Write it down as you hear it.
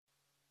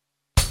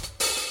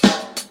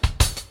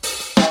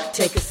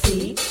Take a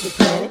seed, you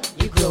plant it,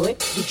 you grow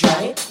it, you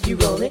dry it, you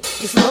roll it,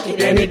 you smoke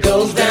it, and it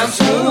goes down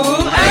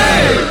smooth.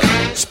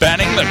 Hey!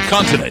 Spanning the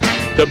continent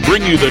to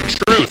bring you the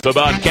truth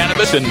about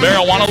cannabis and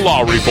marijuana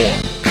law reform.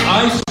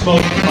 I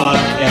smoke pot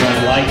and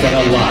I like it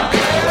a lot.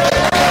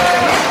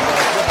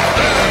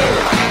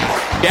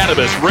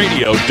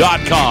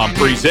 CannabisRadio.com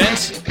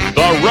presents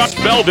The Russ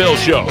Belville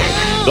Show,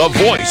 the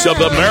voice of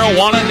the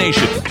marijuana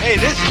nation. Hey,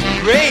 this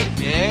is great,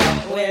 man.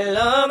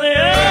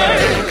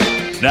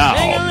 Now,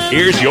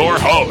 here's your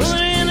host,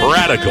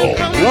 Radical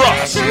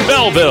Russ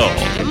Belville.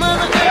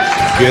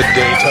 Good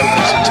day,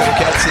 tokers and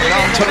tokets and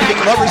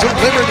non-toking lovers of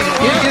liberty.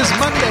 It is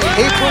Monday,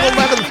 April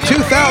 11th,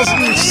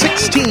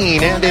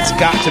 2016, and it's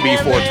got to be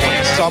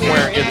 420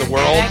 somewhere in the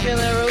world.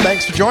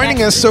 Thanks for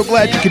joining us. So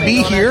glad you could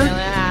be here.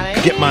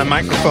 Get my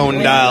microphone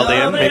dialed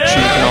in. Make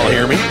sure you can all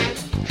hear me.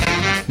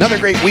 Another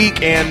great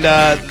week, and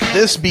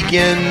this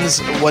begins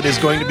what is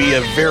going to be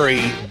a very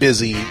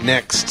busy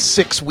next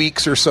 6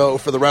 weeks or so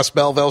for the Russ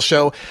Belville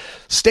Show.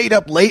 Stayed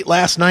up late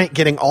last night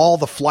getting all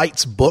the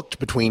flights booked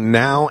between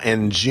now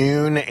and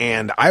June,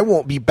 and I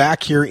won't be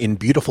back here in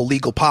beautiful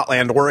legal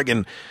Potland,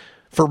 Oregon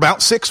for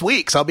about 6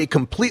 weeks. I'll be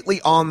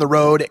completely on the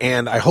road,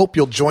 and I hope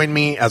you'll join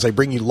me as I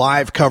bring you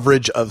live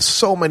coverage of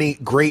so many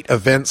great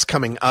events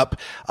coming up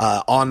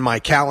on my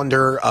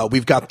calendar.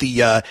 We've got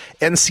the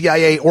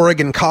NCIA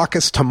Oregon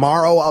Caucus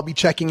tomorrow I'll be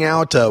checking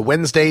out.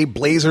 Wednesday,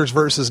 Blazers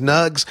versus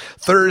Nugs.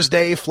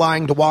 Thursday,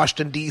 flying to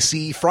Washington,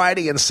 D.C.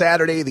 Friday and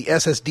Saturday, the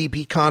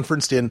SSDP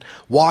conference in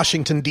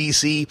Washington,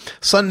 D.C.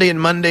 Sunday and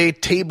Monday,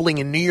 tabling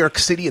in New York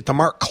City at the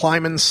Mark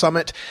Kleiman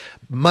Summit.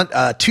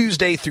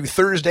 Tuesday through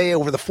Thursday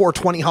over the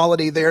 420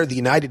 holiday there, the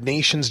United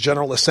Nations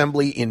General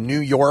Assembly in New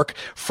York.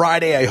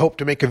 Friday, I hope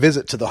to make a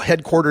visit to the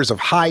headquarters of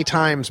High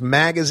Times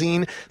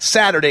Magazine.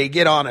 Saturday,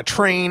 get on a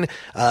plane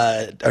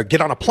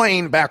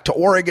back to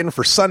Oregon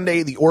for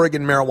Sunday, the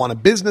Oregon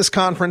Marijuana Business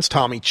Conference,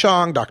 Tommy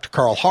Chong, Dr.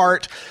 Carl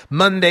Hart.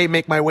 Monday,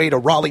 make my way to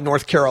Raleigh,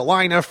 North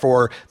Carolina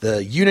for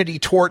the Unity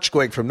Torch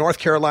going from North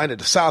Carolina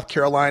to South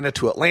Carolina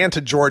to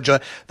Atlanta,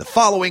 Georgia. The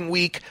following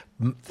week,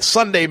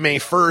 Sunday, May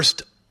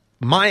 1st,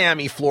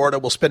 Miami, Florida.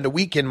 We'll spend a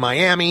week in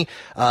Miami.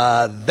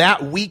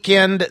 That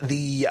weekend,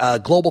 the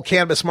Global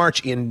Cannabis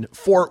March in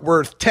Fort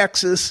Worth,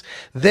 Texas.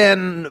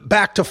 Then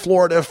back to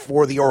Florida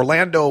for the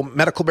Orlando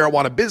Medical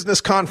Marijuana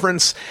Business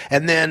Conference.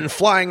 And then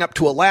flying up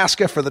to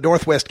Alaska for the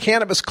Northwest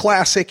Cannabis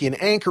Classic in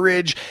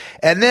Anchorage.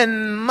 And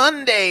then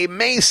Monday,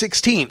 May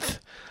 16th.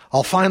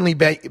 I'll finally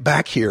be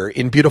back here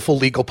in beautiful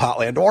legal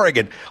Potland,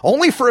 Oregon.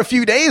 Only for a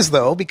few days,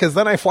 though, because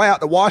then I fly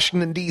out to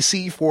Washington,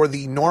 D.C. for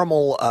the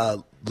normal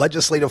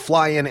legislative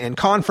fly-in and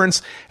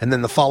conference, and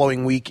then the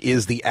following week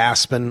is the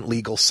Aspen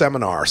Legal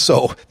Seminar.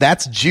 So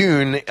that's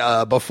June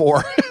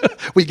before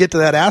we get to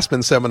that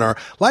Aspen seminar.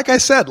 Like I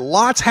said,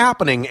 lots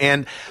happening,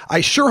 and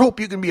I sure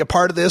hope you can be a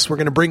part of this. We're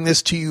going to bring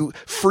this to you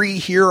free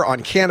here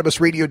on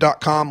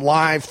CannabisRadio.com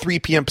live, 3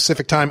 p.m.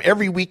 Pacific time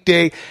every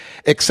weekday,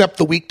 except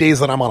the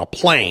weekdays that I'm on a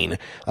plane.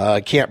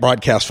 I can't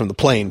broadcast from the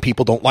plane.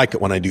 People don't like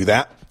it when I do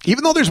that.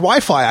 Even though there's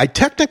Wi-Fi, I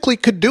technically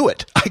could do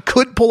it. I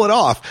could pull it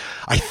off,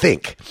 I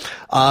think.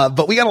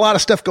 But we got a lot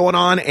of stuff going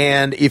on,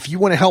 and if you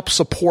want to help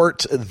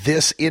support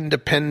this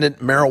independent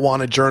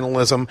marijuana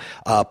journalism,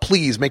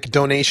 please make a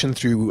donation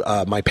through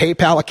my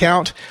PayPal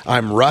account.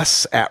 I'm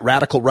Russ at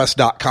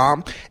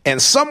RadicalRuss.com.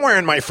 And somewhere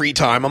in my free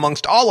time,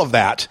 amongst all of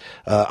that,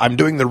 I'm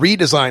doing the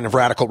redesign of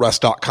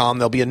RadicalRuss.com.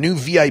 There'll be a new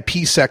VIP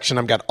section.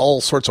 I've got all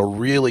sorts of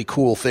really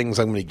cool things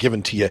I'm going to be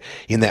giving to you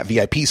in that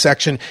VIP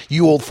section.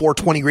 You old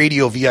 420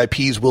 radio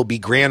VIPs will be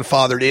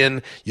grandfathered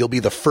in. You'll be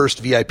the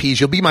first VIPs.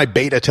 You'll be my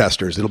beta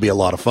testers. It'll be a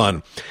lot of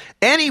fun.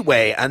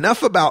 Anyway,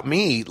 enough about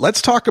me.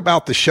 Let's talk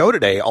about the show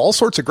today. All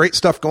sorts of great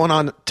stuff going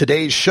on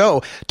today's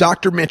show.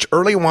 Dr. Mitch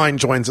Earlywine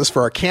joins us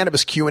for our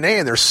cannabis Q&A,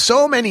 and there's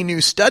so many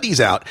new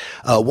studies out.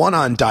 One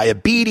on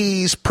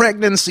diabetes,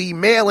 pregnancy,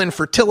 male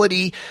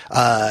infertility,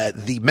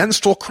 the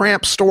menstrual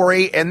cramp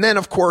story, and then,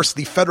 of course,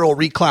 the federal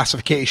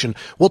reclassification.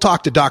 We'll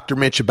talk to Dr.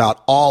 Mitch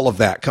about all of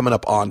that coming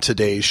up on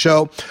today's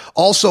show.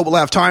 Also, we'll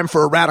have time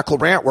for a radical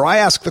rant where I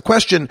ask the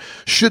question,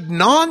 should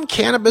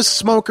non-cannabis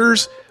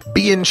smokers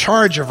be in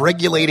charge of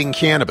regulating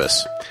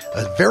cannabis?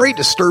 A very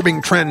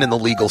disturbing trend in the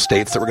legal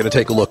states that we're going to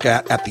take a look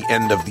at the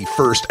end of the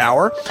first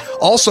hour.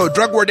 Also,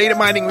 drug war data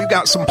mining, we've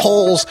got some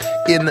polls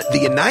in the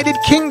United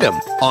Kingdom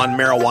on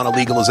marijuana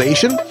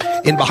legalization.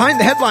 In Behind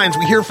the Headlines,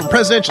 we hear from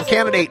presidential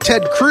candidate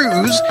Ted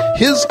Cruz,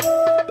 his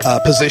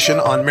position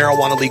on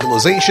marijuana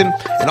legalization,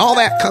 and all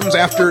that comes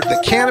after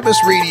the Cannabis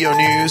Radio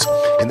News.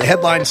 In the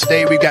headlines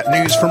today, we've got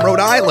news from Rhode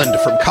Island,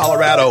 from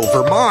Colorado,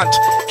 Vermont,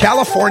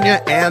 California,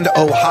 and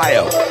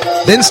Ohio.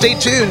 Then stay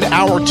tuned,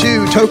 Hour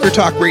 2, Toker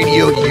Talk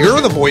Radio,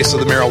 you're the voice of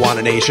the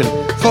marijuana nation.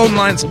 Phone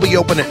lines will be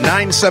open at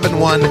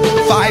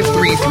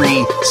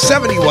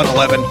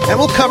 971-533-7111, and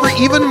we'll cover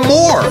even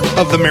more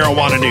of the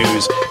marijuana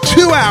news.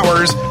 2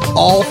 hours,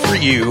 all for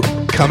you,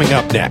 coming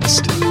up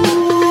next.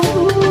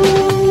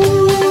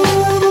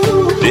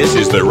 This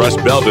is the Russ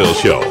Belville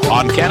Show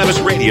on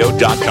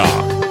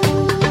CannabisRadio.com.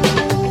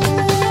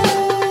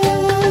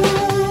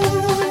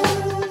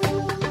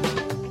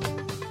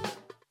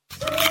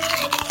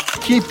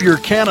 keep your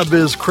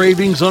cannabis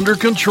cravings under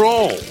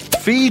control.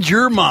 Feed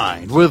your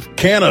mind with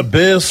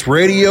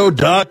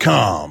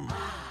CannabisRadio.com.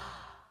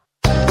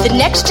 The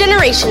next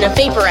generation of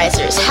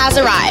vaporizers has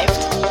arrived.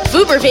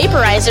 Vuber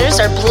vaporizers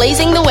are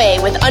blazing the way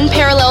with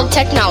unparalleled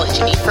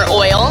technology for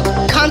oil,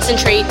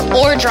 concentrate,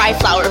 or dry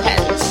flower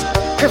pens.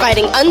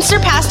 Providing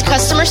unsurpassed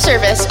customer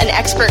service and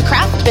expert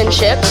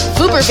craftsmanship,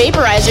 Vuber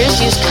vaporizers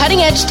use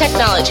cutting-edge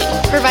technology,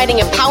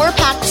 providing a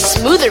power-packed,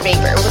 smoother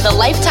vapor with a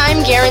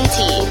lifetime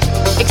guarantee.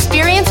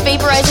 Experience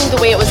vaporizing the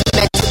way it was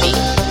meant to be.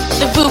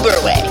 The Vuber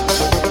way.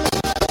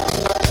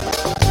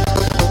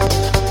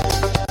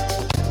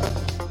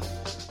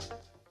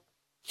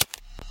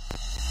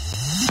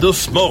 The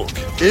smoke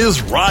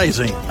is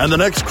rising, and the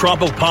next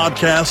crop of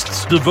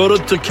podcasts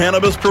devoted to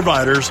cannabis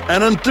providers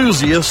and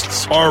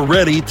enthusiasts are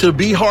ready to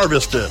be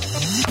harvested.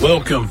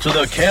 Welcome to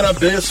the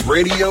Cannabis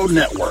Radio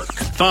Network,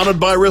 founded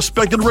by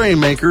respected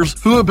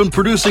rainmakers who have been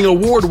producing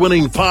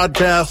award-winning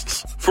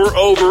podcasts for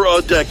over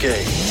a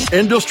decade.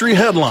 Industry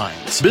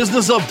headlines,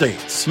 business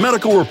updates,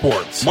 medical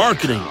reports,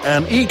 marketing,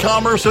 and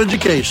e-commerce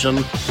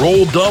education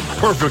rolled up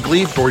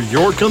perfectly for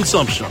your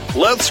consumption.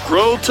 Let's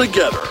grow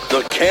together.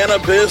 The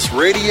Cannabis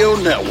Radio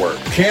Network.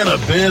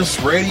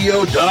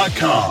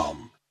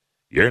 CannabisRadio.com.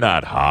 You're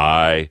not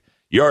high.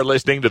 You're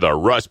listening to the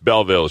Russ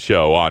Belville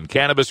Show on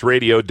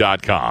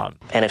CannabisRadio.com.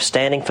 And if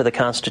standing for the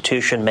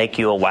Constitution make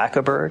you a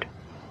wacko bird,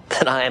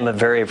 then I am a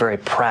very, very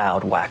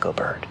proud wacko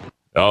bird.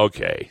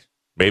 Okay.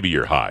 Maybe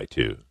you're high,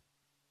 too.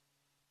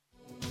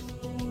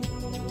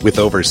 With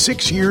over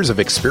 6 years of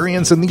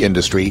experience in the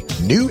industry,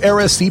 New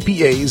Era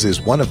CPAs is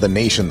one of the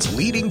nation's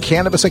leading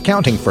cannabis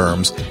accounting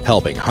firms,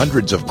 helping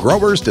hundreds of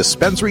growers,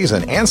 dispensaries,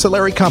 and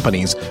ancillary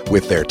companies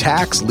with their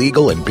tax,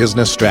 legal, and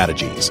business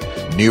strategies.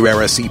 New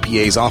Era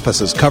CPAs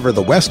offices cover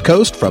the West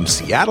Coast from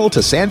Seattle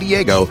to San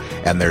Diego,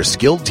 and their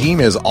skilled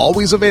team is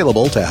always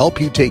available to help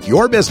you take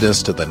your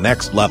business to the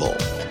next level.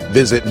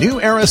 Visit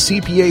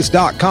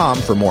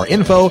NewEraCPAs.com for more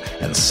info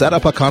and set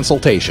up a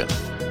consultation.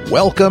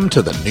 Welcome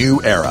to the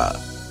New Era.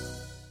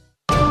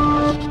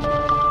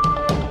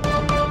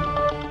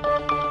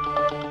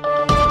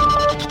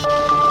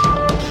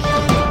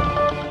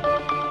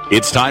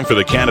 It's time for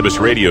the Cannabis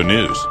Radio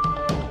News,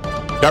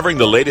 covering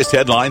the latest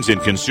headlines in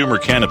consumer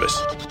cannabis,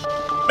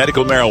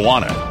 medical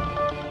marijuana,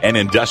 and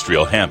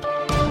industrial hemp.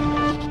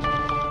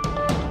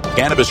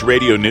 Cannabis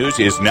Radio News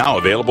is now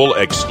available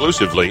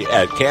exclusively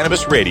at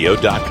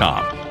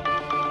CannabisRadio.com.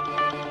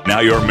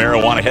 Now your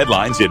marijuana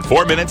headlines in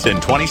 4 minutes and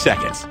 20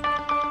 seconds.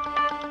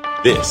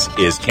 This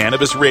is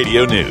Cannabis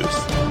Radio News.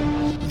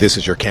 This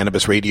is your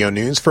Cannabis Radio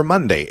News for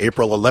Monday,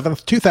 April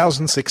 11th,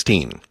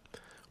 2016.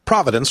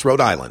 Providence,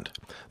 Rhode Island.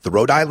 The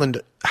Rhode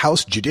Island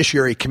House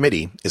Judiciary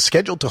Committee is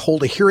scheduled to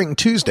hold a hearing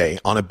Tuesday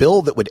on a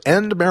bill that would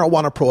end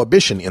marijuana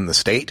prohibition in the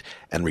state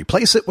and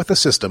replace it with a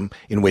system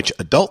in which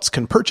adults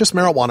can purchase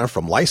marijuana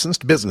from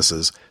licensed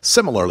businesses,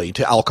 similarly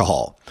to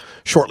alcohol.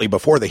 Shortly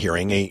before the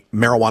hearing,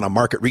 marijuana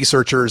market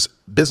researchers,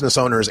 business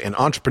owners, and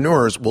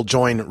entrepreneurs will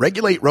join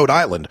Regulate Rhode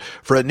Island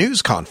for a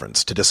news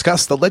conference to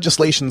discuss the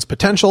legislation's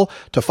potential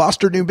to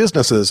foster new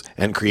businesses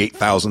and create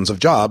thousands of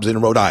jobs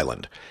in Rhode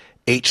Island.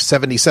 H.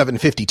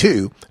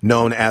 7752,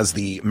 known as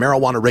the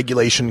Marijuana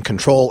Regulation,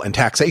 Control, and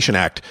Taxation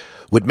Act,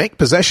 would make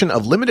possession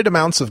of limited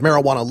amounts of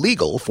marijuana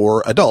legal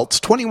for adults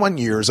 21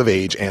 years of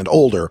age and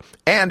older,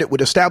 and it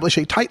would establish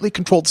a tightly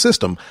controlled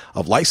system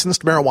of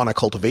licensed marijuana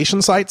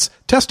cultivation sites,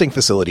 testing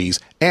facilities,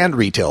 and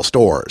retail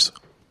stores.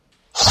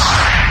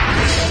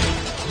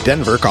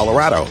 Denver,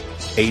 Colorado.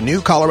 A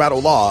new Colorado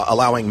law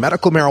allowing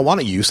medical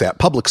marijuana use at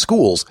public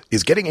schools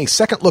is getting a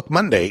second look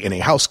Monday in a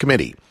House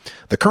committee.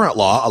 The current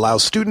law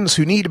allows students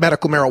who need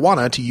medical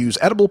marijuana to use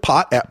edible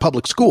pot at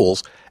public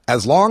schools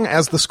as long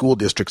as the school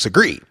districts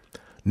agree.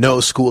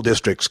 No school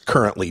districts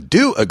currently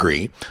do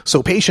agree,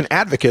 so patient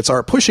advocates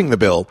are pushing the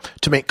bill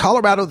to make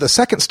Colorado the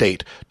second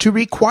state to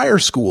require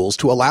schools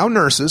to allow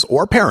nurses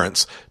or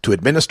parents to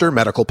administer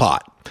medical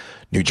pot.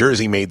 New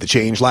Jersey made the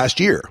change last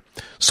year.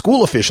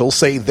 School officials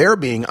say they're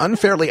being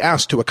unfairly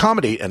asked to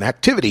accommodate an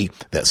activity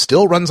that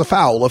still runs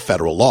afoul of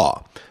federal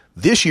law.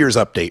 This year's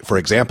update, for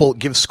example,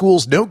 gives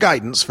schools no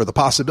guidance for the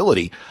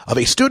possibility of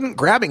a student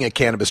grabbing a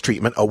cannabis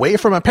treatment away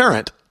from a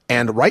parent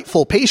and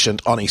rightful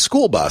patient on a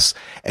school bus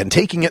and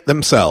taking it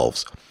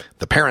themselves.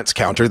 The parents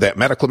counter that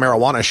medical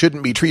marijuana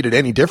shouldn't be treated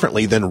any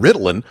differently than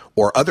Ritalin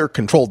or other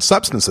controlled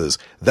substances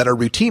that are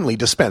routinely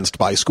dispensed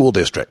by school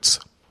districts.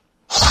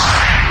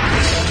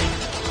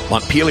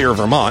 Montpelier,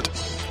 Vermont.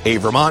 A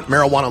Vermont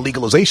marijuana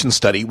legalization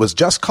study was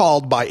just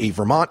called by a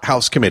Vermont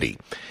House committee.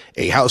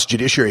 A House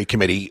Judiciary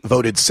Committee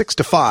voted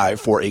 6-5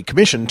 for a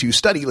commission to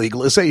study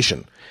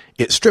legalization.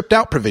 It stripped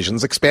out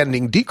provisions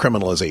expanding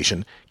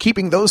decriminalization,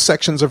 keeping those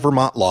sections of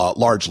Vermont law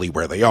largely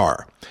where they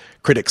are.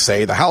 Critics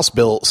say the House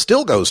bill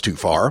still goes too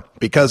far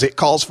because it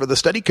calls for the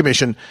study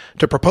commission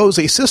to propose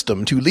a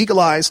system to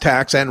legalize,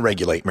 tax, and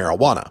regulate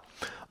marijuana.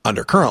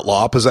 Under current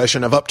law,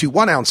 possession of up to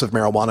 1 ounce of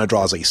marijuana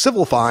draws a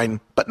civil fine,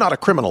 but not a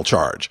criminal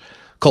charge.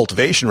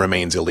 Cultivation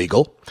remains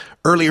illegal.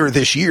 Earlier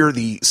this year,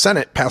 the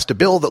Senate passed a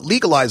bill that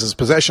legalizes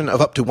possession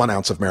of up to 1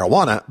 ounce of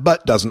marijuana,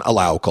 but doesn't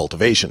allow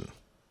cultivation.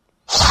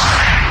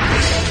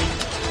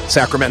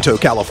 Sacramento,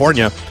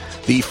 California.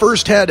 The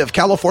first head of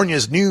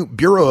California's new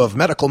Bureau of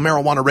Medical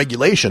Marijuana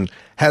Regulation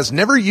has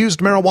never used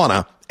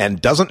marijuana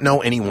and doesn't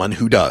know anyone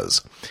who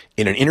does.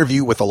 In an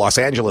interview with the Los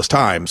Angeles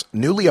Times,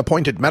 newly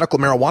appointed medical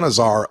marijuana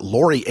czar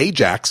Lori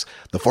Ajax,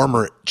 the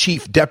former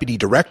chief deputy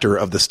director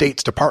of the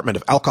state's Department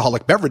of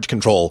Alcoholic Beverage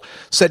Control,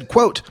 said,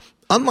 quote,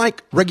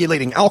 "Unlike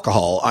regulating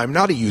alcohol, I'm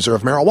not a user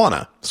of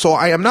marijuana, so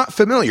I am not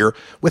familiar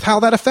with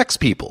how that affects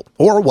people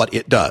or what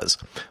it does.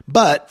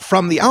 But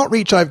from the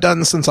outreach I've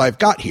done since I've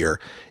got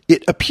here,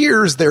 it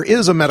appears there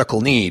is a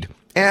medical need,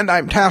 and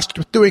I'm tasked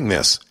with doing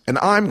this, and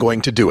I'm going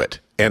to do it."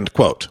 End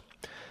quote.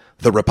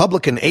 The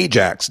Republican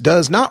Ajax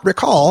does not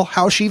recall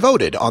how she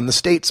voted on the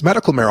state's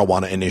medical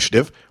marijuana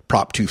initiative,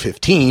 Prop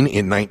 215,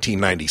 in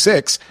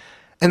 1996,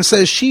 and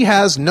says she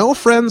has no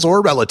friends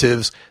or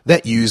relatives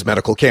that use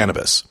medical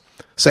cannabis,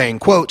 saying,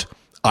 quote,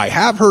 "I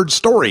have heard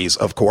stories,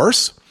 of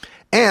course,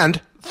 and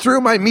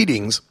through my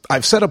meetings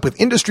I've set up with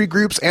industry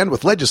groups and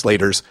with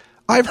legislators,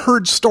 I've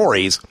heard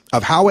stories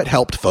of how it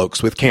helped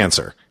folks with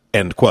cancer."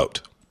 End quote.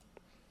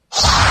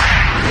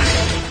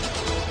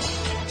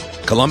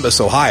 Columbus,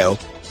 Ohio.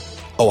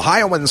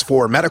 Ohioans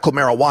for Medical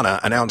Marijuana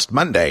announced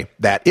Monday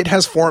that it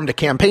has formed a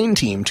campaign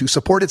team to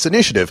support its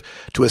initiative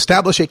to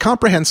establish a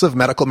comprehensive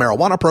medical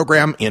marijuana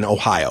program in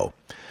Ohio.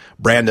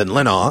 Brandon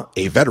Linaw,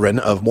 a veteran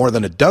of more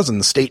than a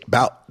dozen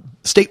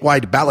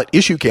statewide ballot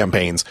issue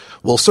campaigns,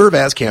 will serve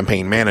as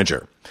campaign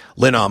manager.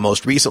 Linaw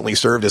most recently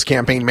served as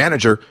campaign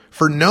manager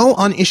for No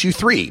on Issue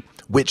 3,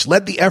 which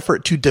led the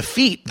effort to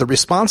defeat the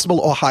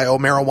Responsible Ohio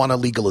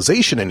Marijuana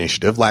Legalization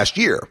Initiative last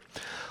year.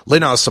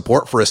 Linaw's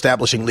support for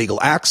establishing legal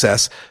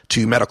access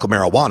to medical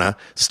marijuana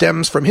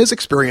stems from his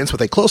experience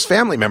with a close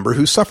family member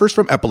who suffers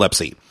from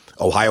epilepsy.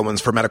 Ohioans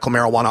for Medical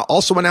Marijuana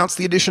also announced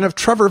the addition of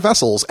Trevor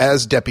Vessels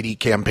as deputy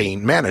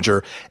campaign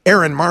manager,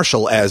 Aaron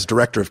Marshall as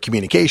director of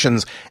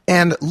communications,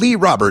 and Lee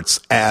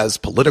Roberts as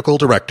political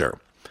director.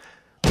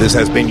 This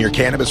has been your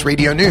Cannabis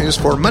Radio News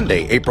for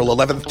Monday, April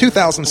 11th,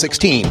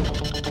 2016.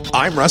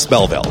 I'm Russ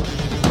Belville.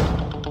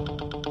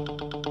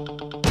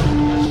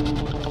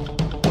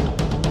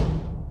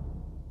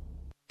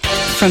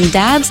 From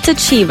dabs to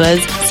chivas,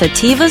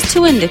 sativas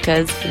to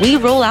indicas, we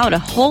roll out a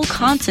whole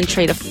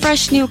concentrate of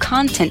fresh new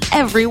content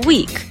every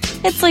week.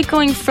 It's like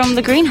going from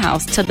the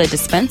greenhouse to the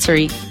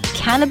dispensary.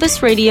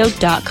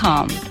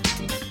 CannabisRadio.com.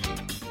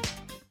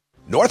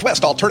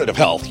 Northwest Alternative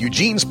Health,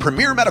 Eugene's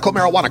premier medical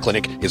marijuana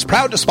clinic, is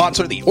proud to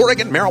sponsor the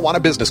Oregon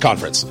Marijuana Business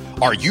Conference.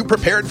 Are you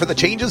prepared for the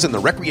changes in the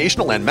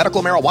recreational and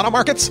medical marijuana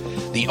markets?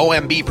 The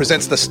OMB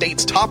presents the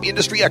state's top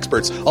industry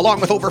experts,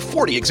 along with over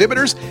 40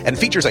 exhibitors, and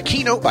features a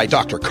keynote by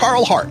Dr.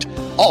 Carl Hart.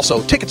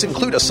 Also, tickets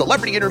include a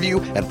celebrity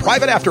interview and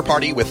private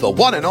after-party with the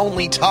one and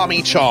only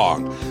Tommy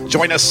Chong.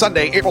 Join us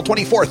Sunday, April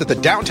 24th at the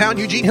downtown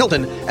Eugene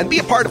Hilton and be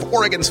a part of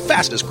Oregon's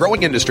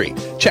fastest-growing industry.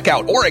 Check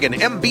out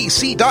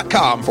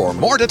OregonMBC.com for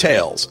more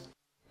details.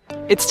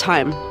 It's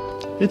time.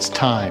 It's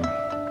time.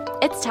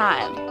 It's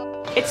time.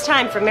 It's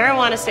time for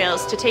marijuana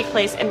sales to take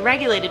place in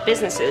regulated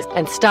businesses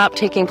And stop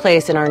taking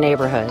place in our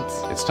neighborhoods.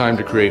 It's time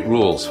to create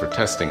rules for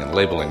testing and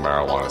labeling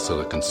marijuana so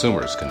that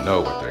consumers can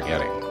know what they're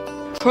getting.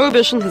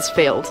 Prohibition has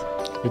failed.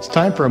 It's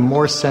time for a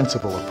more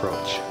sensible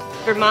approach.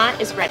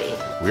 Vermont is ready.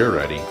 We're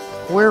ready.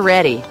 We're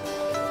ready.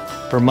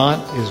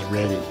 Vermont is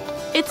ready.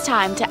 It's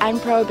time to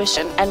end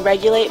prohibition and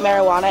regulate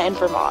marijuana in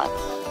Vermont.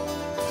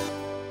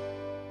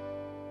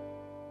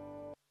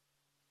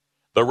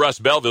 The Russ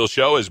Belville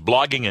Show is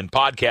blogging and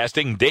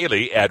podcasting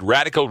daily at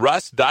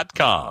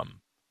RadicalRuss.com.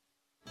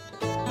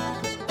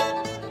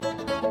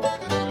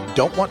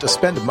 Don't want to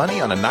spend money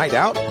on a night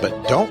out,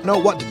 but don't know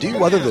what to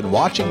do other than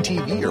watching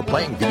TV or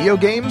playing video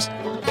games?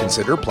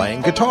 Consider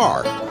playing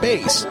guitar,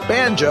 bass,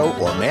 banjo,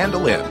 or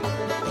mandolin.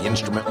 The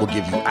instrument will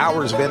give you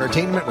hours of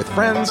entertainment with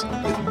friends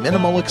with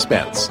minimal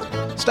expense.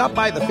 Stop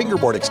by the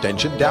Fingerboard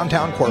Extension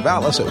downtown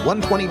Corvallis at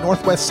 120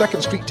 Northwest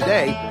 2nd Street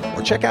today,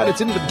 or check out its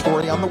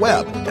inventory on the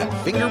web at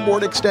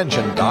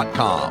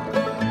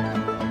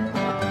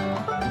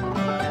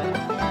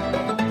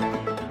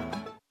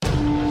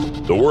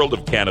fingerboardextension.com. The world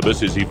of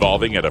cannabis is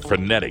evolving at a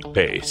frenetic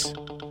pace.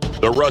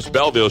 The Russ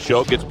Belville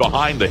Show gets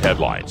behind the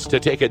headlines to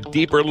take a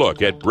deeper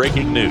look at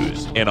breaking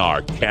news in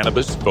our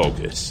Cannabis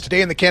Focus.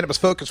 Today in the Cannabis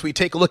Focus, we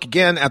take a look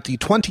again at the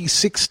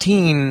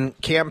 2016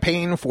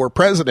 campaign for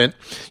president.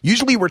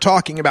 Usually we're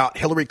talking about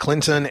Hillary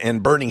Clinton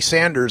and Bernie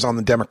Sanders on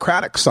the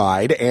Democratic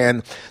side,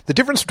 and the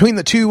difference between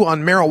the two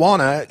on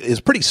marijuana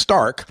is pretty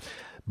stark.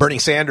 Bernie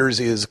Sanders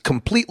is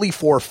completely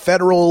for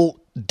federal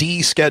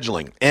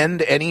descheduling,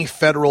 end any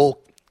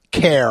federal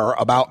care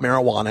about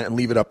marijuana and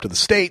leave it up to the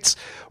states,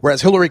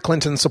 whereas Hillary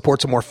Clinton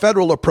supports a more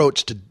federal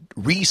approach to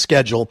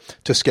reschedule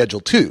to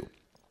Schedule 2.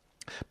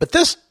 But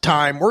this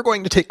time, we're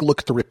going to take a look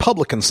at the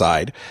Republican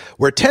side,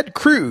 where Ted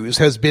Cruz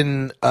has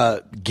been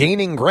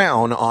gaining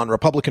ground on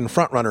Republican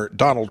frontrunner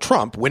Donald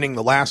Trump, winning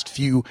the last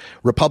few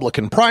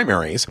Republican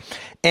primaries.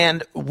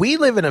 And we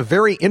live in a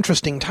very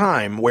interesting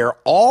time where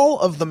all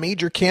of the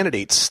major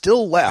candidates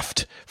still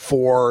left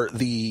for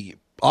the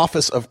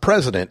office of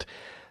president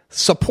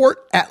support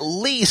at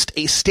least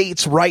a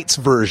states' rights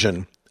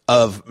version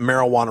of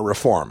marijuana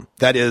reform.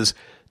 That is,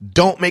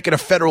 Don't make it a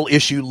federal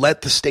issue.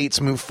 Let the states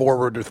move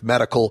forward with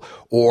medical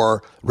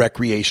or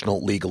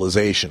recreational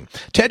legalization.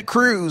 Ted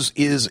Cruz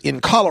is in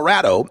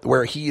Colorado,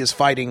 where he is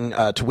fighting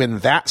to win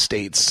that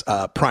state's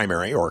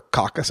primary or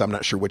caucus. I'm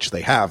not sure which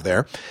they have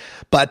there.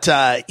 But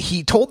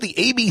he told the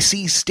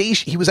ABC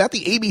station, he was at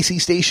the ABC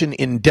station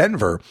in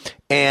Denver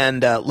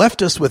and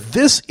left us with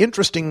this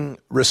interesting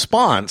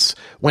response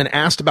when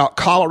asked about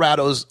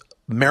Colorado's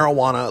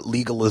marijuana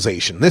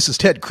legalization. This is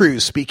Ted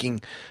Cruz speaking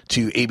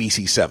to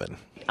ABC 7.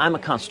 I'm a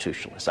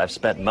constitutionalist. I've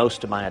spent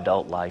most of my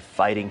adult life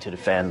fighting to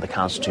defend the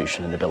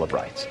Constitution and the Bill of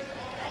Rights.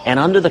 And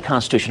under the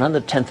Constitution,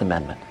 under the 10th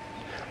Amendment,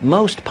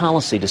 most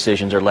policy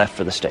decisions are left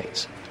for the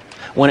states.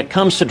 When it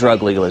comes to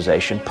drug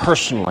legalization,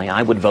 personally,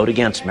 I would vote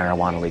against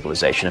marijuana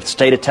legalization. If the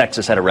state of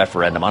Texas had a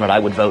referendum on it, I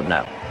would vote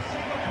no.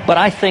 But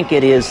I think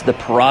it is the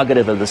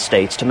prerogative of the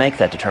states to make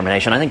that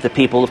determination. I think the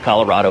people of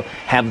Colorado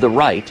have the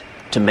right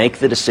to make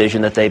the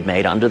decision that they've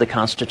made under the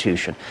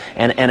Constitution.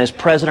 And as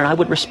president, I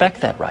would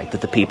respect that right, that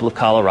the people of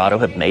Colorado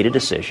have made a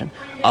decision.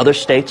 Other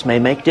states may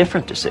make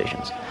different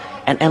decisions.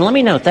 And let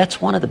me note,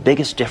 that's one of the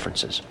biggest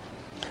differences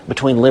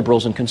between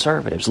liberals and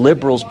conservatives.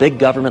 Liberals, big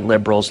government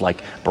liberals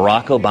like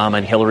Barack Obama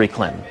and Hillary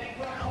Clinton,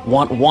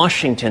 want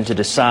Washington to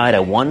decide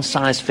a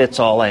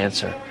one-size-fits-all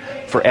answer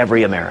for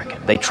every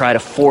American. They try to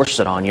force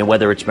it on you,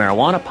 whether it's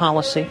marijuana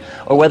policy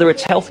or whether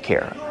it's health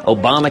care,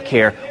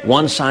 Obamacare,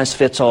 one size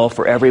fits all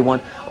for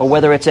everyone, or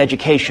whether it's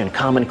education,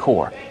 Common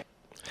Core.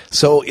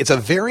 So it's a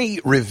very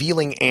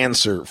revealing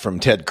answer from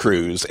Ted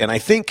Cruz, and I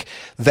think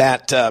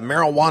that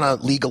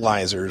marijuana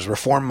legalizers,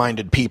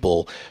 reform-minded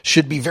people,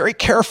 should be very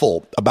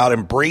careful about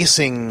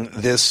embracing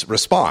this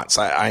response.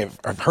 I've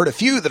heard a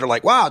few that are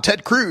like, wow,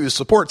 Ted Cruz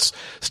supports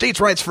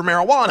states' rights for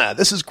marijuana.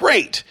 This is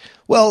great.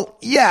 Well,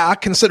 yeah,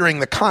 considering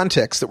the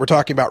context that we're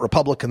talking about,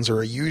 Republicans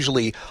are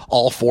usually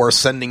all for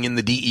sending in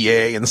the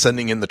DEA and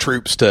sending in the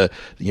troops to,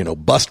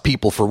 bust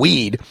people for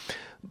weed.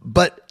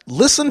 But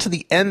listen to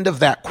the end of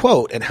that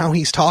quote and how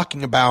he's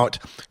talking about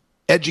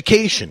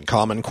education,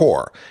 Common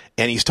Core,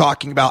 and he's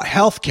talking about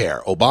health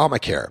care,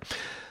 Obamacare.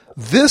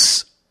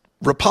 This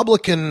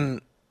Republican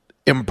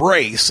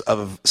embrace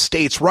of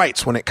states'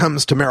 rights when it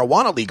comes to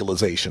marijuana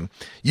legalization,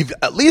 you've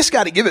at least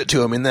got to give it to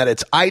them in that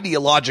it's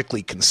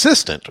ideologically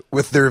consistent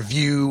with their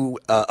view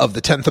of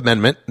the 10th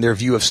Amendment, their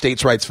view of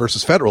states' rights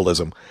versus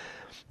federalism.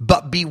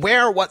 But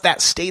beware what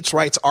that states'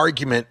 rights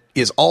argument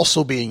is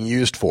also being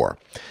used for.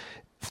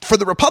 For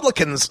the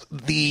Republicans,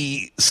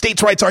 the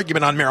states' rights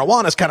argument on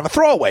marijuana is kind of a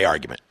throwaway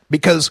argument,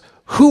 because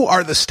who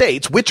are the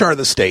states, which are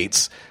the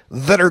states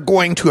that are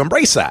going to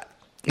embrace that?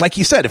 Like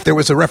he said, if there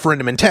was a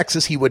referendum in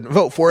Texas, he wouldn't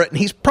vote for it, and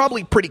he's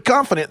probably pretty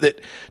confident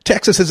that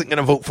Texas isn't going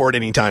to vote for it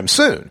anytime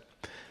soon.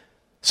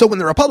 So when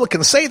the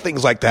Republicans say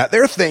things like that,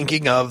 they're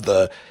thinking of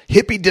the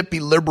hippy-dippy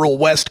liberal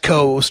West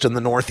Coast and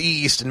the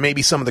Northeast and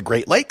maybe some of the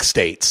Great Lakes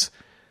states,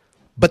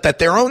 but that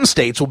their own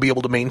states will be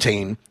able to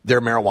maintain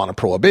their marijuana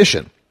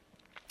prohibition.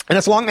 And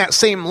it's along that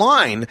same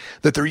line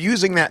that they're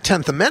using that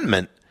 10th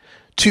Amendment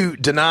to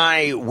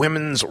deny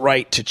women's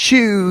right to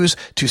choose,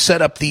 to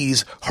set up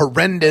these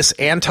horrendous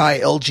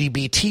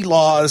anti-LGBT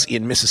laws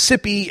in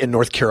Mississippi and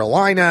North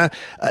Carolina,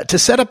 to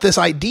set up this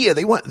idea.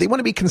 They want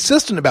to be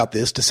consistent about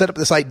this, to set up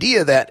this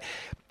idea that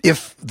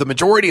if the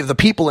majority of the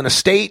people in a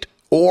state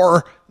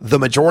or the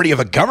majority of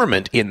a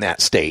government in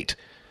that state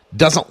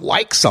doesn't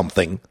like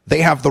something,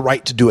 they have the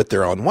right to do it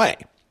their own way.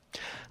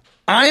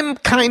 I'm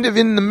kind of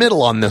in the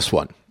middle on this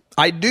one.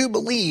 I do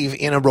believe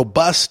in a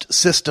robust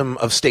system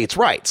of states'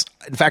 rights.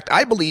 In fact,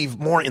 I believe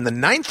more in the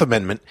 9th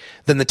Amendment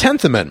than the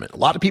 10th Amendment. A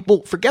lot of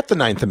people forget the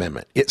 9th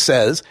Amendment. It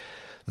says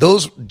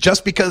the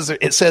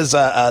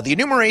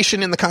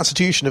enumeration in the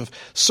Constitution of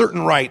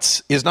certain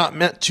rights is not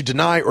meant to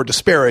deny or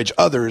disparage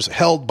others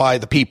held by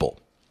the people.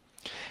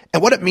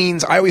 And what it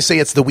means, I always say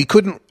it's the we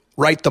couldn't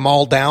write them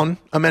all down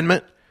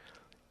amendment.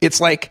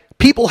 It's like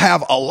people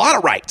have a lot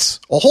of rights,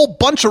 a whole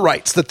bunch of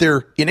rights that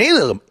they're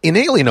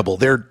inalienable.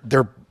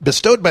 They're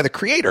bestowed by the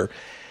Creator,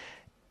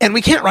 and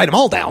we can't write them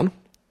all down.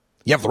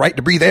 You have the right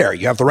to breathe air.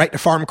 You have the right to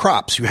farm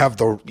crops. You have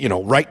the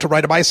right to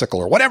ride a bicycle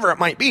or whatever it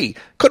might be.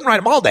 Couldn't write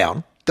them all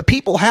down. The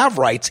people have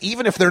rights,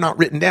 even if they're not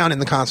written down in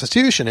the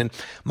Constitution. And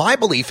my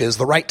belief is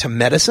the right to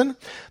medicine,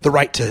 the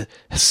right to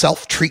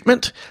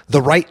self-treatment,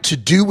 the right to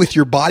do with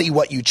your body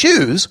what you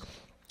choose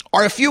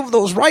are a few of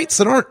those rights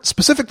that aren't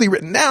specifically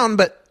written down,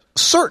 but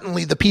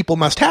certainly the people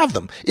must have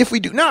them. If we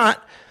do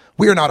not,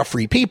 we are not a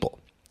free people.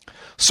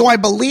 So I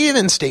believe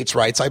in states'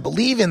 rights. I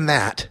believe in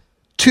that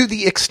to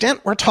the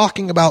extent we're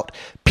talking about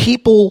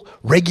people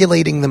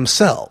regulating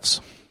themselves.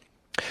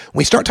 When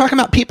we start talking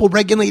about people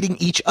regulating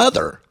each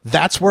other,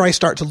 that's where I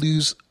start to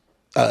lose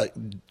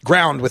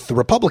ground with the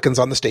Republicans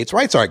on the states'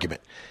 rights argument.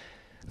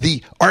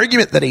 The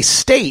argument that a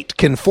state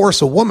can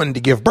force a woman to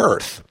give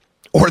birth,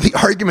 or the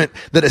argument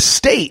that a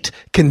state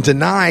can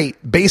deny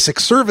basic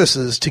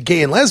services to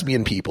gay and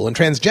lesbian people and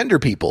transgender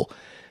people,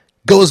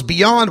 goes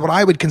beyond what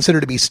I would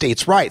consider to be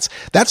states' rights.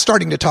 That's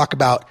starting to talk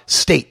about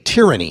state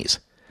tyrannies,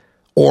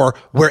 or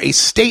where a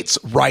state's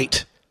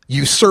right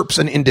usurps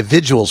an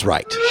individual's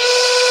right.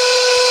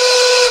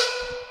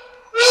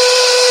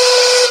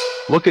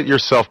 Look at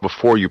yourself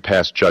before you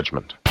pass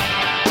judgment.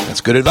 That's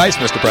good advice,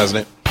 Mr.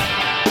 President.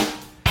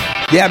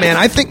 Yeah, man,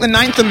 I think the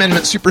 9th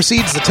Amendment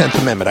supersedes the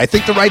 10th Amendment. I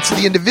think the rights of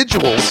the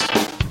individuals,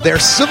 their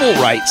civil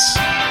rights,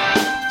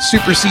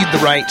 supersede the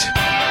right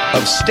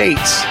of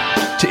states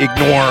to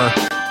ignore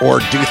or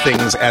do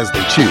things as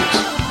they choose.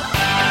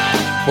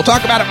 We'll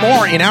talk about it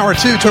more in Hour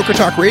 2, Toker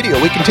Talk Radio.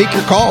 We can take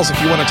your calls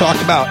if you want to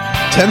talk about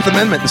 10th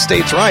Amendment and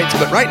states' rights.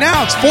 But right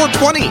now, it's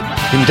 4:20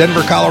 in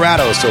Denver,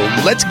 Colorado, so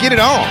let's get it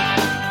on.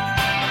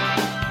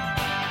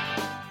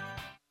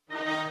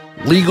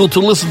 Legal to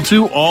listen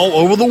to all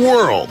over the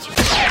world.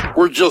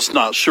 We're just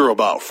not sure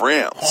about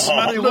France.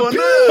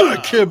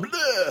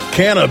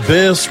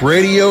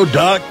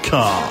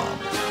 CannabisRadio.com.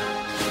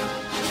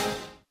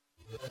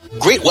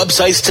 Great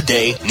websites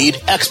today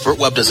need expert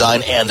web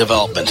design and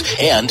development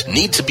and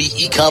need to be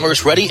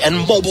e-commerce ready and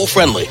mobile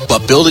friendly.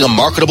 But building a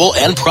marketable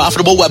and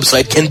profitable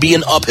website can be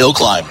an uphill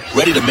climb.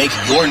 Ready to make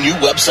your new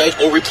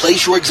website or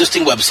replace your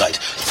existing website?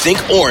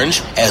 Think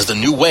Orange as the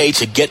new way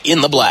to get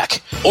in the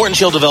black. Orange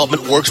Hill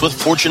Development works with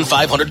Fortune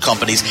 500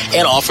 companies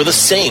and offer the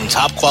same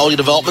top quality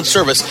development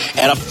service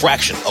at a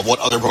fraction of what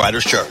other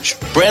providers charge.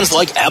 Brands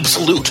like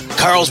Absolute,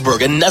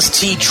 Carlsberg, and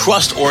Nestea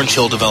trust Orange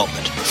Hill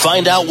Development.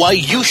 Find out why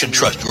you should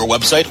trust your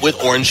website with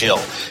Orange Hill.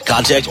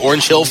 Contact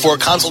Orange Hill for a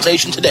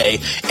consultation today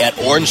at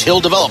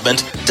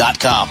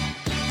orangehilldevelopment.com.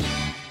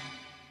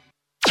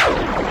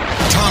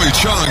 Tommy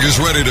Chong is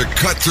ready to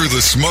cut through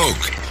the smoke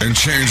and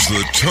change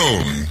the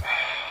tone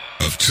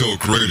of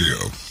Tilk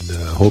Radio. I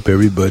hope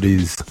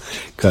everybody's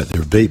got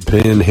their vape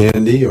pen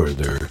handy or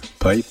their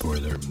pipe or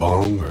their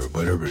bong or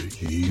whatever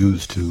you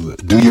use to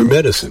do your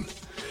medicine.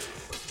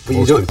 But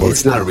you don't,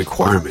 it's not a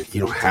requirement.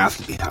 You don't have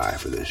to be high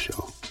for this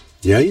show.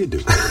 Yeah, you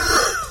do.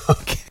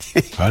 Okay.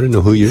 I don't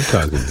know who you're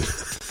talking to.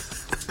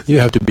 You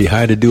have to be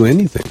high to do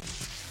anything.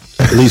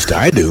 At least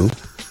I do.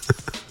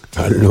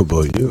 I don't know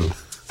about you. In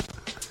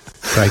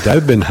fact,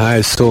 I've been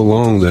high so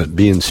long that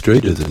being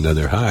straight is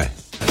another high.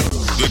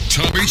 The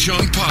Tommy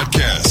Chong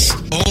Podcast,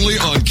 only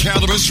on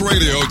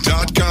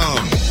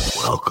CannabisRadio.com.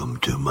 Welcome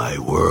to my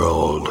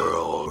world.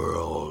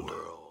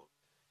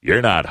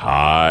 You're not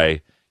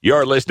high.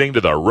 You're listening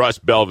to the Russ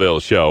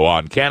Belville Show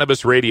on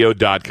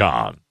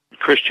CannabisRadio.com.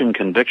 Christian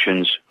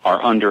convictions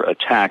are under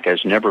attack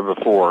as never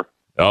before.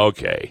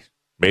 Okay.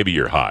 Maybe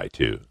you're high,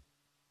 too.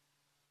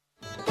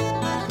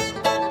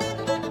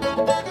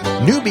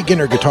 New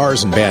beginner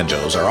guitars and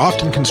banjos are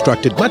often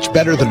constructed much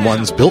better than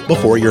ones built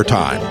before your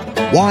time.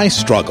 Why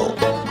struggle?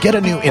 Get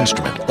a new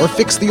instrument or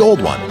fix the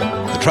old one.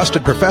 The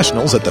trusted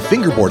professionals at the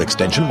Fingerboard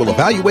Extension will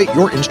evaluate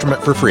your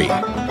instrument for free.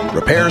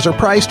 Repairs are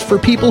priced for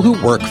people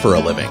who work for a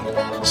living.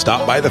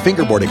 Stop by the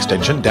Fingerboard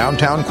Extension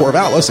downtown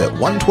Corvallis at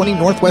 120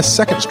 Northwest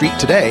 2nd Street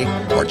today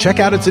or check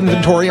out its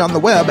inventory on the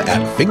web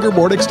at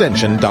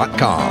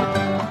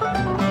fingerboardextension.com.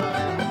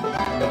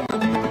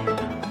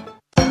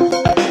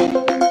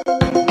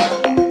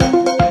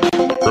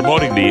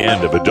 Promoting the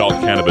end of adult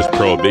cannabis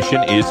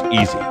prohibition is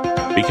easy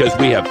because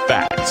we have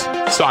facts,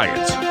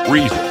 science,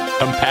 reason,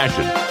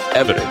 compassion,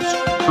 evidence,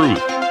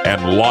 truth,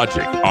 and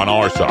logic on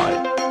our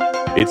side.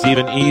 It's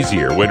even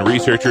easier when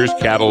researchers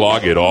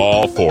catalog it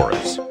all for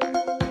us.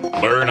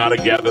 Learn how to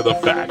gather the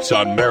facts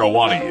on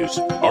marijuana use,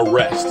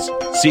 arrests,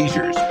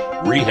 seizures,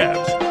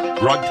 rehabs,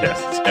 drug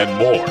tests, and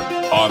more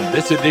on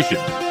this edition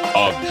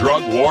of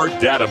Drug War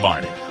Data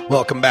Mining.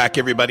 Welcome back,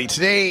 everybody.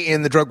 Today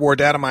in the Drug War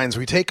Data Mines,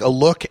 we take a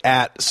look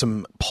at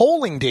some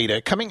polling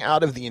data coming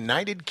out of the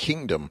United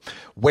Kingdom,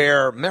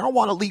 where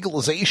marijuana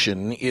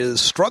legalization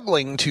is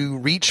struggling to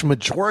reach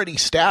majority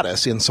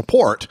status in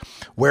support,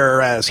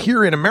 whereas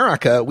here in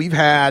America, we've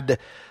had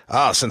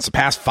since the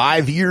past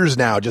 5 years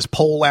now, just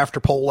poll after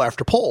poll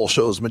after poll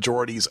shows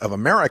majorities of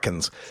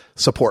Americans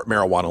support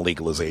marijuana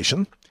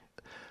legalization.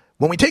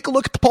 When we take a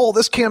look at the poll,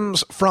 this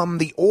comes from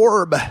the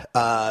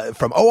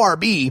from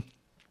ORB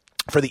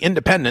for the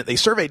Independent. They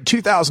surveyed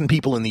 2,000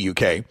 people in the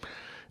UK,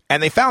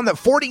 and they found that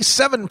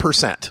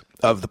 47%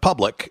 of the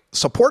public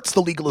supports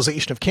the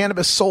legalization of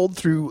cannabis sold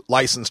through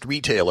licensed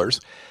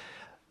retailers.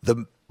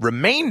 The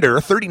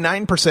remainder,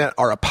 39%,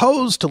 are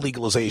opposed to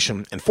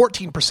legalization, and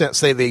 14%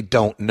 say they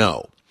don't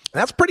know.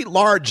 That's pretty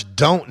large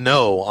don't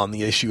know on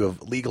the issue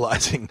of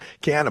legalizing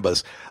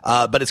cannabis.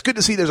 But it's good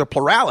to see there's a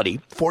plurality,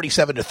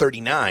 47 to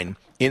 39,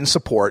 in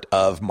support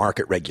of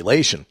market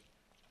regulation.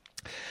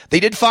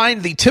 They did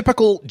find the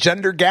typical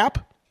gender gap.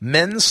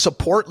 Men's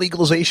support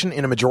legalization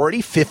in a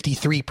majority,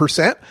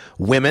 53%.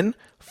 Women,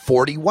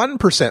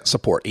 41%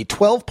 support, a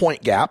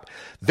 12-point gap,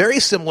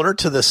 very similar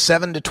to the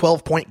 7 to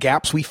 12-point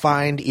gaps we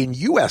find in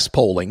U.S.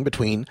 polling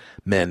between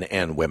men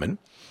and women.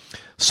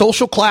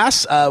 Social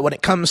class, when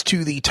it comes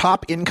to the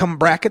top income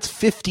brackets,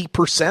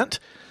 50%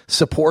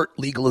 support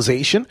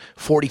legalization,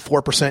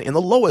 44% in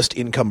the lowest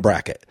income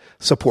bracket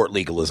support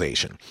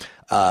legalization.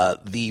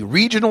 The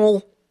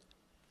regional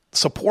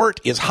support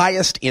is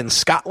highest in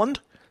Scotland,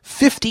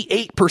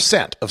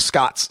 58% of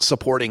Scots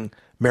supporting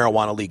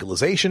marijuana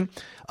legalization.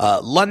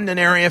 London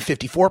area,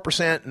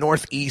 54%,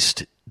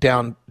 Northeast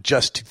down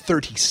just to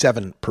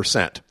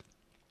 37%.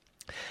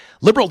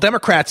 Liberal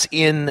Democrats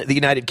in the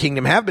United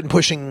Kingdom have been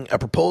pushing a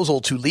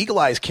proposal to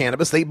legalize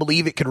cannabis. They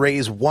believe it could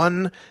raise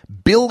 £1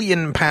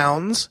 billion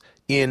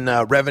in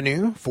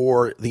revenue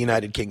for the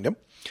United Kingdom.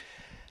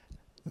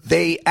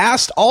 They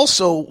asked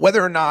also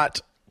whether or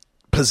not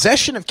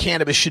possession of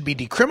cannabis should be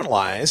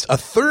decriminalized. A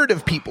third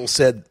of people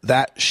said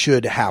that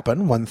should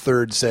happen.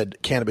 1/3 said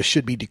cannabis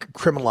should be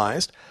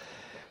decriminalized.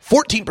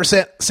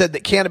 14% said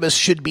that cannabis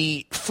should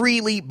be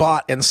freely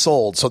bought and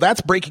sold. So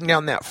that's breaking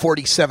down that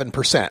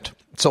 47%.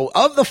 So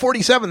of the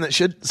 47 that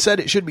said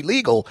it should be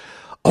legal,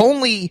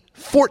 only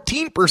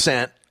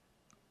 14%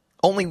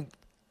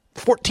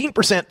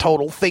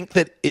 total think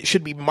that it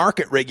should be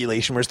market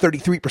regulation, whereas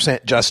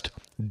 33% just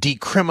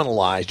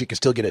decriminalized. You can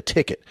still get a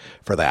ticket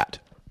for that.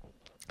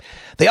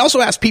 They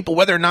also asked people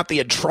whether or not they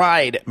had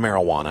tried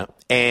marijuana,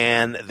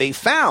 and they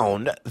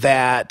found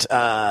that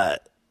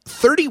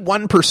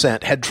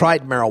 31% had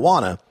tried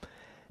marijuana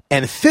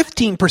and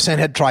 15%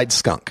 had tried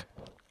skunk.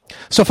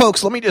 So,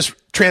 folks, let me just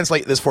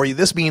translate this for you.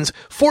 This means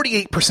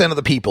 48% of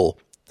the people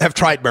have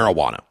tried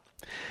marijuana.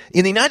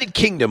 In the United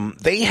Kingdom,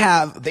 they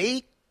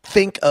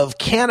think of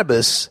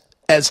cannabis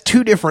as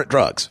two different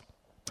drugs.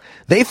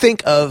 They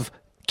think of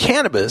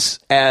cannabis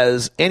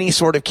as any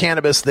sort of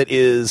cannabis that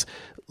is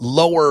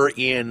lower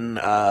in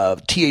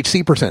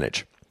THC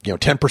percentage,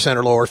 10%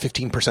 or lower,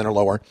 15% or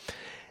lower.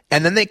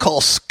 And then they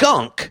call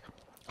skunk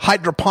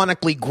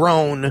hydroponically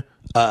grown,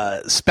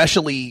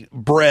 specially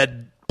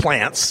bred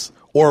plants,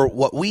 or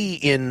what we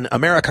in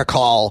America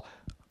call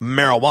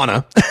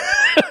marijuana,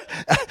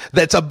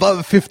 that's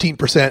above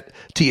 15%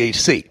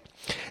 THC.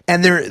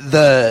 And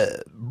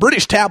the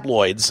British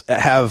tabloids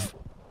have,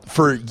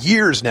 for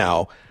years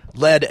now,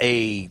 led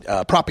a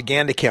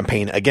propaganda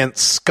campaign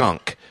against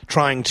skunk,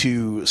 trying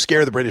to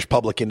scare the British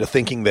public into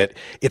thinking that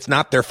it's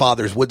not their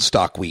father's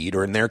Woodstock weed,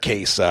 or in their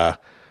case, I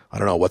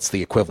don't know what's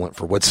the equivalent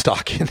for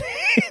Woodstock in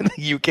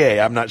the UK.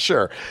 I'm not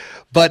sure.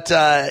 But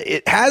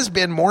it has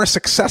been more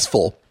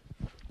successful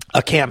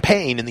a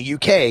campaign in the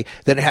UK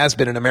than it has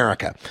been in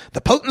America.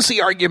 The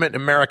potency argument in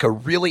America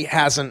really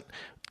hasn't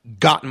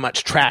gotten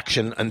much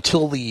traction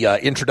until the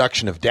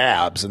introduction of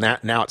dabs, and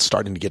that now it's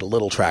starting to get a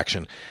little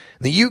traction.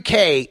 In the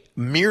UK,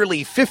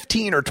 merely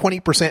 15 or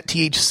 20%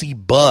 THC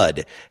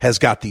bud has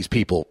got these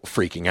people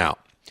freaking out.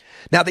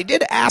 Now, they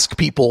did ask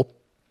people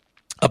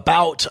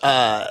about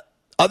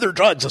other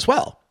drugs as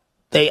well.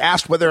 They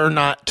asked whether or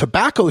not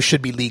tobacco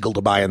should be legal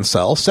to buy and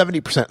sell.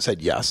 70%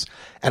 said yes.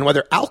 And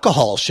whether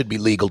alcohol should be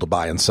legal to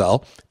buy and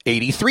sell.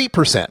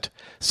 83%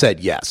 said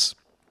yes.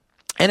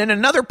 And in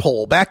another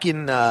poll back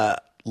in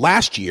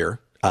last year,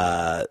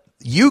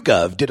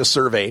 YouGov did a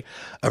survey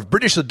of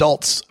British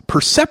adults'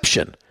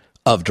 perception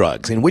of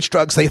drugs, and which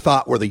drugs they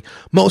thought were the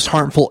most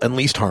harmful and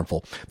least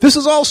harmful. This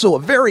is also a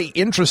very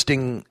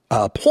interesting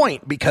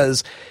point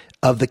because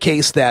of the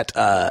case that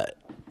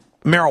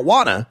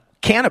marijuana,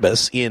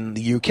 cannabis in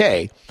the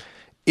UK,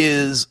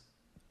 is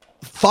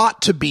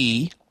thought to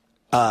be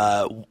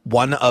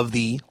one of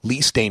the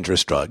least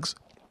dangerous drugs,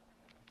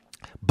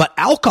 but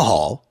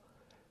alcohol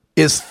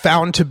is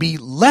found to be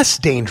less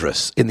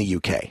dangerous in the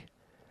UK.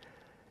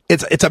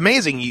 It's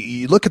amazing.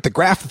 You look at the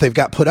graph that they've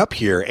got put up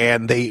here,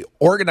 and they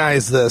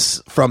organize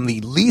this from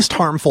the least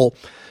harmful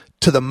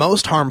to the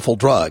most harmful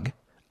drug,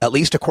 at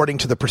least according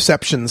to the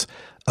perceptions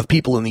of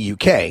people in the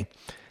UK.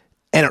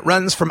 And it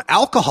runs from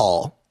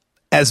alcohol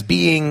as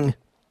being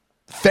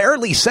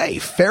fairly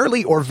safe,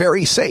 fairly or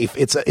very safe.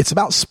 It's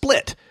about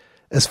split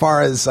as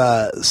far as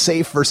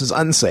safe versus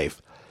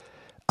unsafe.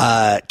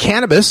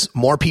 Cannabis,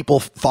 more people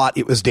thought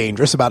it was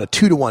dangerous, about a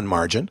 2-to-1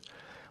 margin.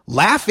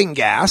 Laughing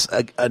gas,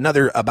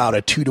 another about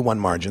a 2-to-1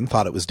 margin,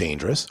 thought it was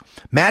dangerous.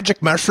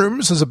 Magic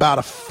mushrooms is about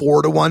a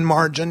 4-to-1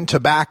 margin.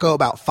 Tobacco,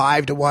 about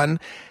 5-to-1.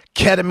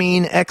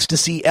 Ketamine,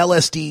 ecstasy,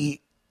 LSD,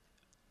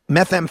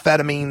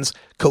 methamphetamines,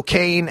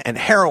 cocaine, and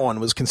heroin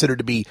was considered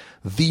to be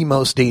the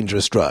most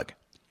dangerous drug.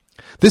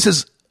 This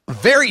is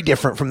very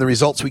different from the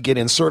results we get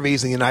in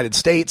surveys in the United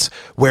States,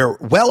 where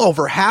well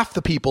over half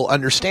the people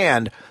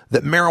understand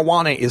that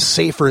marijuana is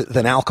safer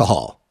than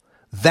alcohol.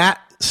 That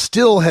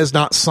still has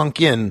not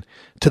sunk in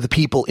to the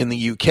people in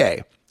the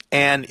UK.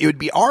 And it would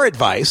be our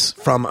advice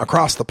from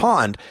across the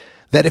pond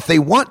that if they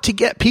want to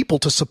get people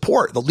to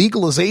support the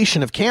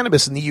legalization of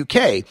cannabis in the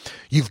UK,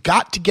 you've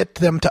got to get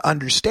them to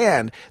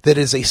understand that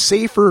it is a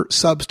safer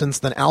substance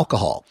than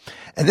alcohol.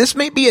 And this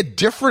may be a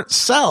different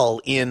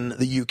sell in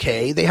the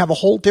UK. They have a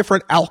whole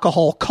different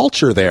alcohol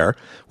culture there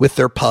with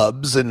their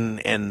pubs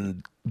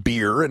and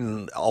beer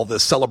and all the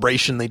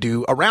celebration they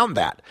do around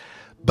that.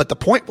 But the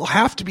point will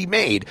have to be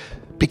made,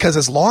 because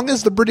as long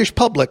as the British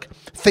public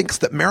thinks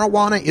that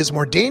marijuana is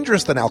more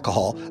dangerous than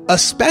alcohol,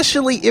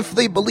 especially if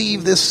they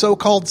believe this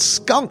so-called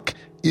skunk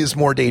is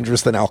more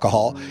dangerous than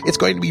alcohol, it's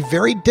going to be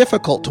very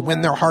difficult to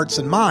win their hearts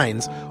and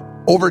minds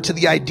over to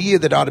the idea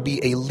that it ought to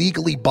be a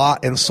legally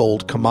bought and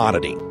sold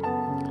commodity.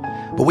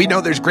 But we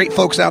know there's great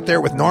folks out there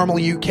with Normal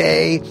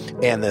UK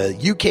and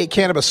the UK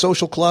Cannabis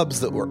Social Clubs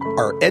that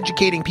are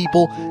educating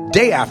people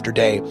day after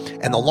day.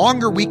 And the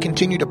longer we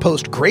continue to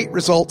post great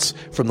results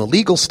from the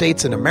legal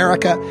states in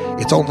America,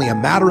 it's only a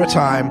matter of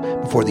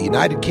time before the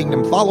United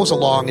Kingdom follows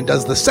along and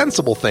does the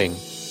sensible thing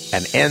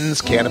and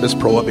ends cannabis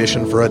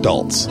prohibition for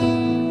adults.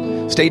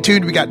 Stay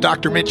tuned. We got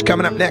Dr. Mitch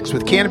coming up next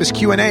with Cannabis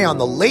Q&A on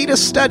the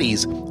latest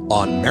studies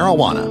on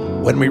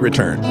marijuana when we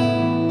return.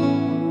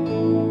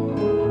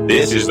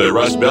 This is the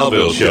Russ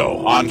Belville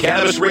Show on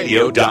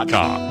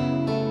CannabisRadio.com.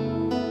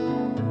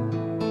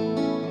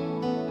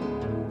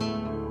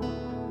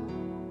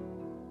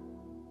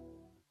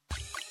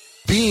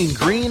 Being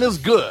green is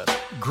good.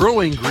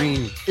 Growing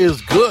green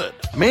is good.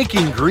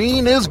 Making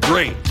green is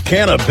great.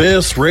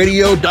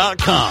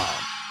 CannabisRadio.com.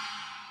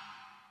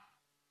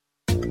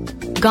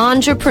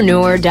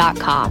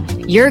 Ganjapreneur.com,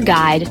 your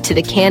guide to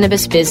the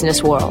cannabis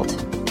business world.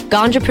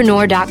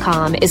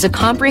 Ganjapreneur.com is a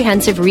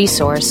comprehensive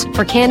resource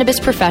for cannabis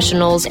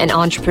professionals and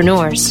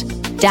entrepreneurs.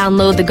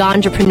 Download the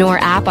Ganjapreneur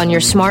app on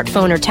your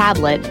smartphone or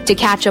tablet to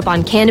catch up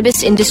on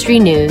cannabis industry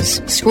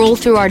news, scroll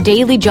through our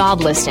daily job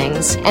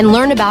listings, and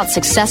learn about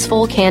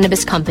successful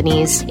cannabis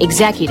companies,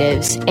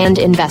 executives, and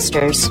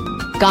investors.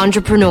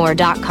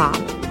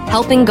 Ganjapreneur.com,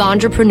 helping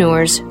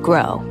Ganjapreneurs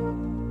grow.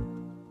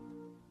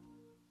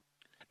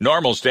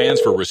 NORMAL stands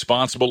for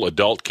Responsible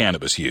Adult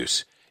Cannabis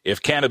Use.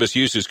 If cannabis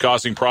use is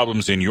causing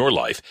problems in your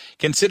life,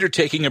 consider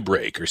taking a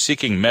break or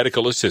seeking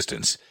medical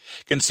assistance.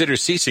 Consider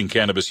ceasing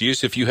cannabis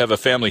use if you have a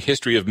family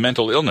history of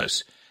mental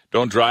illness.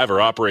 Don't drive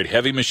or operate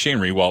heavy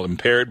machinery while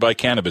impaired by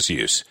cannabis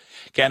use.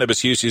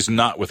 Cannabis use is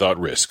not without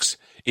risks,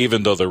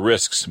 even though the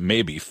risks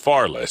may be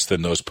far less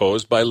than those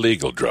posed by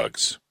legal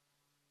drugs.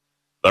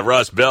 The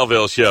Russ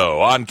Belville Show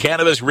on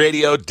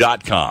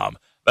CannabisRadio.com,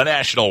 the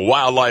National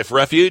Wildlife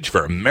Refuge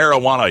for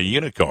Marijuana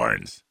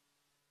Unicorns.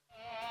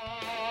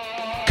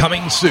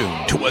 Coming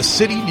soon to a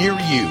city near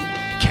you,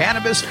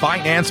 Cannabis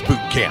Finance Boot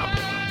Camp.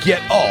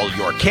 Get all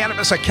your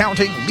cannabis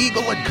accounting,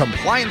 legal, and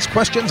compliance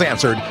questions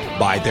answered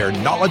by their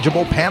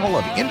knowledgeable panel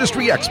of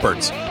industry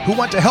experts who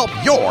want to help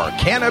your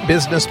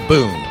cannabis business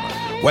boom.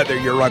 Whether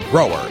you're a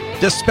grower,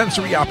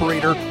 dispensary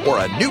operator, or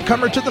a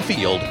newcomer to the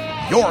field,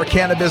 your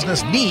cannabis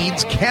business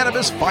needs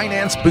Cannabis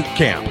Finance Boot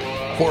Camp.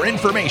 For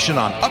information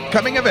on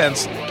upcoming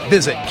events,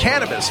 visit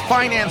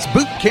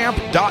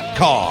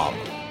CannabisFinanceBootCamp.com.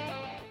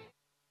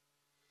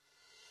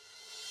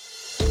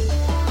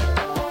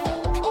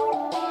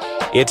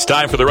 It's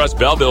time for the Russ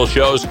Belville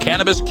Show's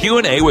Cannabis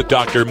Q&A with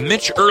Dr.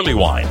 Mitch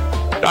Earlywine.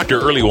 Dr.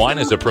 Earlywine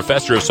is a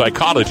professor of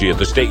psychology at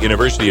the State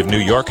University of New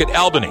York at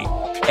Albany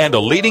and a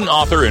leading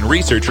author and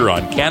researcher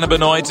on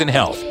cannabinoids and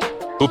health,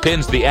 who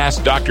pins the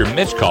Ask Dr.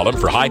 Mitch column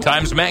for High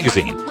Times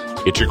Magazine.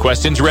 Get your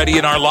questions ready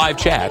in our live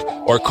chat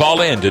or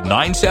call in to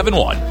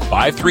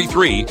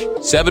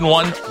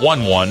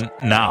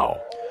 971-533-7111 now.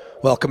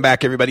 Welcome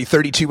back, everybody.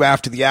 32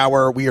 after the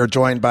hour. We are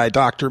joined by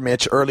Dr.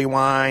 Mitch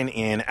Earlywine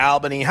in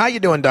Albany. How you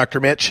doing, Dr.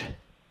 Mitch?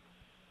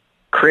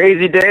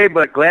 Crazy day,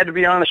 but glad to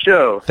be on the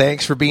show.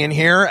 Thanks for being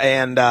here,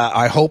 and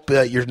I hope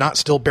you're not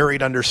still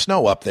buried under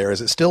snow up there.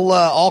 Is it still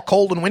all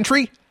cold and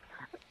wintry?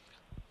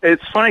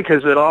 It's funny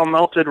because it all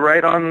melted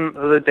right on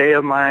the day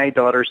of my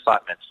daughter's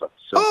bat mitzvah.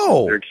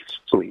 So they're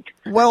sweet.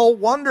 Well,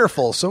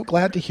 wonderful. So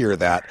glad to hear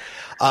that.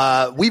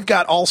 We've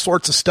got all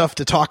sorts of stuff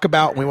to talk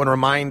about. We want to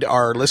remind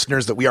our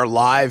listeners that we are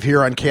live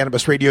here on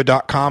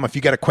CannabisRadio.com. If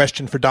you got a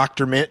question for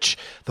Dr. Mitch,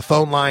 the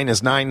phone line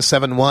is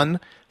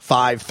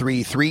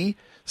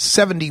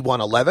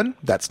 971-533-7111.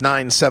 That's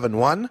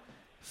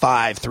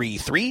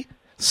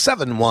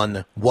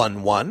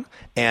 971-533-7111.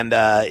 And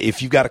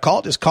if you've got a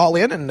call, just call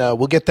in and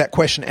we'll get that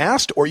question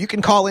asked. Or you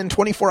can call in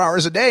 24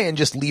 hours a day and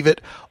just leave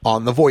it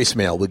on the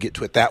voicemail. We'll get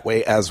to it that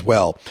way as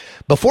well.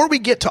 Before we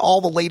get to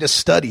all the latest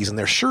studies, and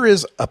there sure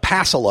is a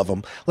passel of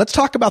them, let's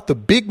talk about the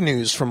big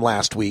news from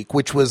last week,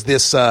 which was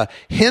this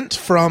hint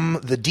from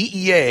the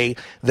DEA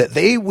that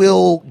they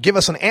will give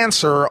us an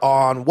answer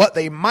on what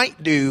they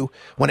might do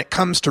when it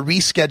comes to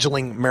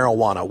rescheduling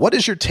marijuana. What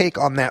is your take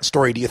on that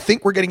story? Do you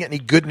think we're getting any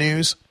good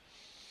news?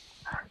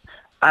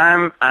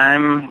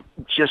 I'm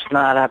just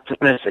not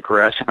optimistic,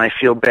 Russ, and I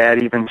feel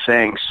bad even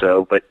saying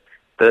so. But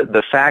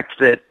the fact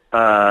that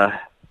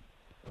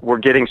we're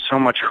getting so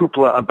much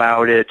hoopla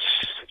about it,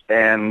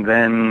 and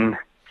then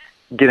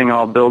getting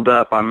all built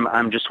up,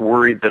 I'm just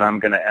worried that I'm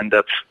going to end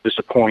up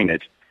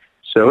disappointed.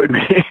 So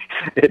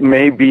it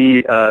may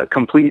be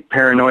complete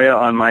paranoia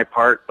on my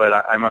part, but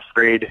I'm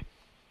afraid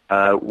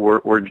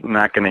we're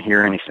not going to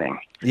hear anything.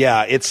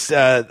 Yeah, it's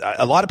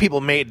a lot of people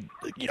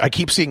I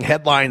keep seeing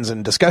headlines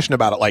and discussion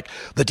about it, like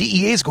the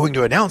DEA is going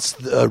to announce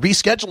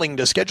rescheduling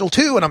to Schedule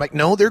 2, and I'm like,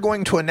 no, they're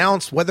going to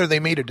announce whether they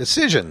made a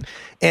decision.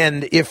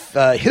 And if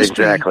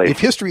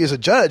history is a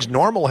judge,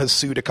 Normal has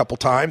sued a couple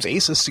times,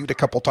 ACE has sued a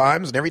couple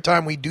times, and every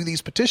time we do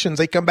these petitions,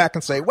 they come back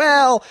and say,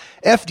 well,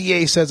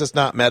 FDA says it's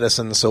not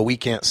medicine, so we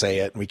can't say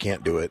it and we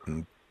can't do it,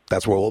 and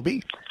that's where we'll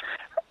be.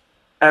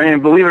 I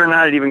mean, believe it or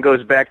not, it even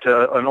goes back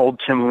to an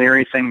old Tim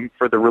Leary thing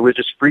for the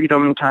religious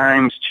freedom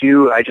times,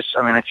 too. I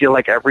feel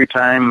like every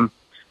time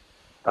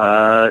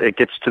it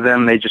gets to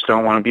them. They just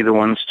don't want to be the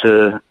ones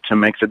to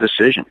make the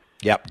decision.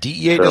 Yep.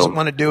 DEA doesn't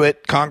want to do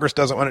it. Congress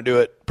doesn't want to do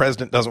it.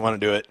 President doesn't want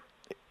to do it.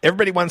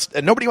 Nobody wants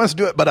to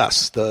do it but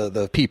us,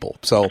 the people.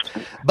 So,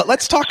 but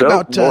let's talk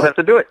about. We'll have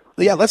to do it.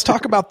 Yeah, let's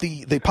talk about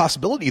the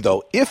possibility,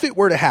 though. If it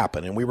were to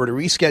happen and we were to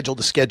reschedule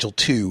to Schedule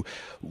 2,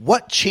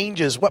 what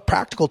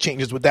practical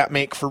changes would that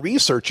make for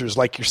researchers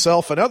like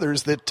yourself and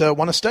others that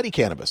want to study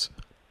cannabis?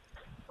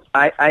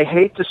 I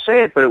hate to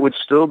say it, but it would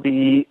still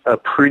be a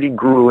pretty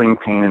grueling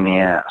pain in the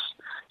ass.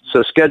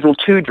 So Schedule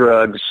 2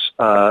 drugs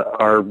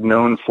are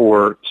known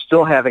for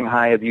still having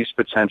high abuse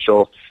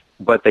potential,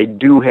 but they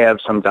do have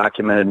some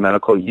documented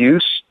medical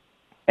use.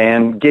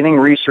 And getting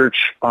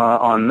research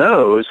on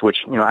those,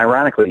 which,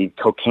 ironically,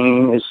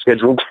 cocaine is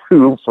Schedule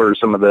 2 for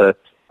some of the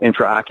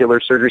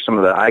intraocular surgery, some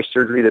of the eye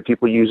surgery that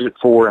people use it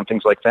for and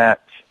things like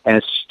that. And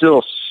it's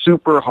still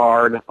super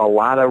hard, a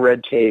lot of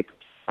red tape.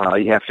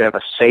 You have to have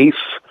a safe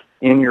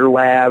in your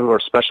lab or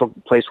a special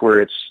place where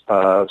it's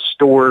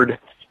stored.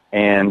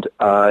 And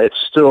it's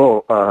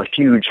still a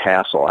huge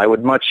hassle. I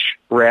would much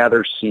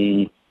rather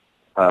see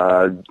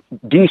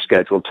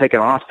descheduled,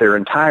 taken off there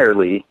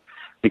entirely,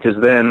 because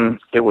then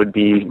it would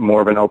be more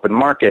of an open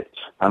market.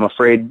 I'm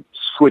afraid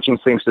switching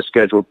things to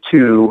Schedule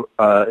 2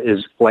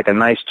 is like a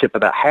nice tip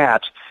of the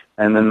hat,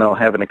 and then they'll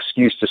have an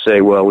excuse to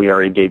say, well, we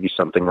already gave you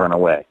something, run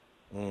away.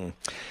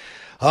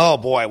 Oh,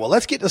 boy. Well,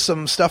 let's get to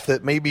some stuff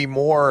that may be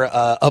more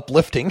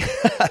uplifting.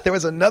 There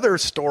was another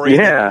story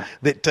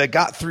that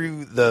got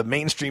through the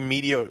mainstream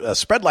media,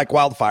 spread like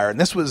wildfire. And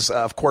this was,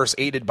 of course,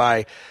 aided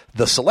by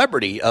the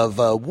celebrity of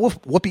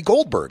Whoopi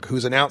Goldberg,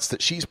 who's announced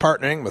that she's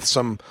partnering with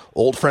some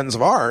old friends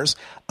of ours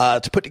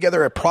to put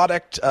together a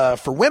product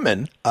for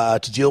women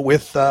to deal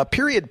with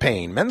period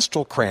pain,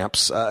 menstrual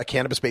cramps, a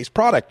cannabis-based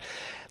product.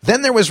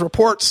 Then there was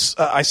reports,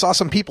 I saw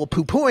some people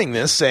poo-pooing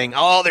this, saying,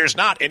 there's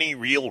not any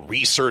real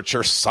research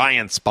or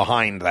science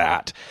behind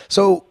that.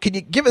 So can you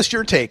give us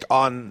your take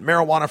on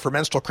marijuana for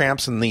menstrual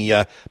cramps and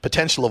the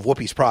potential of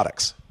Whoopi's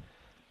products?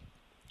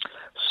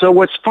 So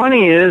what's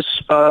funny is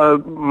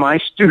my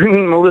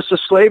student, Melissa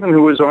Slavin,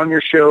 who was on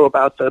your show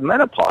about the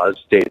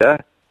menopause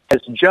data,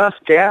 has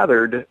just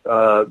gathered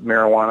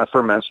marijuana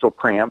for menstrual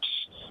cramps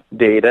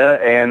data,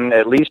 and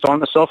at least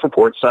on the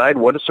self-report side,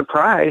 what a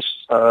surprise,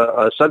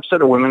 a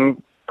subset of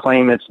women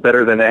claim it's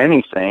better than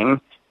anything,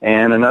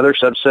 and another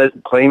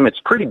subset claim it's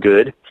pretty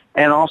good,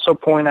 and also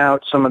point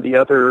out some of the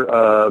other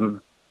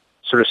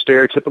sort of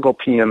stereotypical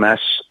PMS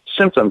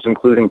symptoms,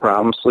 including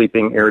problems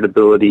sleeping,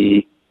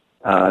 irritability,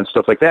 and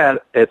stuff like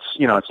that. It's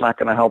not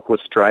going to help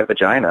with dry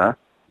vagina,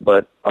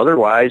 but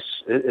otherwise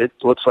it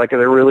looks like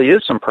there really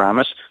is some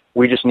promise.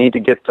 We just need to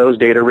get those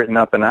data written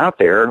up and out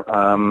there.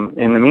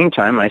 In the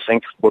meantime, I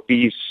think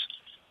Whoopi's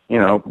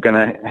going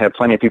to have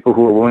plenty of people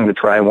who are willing to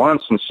try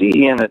once and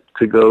see, and it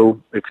could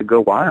go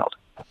wild.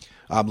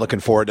 I'm looking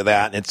forward to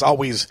that. And it's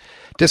always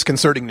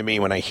disconcerting to me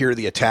when I hear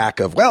the attack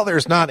of,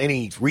 there's not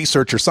any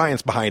research or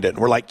science behind it. And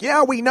we're like,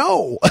 yeah, we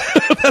know.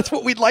 That's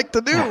what we'd like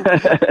to do.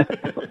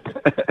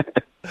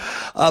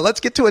 Let's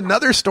get to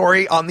another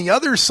story on the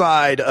other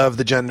side of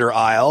the gender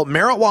aisle.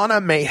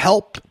 Marijuana may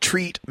help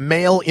treat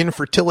male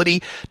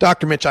infertility.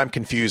 Dr. Mitch, I'm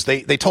confused.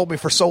 They told me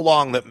for so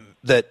long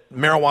that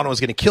marijuana was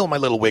going to kill my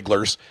little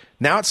wigglers.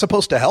 Now it's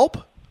supposed to help?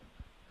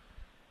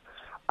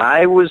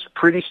 I was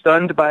pretty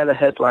stunned by the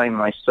headline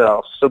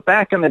myself. So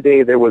back in the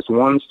day, there was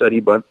one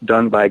study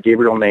done by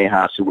Gabriel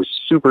Nahas, who was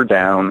super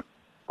down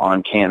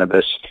on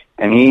cannabis,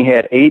 and he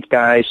had 8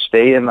 guys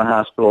stay in the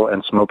hospital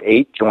and smoke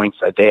 8 joints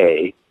a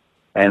day,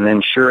 and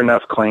then sure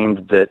enough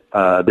claimed that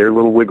their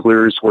little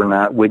wigglers were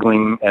not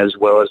wiggling as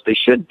well as they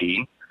should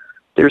be.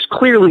 There's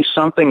clearly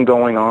something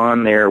going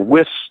on there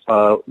with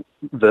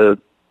the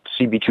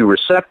CB2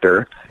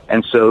 receptor,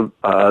 and so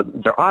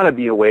there ought to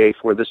be a way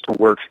for this to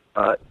work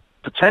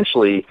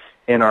potentially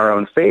in our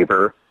own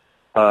favor.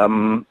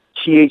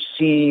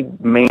 THC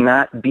may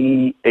not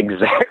be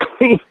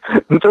exactly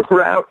the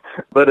route,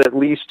 but at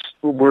least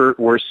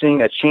we're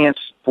seeing a chance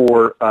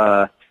for,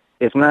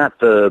 if not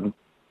the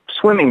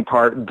swimming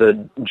part,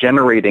 the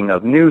generating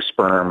of new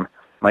sperm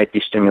might be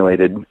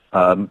stimulated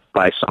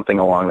by something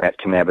along that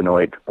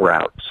cannabinoid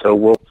route. So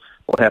we'll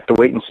have to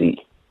wait and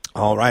see.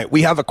 All right.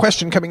 We have a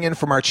question coming in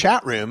from our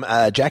chat room.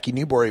 Jackie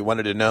Newbury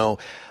wanted to know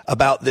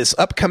about this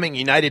upcoming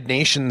United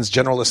Nations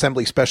General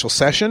Assembly special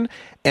session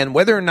and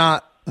whether or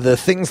not the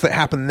things that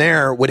happen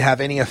there would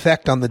have any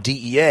effect on the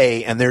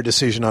DEA and their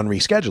decision on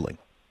rescheduling.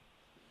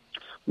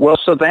 Well,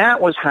 so that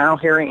was how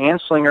Harry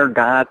Anslinger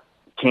got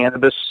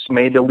cannabis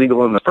made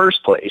illegal in the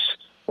first place,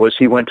 was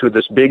he went to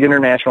this big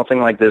international thing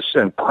like this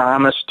and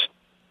promised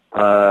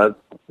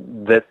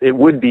that it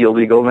would be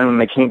illegal. And then when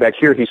they came back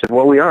here, he said,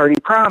 well, we already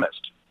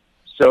promised.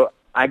 So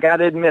I got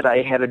to admit,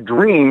 I had a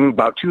dream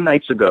about 2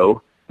 nights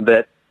ago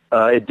that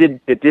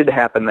it did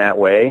happen that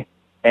way.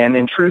 And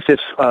in truth, if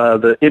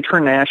the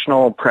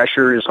international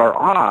pressures are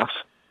off,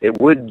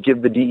 it would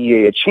give the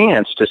DEA a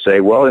chance to say,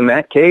 well, in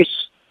that case,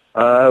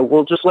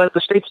 we'll just let the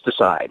states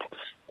decide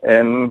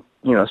and,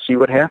 see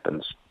what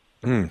happens.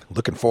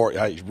 Looking forward.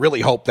 I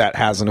really hope that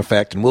has an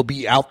effect, and we'll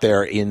be out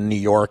there in New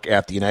York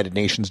at the United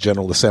Nations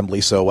General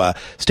Assembly. So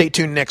stay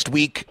tuned next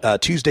week,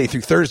 Tuesday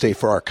through Thursday,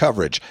 for our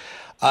coverage.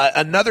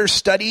 Another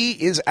study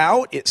is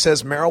out. It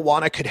says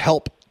marijuana could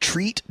help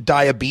treat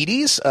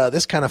diabetes.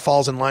 This kind of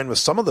falls in line with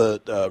some of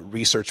the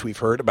research we've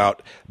heard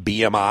about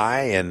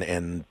BMI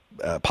and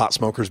pot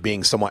smokers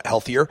being somewhat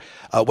healthier.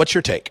 What's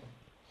your take?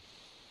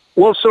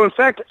 Well, so in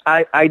fact,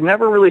 I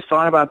never really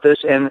thought about this,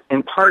 and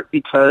in part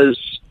because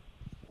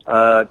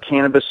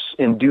cannabis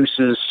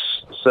induces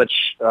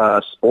such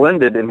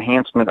splendid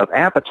enhancement of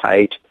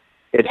appetite.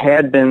 It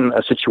had been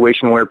a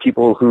situation where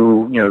people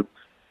who,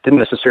 didn't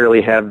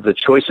necessarily have the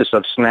choicest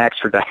of snacks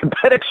for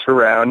diabetics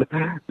around,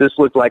 this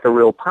looked like a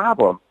real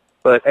problem.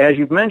 But as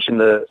you've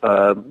mentioned,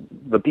 the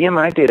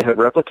BMI data have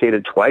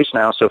replicated twice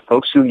now, so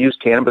folks who use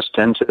cannabis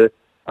tend to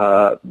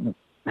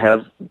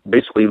have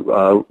basically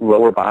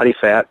lower body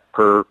fat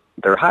per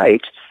their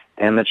height,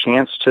 and the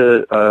chance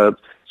to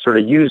sort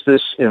of use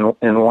this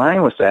in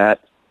line with that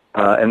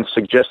and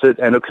suggest that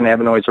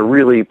endocannabinoids are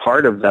really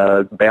part of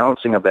the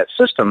balancing of that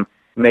system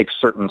makes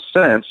certain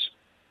sense.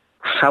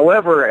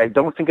 However, I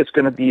don't think it's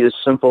going to be as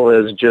simple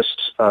as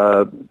just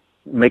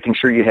making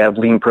sure you have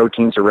lean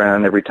proteins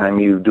around every time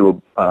you do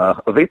a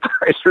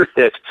vaporizer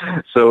hit.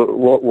 So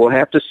we'll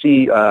have to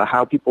see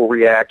how people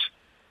react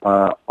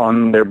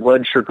on their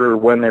blood sugar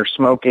when they're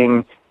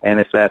smoking,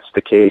 and if that's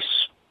the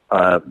case,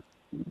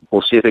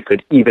 we'll see if it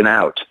could even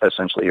out,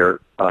 essentially,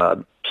 or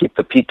keep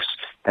the peaks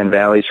and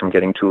valleys from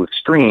getting too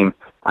extreme.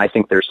 I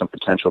think there's some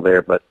potential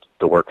there, but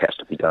the work has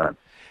to be done.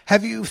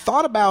 Have you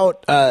thought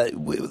about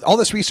all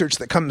this research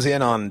that comes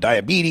in on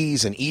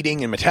diabetes and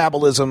eating and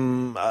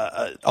metabolism?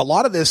 A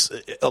lot of this,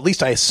 at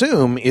least I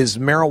assume, is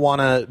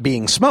marijuana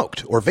being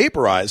smoked or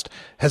vaporized.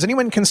 Has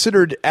anyone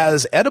considered,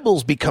 as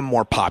edibles become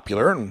more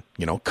popular, and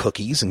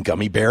cookies and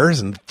gummy bears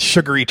and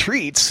sugary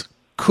treats,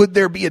 could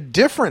there be a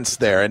difference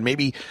there? And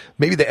maybe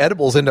the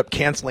edibles end up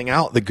canceling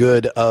out the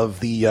good of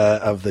the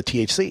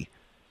THC.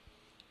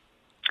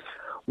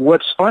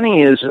 What's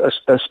funny is,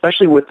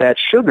 especially with that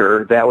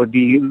sugar, that would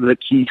be the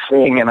key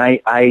thing. And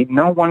I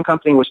know one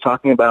company was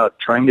talking about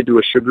trying to do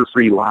a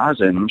sugar-free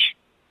lozenge,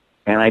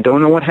 and I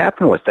don't know what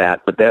happened with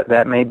that. But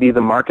that may be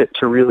the market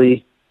to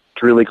really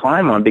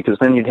climb on, because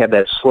then you'd have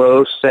that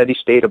slow, steady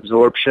state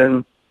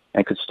absorption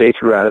and could stay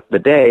throughout the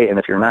day. And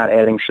if you're not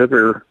adding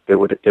sugar, it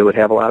would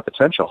have a lot of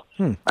potential.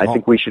 I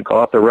think we should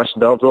call it the Russ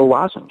Belville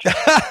lozenge.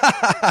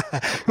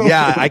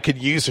 Yeah, I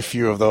could use a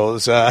few of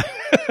those.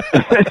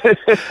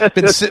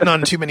 Been sitting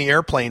on too many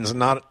airplanes and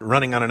not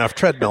running on enough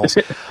treadmills.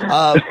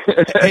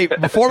 Hey,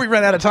 before we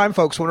run out of time,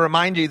 folks, I want to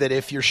remind you that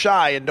if you're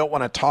shy and don't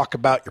want to talk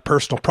about your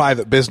personal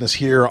private business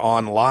here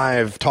on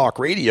live talk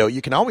radio,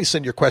 you can always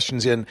send your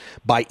questions in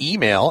by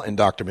email, and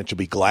Dr. Mitch will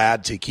be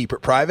glad to keep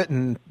it private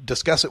and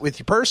discuss it with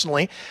you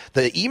personally.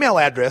 The email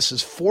address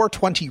is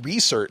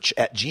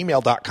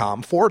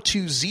 420research@gmail.com,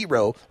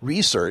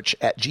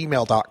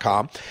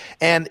 420research@gmail.com.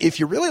 And if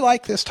you really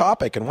like this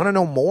topic and want to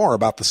know more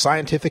about the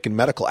scientific and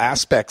medical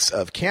aspects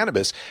of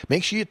cannabis,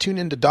 make sure you tune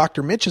into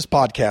Dr. Mitch's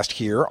podcast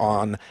here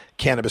on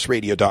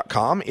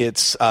cannabisradio.com.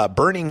 It's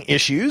Burning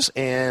Issues.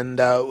 And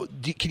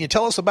can you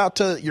tell us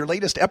about your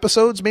latest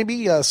episodes,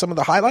 maybe some of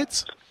the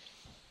highlights?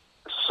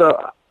 So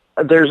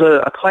there's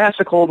a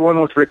classic old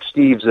one with Rick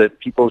Steves that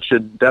people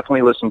should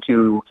definitely listen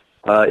to,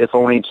 if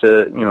only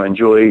to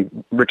enjoy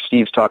Rick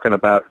Steves talking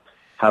about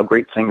how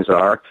great things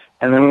are.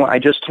 And then I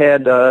just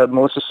had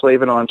Melissa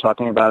Slavin on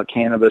talking about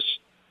cannabis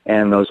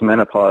and those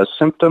menopause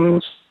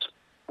symptoms.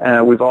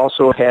 We've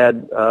also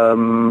had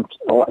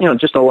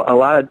just a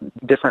lot of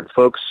different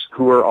folks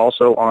who are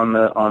also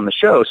on the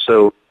show.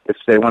 So if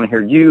they want to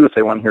hear you, if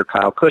they want to hear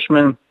Kyle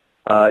Cushman,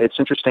 it's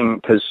interesting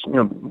because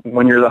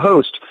when you're the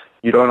host,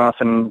 you don't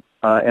often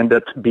end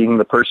up being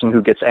the person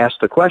who gets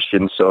asked the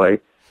question. So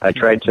I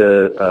tried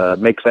to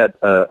make that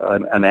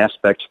an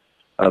aspect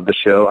of the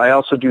show. I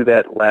also do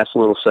that last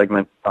little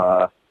segment,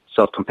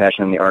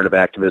 Self-Compassion and the Art of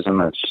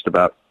Activism. It's just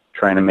about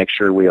trying to make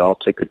sure we all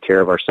take good care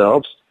of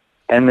ourselves.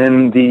 And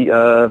then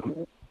the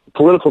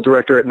political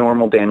director at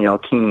Normal, Danielle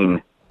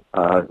Keene,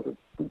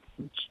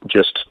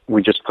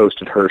 we just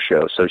posted her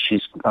show. So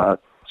she's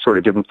sort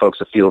of giving folks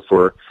a feel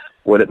for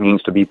what it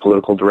means to be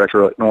political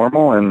director at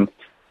Normal, and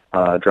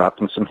dropped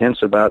them some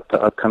hints about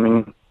the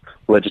upcoming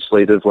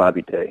legislative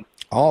lobby day.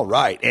 All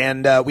right.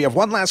 And we have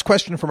one last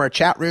question from our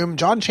chat room.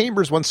 John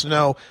Chambers wants to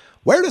know,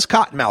 where does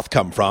cottonmouth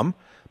come from?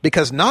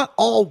 Because not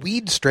all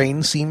weed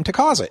strains seem to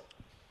cause it.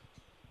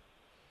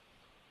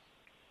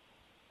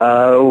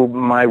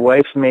 My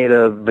wife made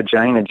a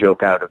vagina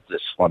joke out of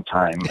this one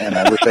time, and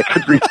I wish I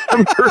could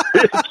remember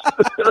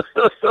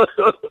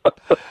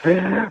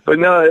it. But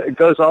no, it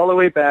goes all the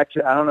way back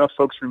to, I don't know if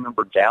folks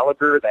remember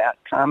Gallagher, that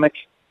comic.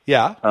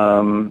 Yeah.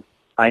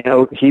 I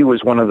know he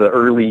was one of the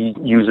early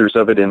users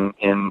of it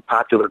in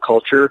popular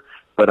culture,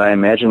 but I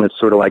imagine it's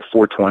sort of like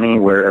 420,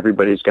 where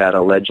everybody's got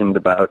a legend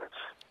about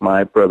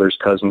my brother's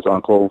cousin's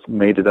uncle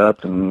made it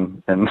up,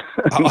 and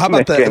how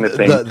about kind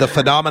of the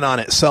phenomenon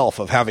itself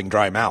of having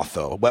dry mouth,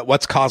 though?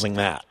 What's causing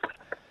that?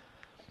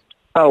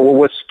 Oh, well,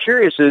 what's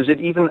curious is it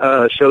even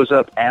shows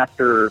up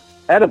after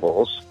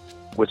edibles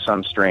with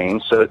some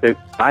strains. So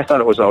I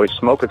thought it was always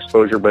smoke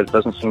exposure, but it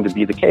doesn't seem to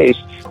be the case.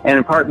 And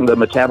in part, the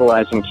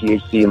metabolizing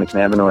THC and the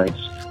cannabinoids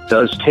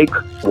does take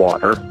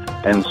water,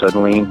 and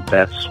suddenly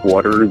that's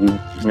water you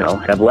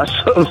have less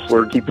of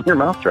for keeping your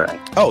mouth dry.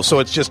 Oh, so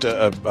it's just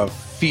a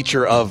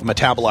feature of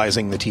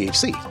metabolizing the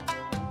THC.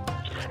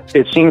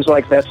 It seems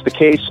like that's the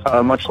case,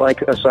 much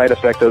like a side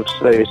effect of,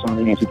 say, some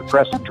of the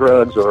antidepressant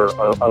drugs or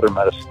other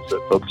medicines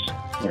that folks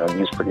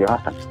use pretty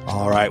often.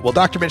 All right. Well,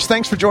 Dr. Mitch,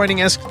 thanks for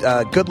joining us.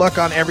 Good luck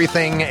on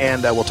everything,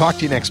 and we'll talk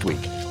to you next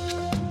week.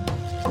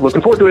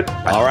 Looking forward to it.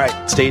 All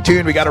right. Stay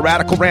tuned. We got a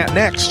radical rant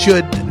next.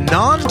 Should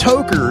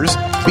non-tokers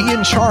be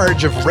in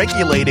charge of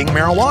regulating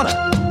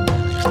marijuana?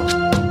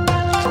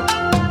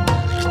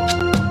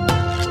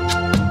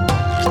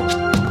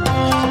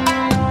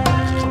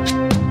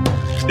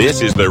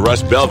 This is the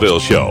Russ Belville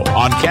Show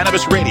on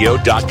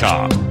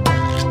CannabisRadio.com.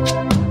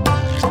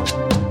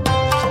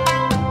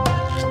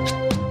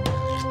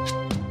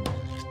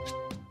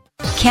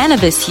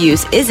 Cannabis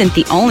use isn't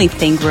the only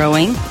thing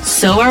growing.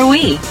 So are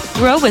we.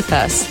 Grow with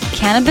us.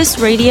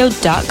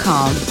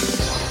 CannabisRadio.com.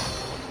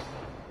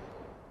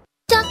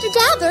 Dr.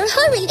 Dabber,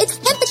 hurry! Its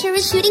temperature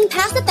is shooting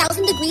past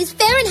 1,000 degrees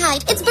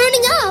Fahrenheit. It's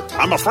burning up.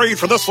 I'm afraid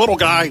for this little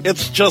guy,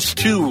 it's just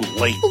too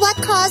late. What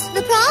caused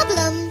the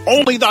problem?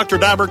 Only Dr.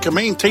 Dabber can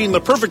maintain the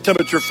perfect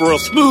temperature for a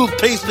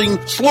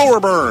smooth-tasting, slower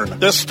burn.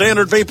 This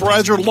standard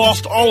vaporizer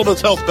lost all of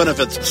its health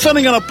benefits,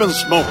 sending it up in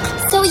smoke.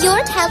 So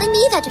you're telling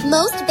me that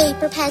most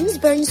vapor pens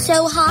burn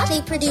so hot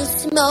they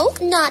produce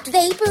smoke, not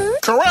vapor?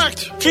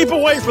 Correct. Keep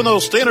away from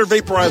those standard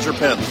vaporizer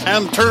pens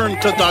and turn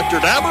to Dr.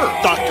 Dabber.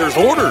 Doctor's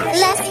orders.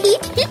 Less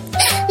heat,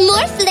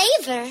 more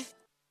flavor.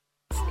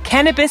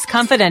 Cannabis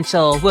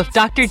Confidential with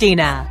Dr.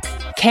 Dina.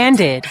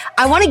 Candid.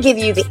 I want to give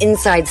you the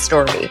inside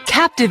story.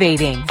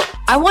 Captivating.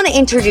 I want to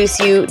introduce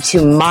you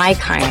to my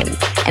kind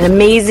and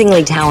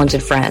amazingly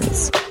talented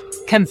friends.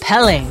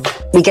 Compelling.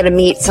 We get to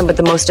meet some of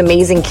the most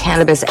amazing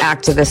cannabis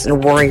activists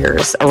and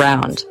warriors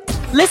around.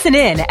 Listen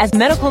in as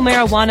medical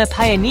marijuana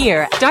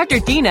pioneer Dr.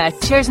 Dina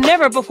shares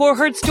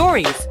never-before-heard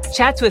stories,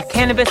 chats with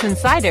cannabis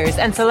insiders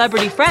and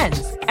celebrity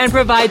friends, and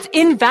provides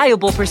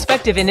invaluable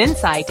perspective and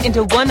insight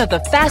into one of the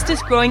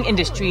fastest-growing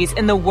industries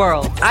in the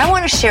world. I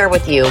want to share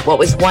with you what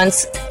was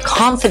once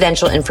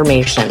confidential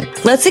information.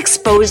 Let's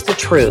expose the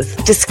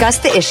truth, discuss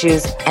the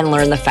issues, and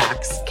learn the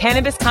facts.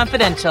 Cannabis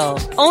Confidential,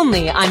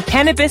 only on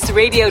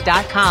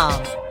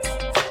CannabisRadio.com.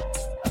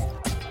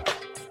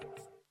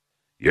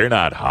 You're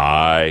not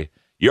high.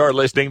 You're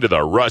listening to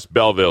the Russ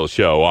Belville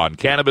Show on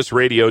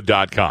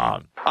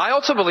CannabisRadio.com. I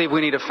also believe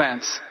we need a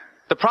fence.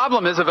 The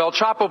problem is if El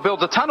Chapo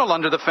builds a tunnel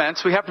under the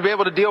fence, we have to be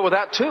able to deal with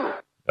that too.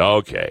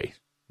 Okay.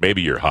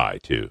 Maybe you're high,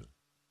 too.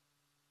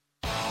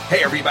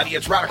 Hey everybody,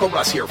 it's Radical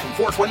Russ here from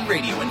 420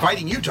 Radio,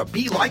 inviting you to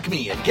be like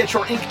me and get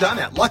your ink done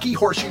at Lucky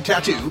Horseshoe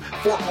Tattoo,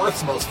 Fort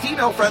Worth's most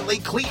female-friendly,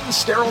 clean,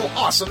 sterile,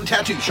 awesome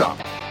tattoo shop.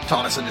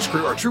 Thomas and his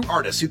crew are true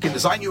artists who can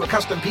design you a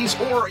custom piece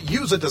or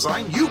use a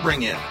design you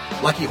bring in.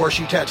 Lucky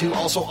Horseshoe Tattoo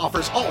also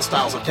offers all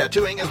styles of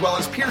tattooing as well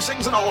as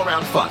piercings and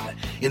all-around fun.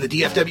 In the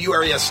DFW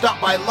area, stop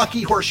by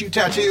Lucky Horseshoe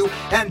Tattoo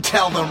and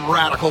tell them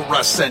Radical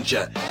Russ sent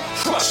you.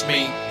 Trust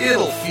me,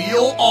 it'll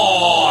feel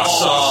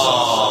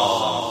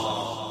awesome.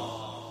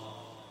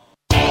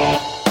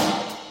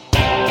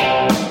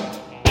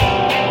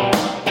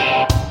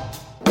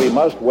 We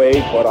must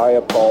wage what I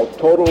have called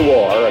total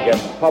war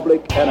against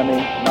public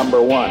enemy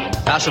number one.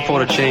 I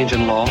support a change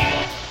in law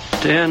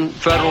to end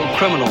federal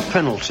criminal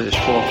penalties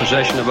for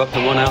possession of up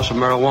to 1 ounce of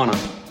marijuana.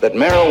 That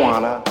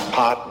marijuana,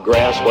 pot,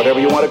 grass,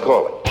 whatever you want to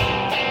call it,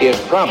 is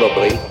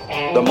probably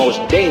the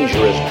most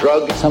dangerous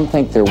drug. Some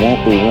think there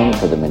won't be room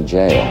for them in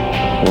jail.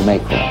 We'll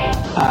make room.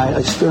 I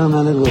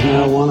experimented with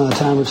marijuana a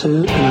time or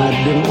two, and I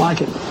didn't like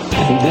it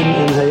and didn't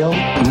inhale.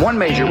 One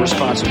major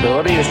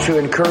responsibility is to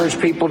encourage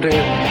people to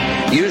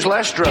use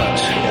less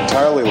drugs.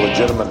 Entirely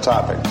legitimate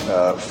topic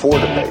for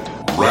debate.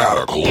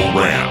 Radical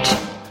Rant.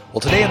 Well,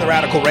 today in the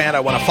Radical Rant,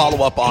 I want to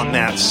follow up on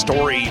that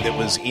story that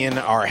was in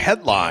our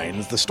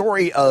headlines, the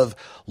story of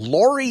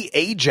Lori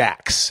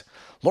Ajax.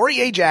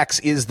 Lori Ajax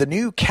is the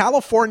new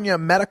California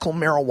medical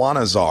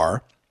marijuana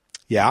czar.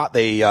 Yeah,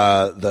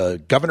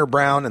 the Governor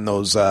Brown and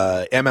those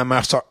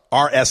MMRSA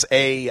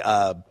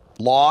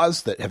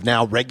laws that have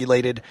now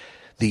regulated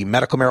the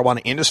medical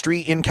marijuana industry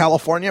in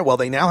California. Well,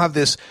 they now have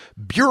this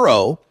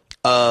Bureau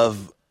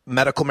of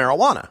Medical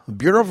Marijuana,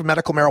 Bureau of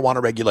Medical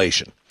Marijuana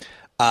Regulation,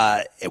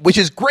 which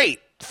is great,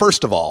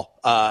 first of all,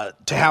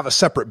 to have a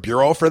separate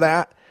bureau for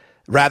that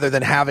rather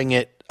than having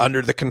it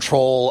under the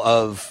control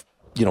of,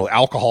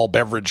 alcohol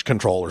beverage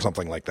control or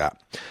something like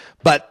that.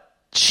 But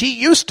she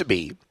used to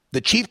be the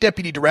chief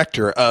deputy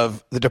director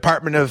of the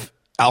Department of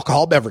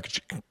Alcohol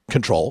Beverage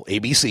Control,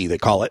 ABC, they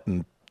call it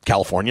in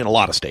California and a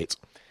lot of states.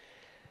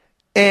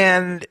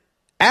 And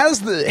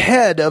as the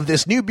head of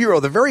this new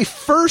bureau, the very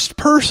first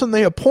person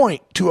they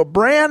appoint to a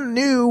brand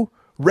new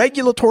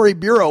regulatory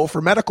bureau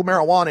for medical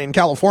marijuana in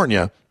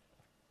California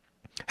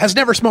has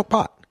never smoked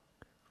pot.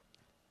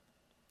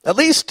 At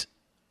least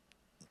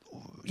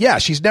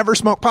she's never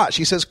smoked pot.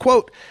 She says,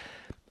 quote,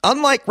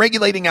 unlike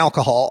regulating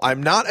alcohol,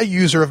 I'm not a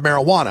user of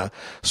marijuana,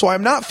 so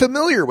I'm not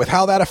familiar with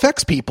how that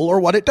affects people or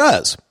what it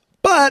does.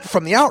 But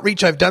from the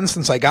outreach I've done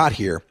since I got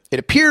here, it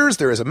appears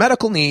there is a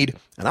medical need,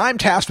 and I'm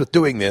tasked with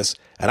doing this,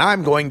 and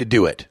I'm going to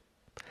do it.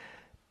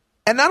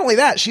 And not only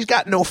that, she's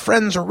got no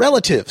friends or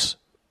relatives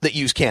that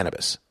use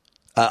cannabis.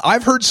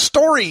 I've heard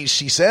stories,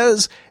 she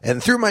says,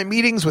 and through my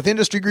meetings with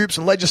industry groups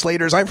and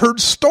legislators, I've heard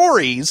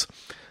stories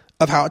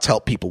of how it's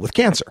helped people with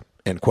cancer,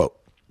 end quote.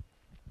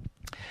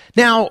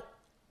 Now,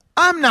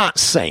 I'm not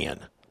saying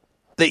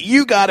that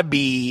you got to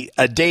be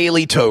a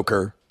daily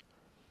toker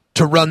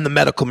to run the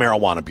Medical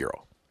Marijuana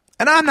Bureau.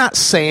 And I'm not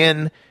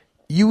saying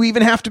you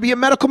even have to be a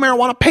medical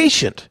marijuana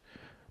patient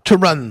to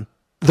run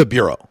the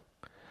Bureau.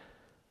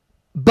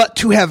 But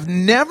to have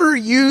never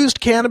used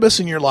cannabis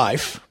in your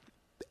life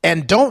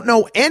and don't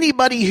know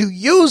anybody who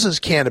uses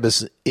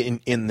cannabis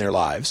in their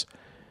lives,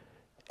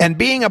 and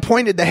being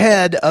appointed the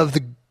head of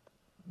the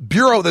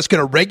bureau that's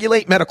going to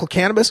regulate medical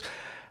cannabis,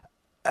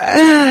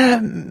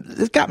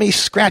 it got me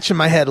scratching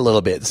my head a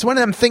little bit. It's one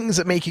of them things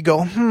that make you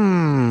go,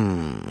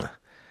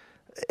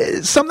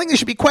 It's something that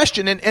should be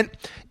questioned. And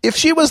if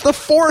she was the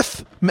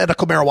fourth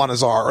medical marijuana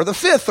czar or the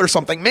fifth or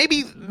something,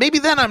 maybe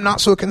then I'm not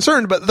so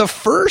concerned. But the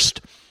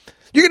first,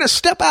 you're going to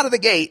step out of the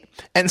gate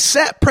and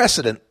set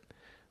precedent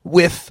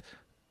with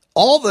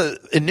all the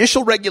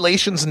initial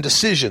regulations and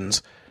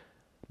decisions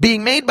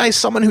being made by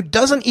someone who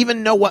doesn't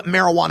even know what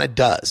marijuana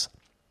does.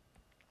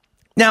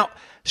 Now,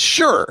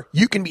 sure,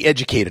 you can be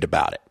educated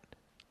about it.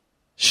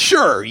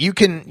 Sure, you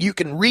can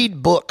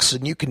read books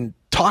and you can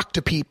talk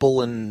to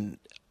people and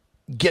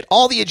get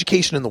all the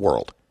education in the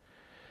world.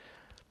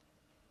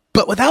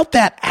 But without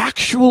that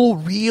actual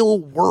real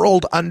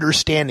world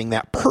understanding,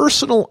 that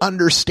personal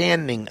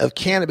understanding of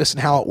cannabis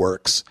and how it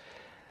works,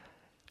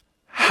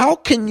 how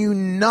can you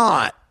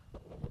not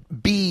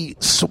be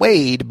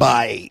swayed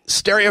by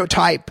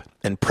stereotype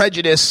and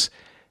prejudice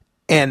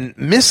and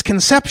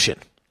misconception?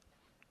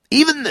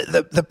 Even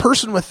the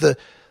person with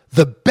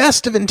the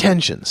best of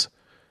intentions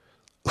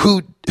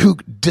who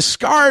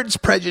discards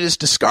prejudice,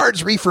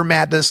 discards reefer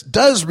madness,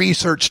 does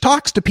research,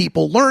 talks to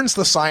people, learns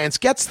the science,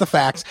 gets the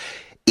facts,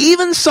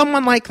 even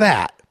someone like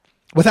that,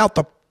 without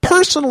the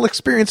personal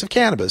experience of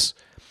cannabis,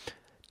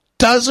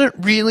 doesn't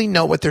really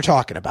know what they're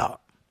talking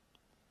about.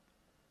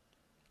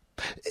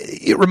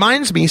 It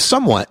reminds me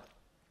somewhat,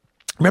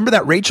 remember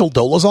that Rachel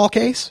Dolezal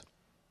case?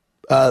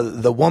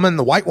 The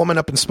white woman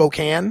up in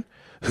Spokane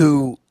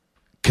who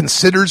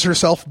considers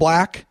herself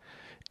black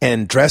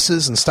and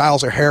dresses and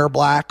styles her hair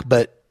black,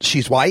 but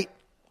she's white.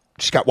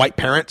 She's got white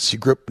parents. She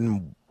grew up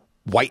in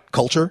white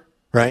culture,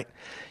 right?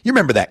 You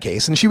remember that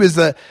case. And she was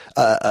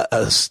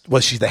was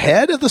she the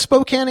head of the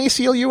Spokane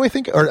ACLU, I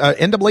think, or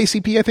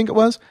NAACP, I think it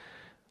was?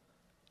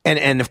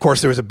 And of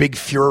course there was a big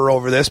furor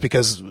over this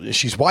because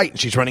she's white and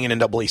she's running an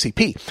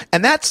NAACP.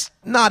 And that's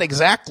not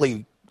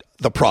exactly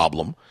the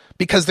problem,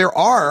 because there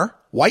are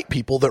white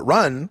people that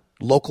run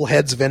local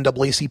heads of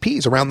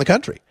NAACPs around the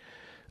country.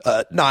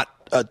 Not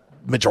a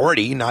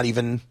majority, not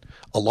even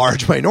a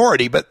large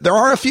minority, but there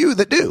are a few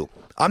that do.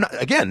 I'm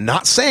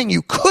not saying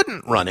you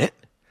couldn't run it,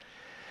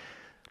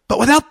 but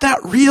without that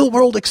real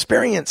world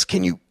experience,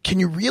 can you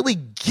really,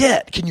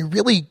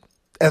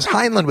 as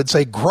Heinlein would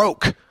say,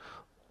 groke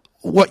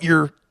what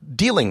you're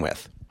dealing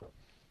with?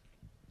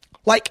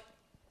 Like,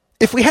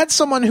 if we had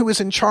someone who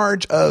was in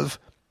charge of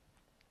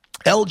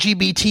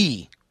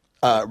LGBT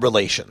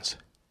relations,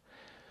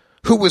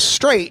 who was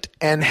straight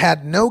and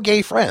had no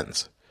gay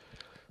friends,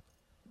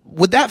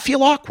 would that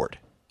feel awkward?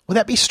 Would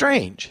that be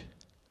strange?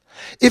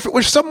 If it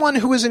was someone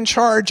who was in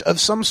charge of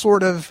some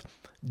sort of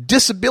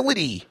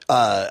disability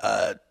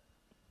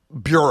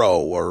bureau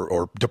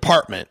or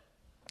department,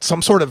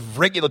 some sort of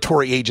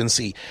regulatory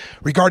agency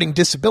regarding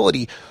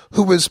disability,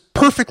 who was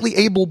perfectly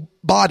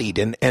able-bodied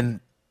and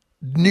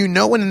knew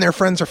no one in their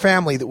friends or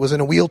family that was in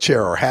a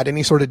wheelchair or had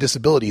any sort of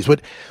disabilities,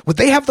 would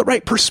they have the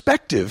right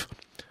perspective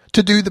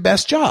to do the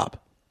best job?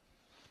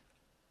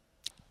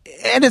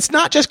 And it's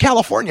not just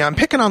California. I'm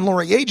picking on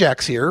Lori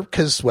Ajax here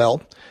because,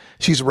 well,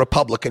 she's a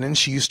Republican and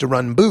she used to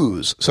run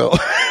booze. So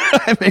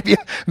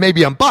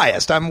maybe I'm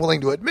biased, I'm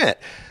willing to admit.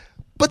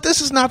 But this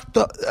is not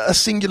a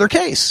singular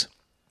case.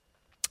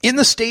 In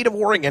the state of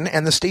Oregon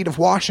and the state of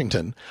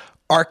Washington,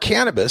 our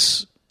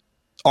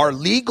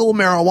legal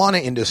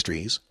marijuana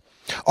industries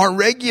are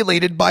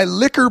regulated by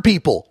liquor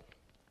people.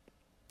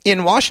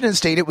 In Washington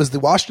State, it was the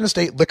Washington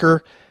State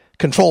Liquor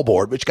Control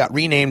Board, which got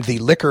renamed the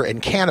Liquor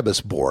and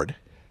Cannabis Board.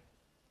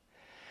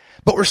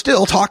 But we're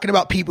still talking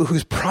about people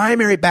whose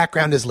primary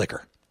background is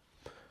liquor,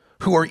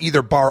 who are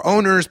either bar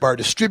owners, bar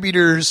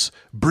distributors,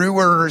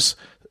 brewers,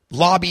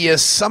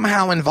 lobbyists,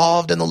 somehow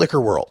involved in the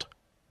liquor world.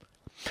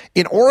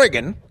 In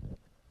Oregon,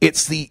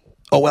 it's the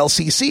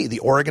OLCC, the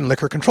Oregon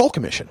Liquor Control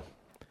Commission.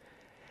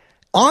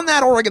 On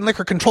that Oregon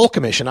Liquor Control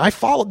Commission, I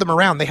followed them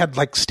around. They had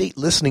like state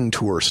listening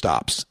tour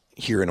stops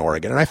here in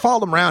Oregon, and I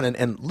followed them around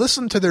and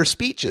listened to their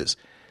speeches.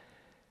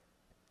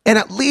 And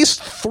at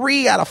least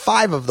 3 out of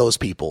 5 of those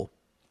people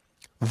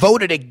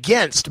voted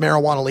against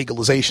marijuana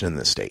legalization in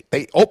this state.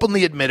 They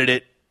openly admitted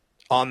it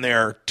on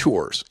their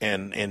tours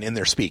and in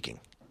their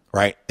speaking,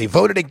 right? They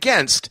voted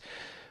against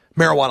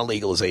marijuana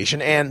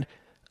legalization, and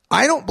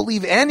I don't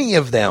believe any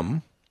of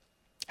them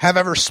have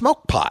ever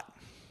smoked pot.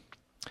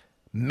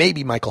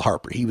 Maybe Michael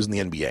Harper. He was in the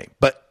NBA.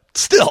 But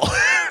still,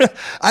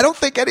 I don't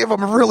think any of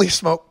them have really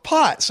smoked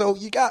pot. So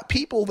you got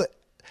people that...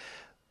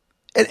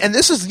 And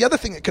this is the other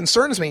thing that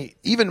concerns me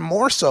even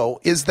more so,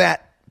 is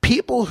that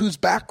people whose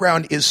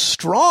background is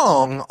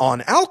strong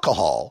on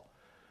alcohol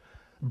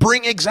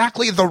bring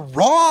exactly the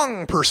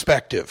wrong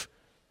perspective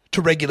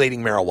to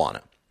regulating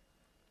marijuana.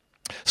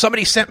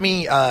 Somebody sent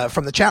me,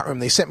 from the chat room,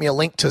 they sent me a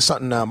link to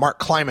something Mark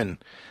Kleiman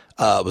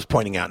was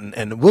pointing out.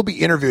 And we'll be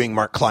interviewing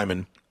Mark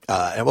Kleiman,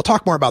 and we'll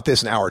talk more about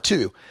this in hour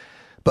 2.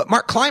 But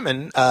Mark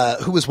Kleiman,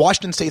 who was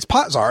Washington State's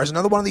pot czar, is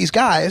another one of these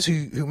guys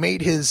who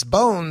made his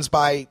bones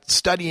by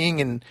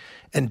studying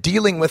and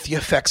dealing with the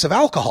effects of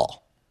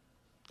alcohol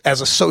as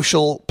a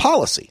social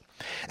policy.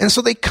 And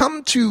so they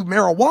come to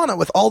marijuana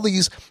with all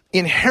these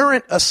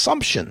inherent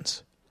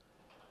assumptions.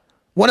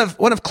 One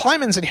of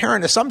Kleiman's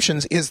inherent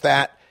assumptions is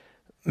that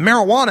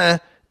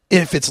marijuana,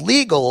 if it's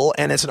legal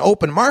and it's an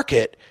open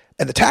market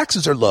and the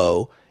taxes are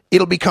low,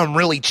 it'll become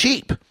really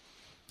cheap.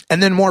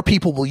 And then more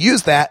people will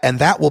use that, and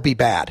that will be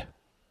bad.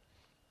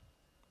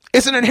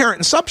 It's an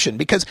inherent assumption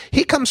because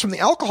he comes from the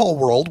alcohol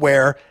world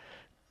where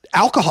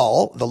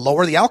alcohol, the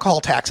lower the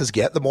alcohol taxes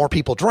get, the more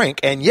people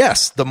drink. And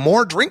yes, the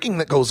more drinking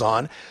that goes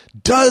on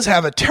does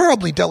have a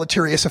terribly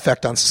deleterious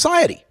effect on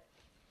society.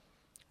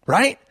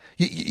 Right?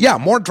 Yeah,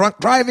 more drunk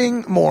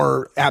driving,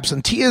 more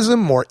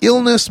absenteeism, more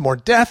illness, more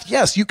death.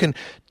 Yes, you can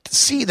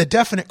see the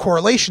definite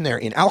correlation there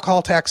in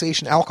alcohol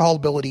taxation, alcohol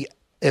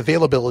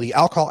availability,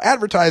 alcohol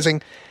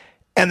advertising,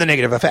 and the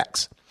negative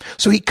effects.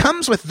 So he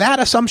comes with that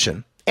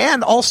assumption.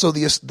 And also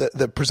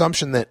the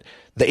presumption that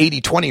the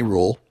 80-20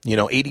 rule,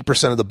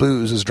 80% of the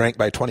booze is drank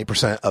by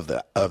 20%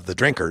 of the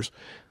drinkers.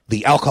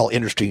 The alcohol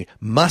industry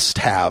must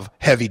have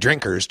heavy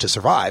drinkers to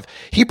survive.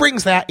 He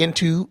brings that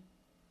into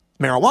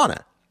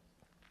marijuana.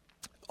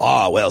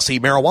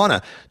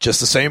 Marijuana, just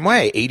the same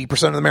way.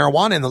 80% of the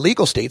marijuana in the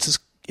legal states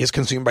is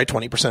consumed by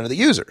 20% of the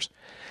users.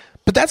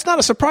 But that's not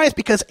a surprise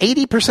because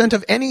 80%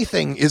 of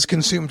anything is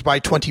consumed by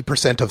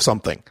 20% of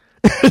something.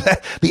 The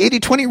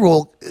 80-20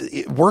 rule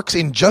works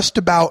in just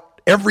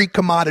about every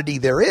commodity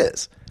there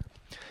is.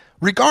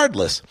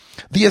 Regardless,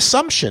 the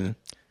assumption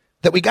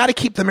that we got to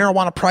keep the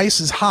marijuana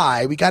prices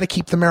high, we got to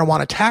keep the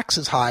marijuana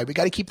taxes high, we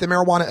got to keep the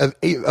marijuana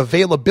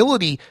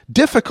availability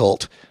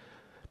difficult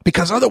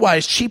because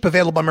otherwise cheap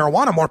available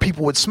marijuana, more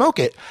people would smoke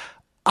it.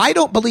 I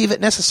don't believe it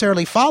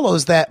necessarily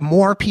follows that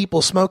more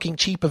people smoking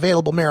cheap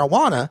available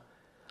marijuana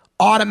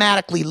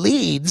automatically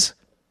leads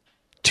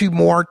to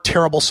more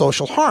terrible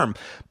social harm,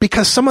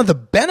 because some of the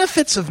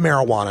benefits of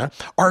marijuana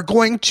are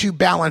going to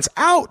balance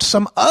out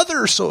some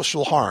other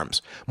social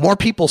harms. More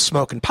people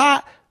smoking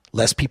pot,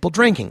 less people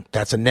drinking.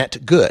 That's a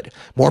net good.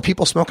 More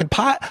people smoking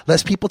pot,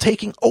 less people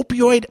taking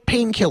opioid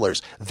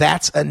painkillers.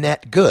 That's a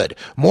net good.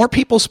 More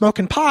people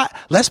smoking pot,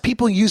 less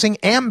people using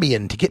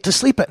Ambien to get to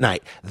sleep at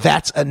night.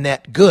 That's a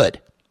net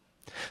good.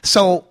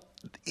 So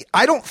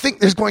I don't think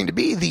there's going to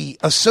be the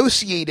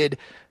associated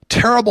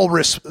terrible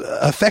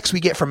effects we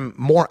get from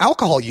more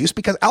alcohol use,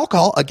 because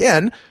alcohol,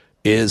 again,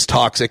 is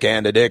toxic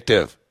and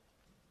addictive.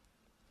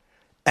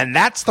 And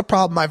that's the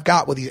problem I've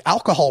got with these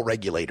alcohol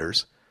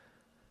regulators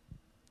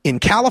in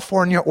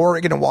California,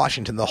 Oregon, and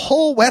Washington, the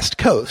whole West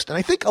Coast, and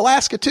I think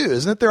Alaska too.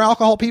 Isn't it there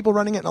alcohol people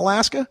running it in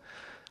Alaska?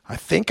 I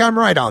think I'm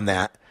right on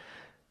that.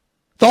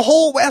 The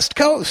whole West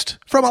Coast,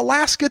 from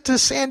Alaska to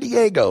San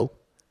Diego,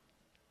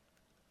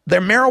 their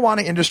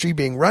marijuana industry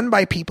being run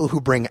by people who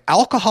bring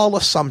alcohol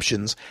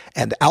assumptions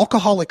and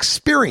alcohol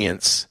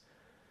experience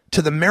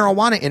to the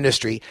marijuana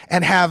industry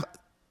and have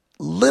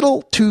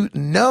little to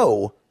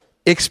no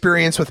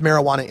experience with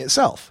marijuana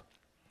itself.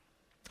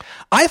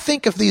 I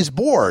think if these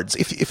boards,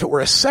 if it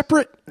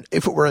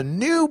were a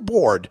new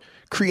board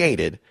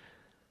created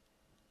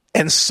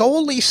and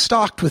solely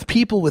stocked with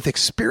people with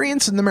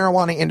experience in the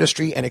marijuana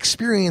industry and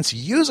experience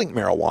using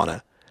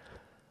marijuana,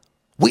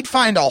 we'd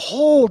find a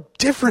whole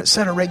different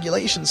set of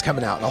regulations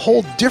coming out and a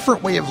whole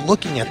different way of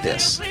looking at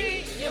this.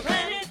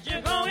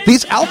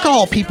 These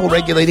alcohol people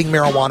regulating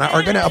marijuana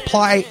are going to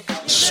apply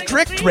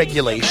strict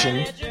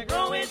regulation,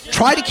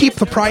 try to keep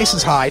the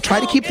prices high, try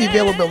to keep the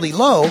availability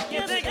low,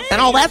 and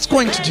all that's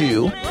going to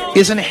do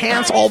is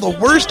enhance all the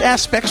worst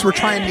aspects we're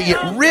trying to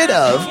get rid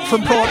of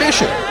from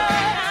prohibition.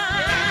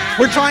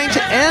 We're trying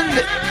to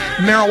end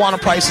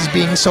marijuana prices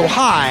being so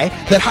high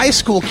that high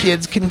school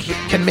kids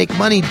can make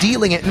money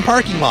dealing it in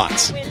parking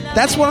lots.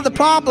 That's one of the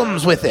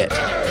problems with it.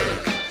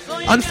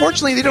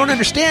 Unfortunately, they don't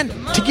understand,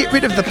 to get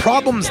rid of the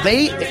problems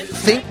they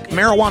think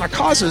marijuana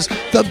causes,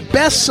 the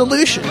best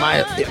solution,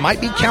 it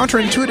might be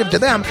counterintuitive to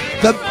them,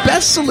 the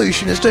best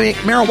solution is to make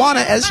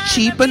marijuana as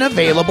cheap and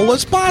available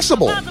as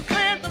possible.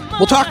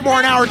 We'll talk more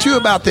in hour 2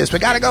 about this. We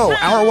gotta go.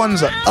 Hour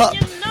 1's up.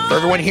 For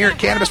everyone here at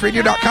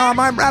CannabisRadio.com,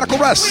 I'm Radical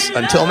Russ.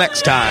 Until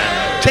next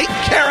time, take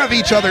care of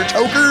each other,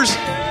 tokers.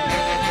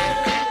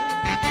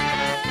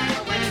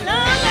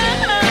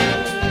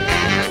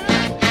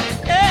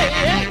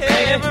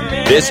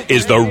 This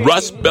is the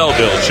Russ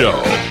Belville Show.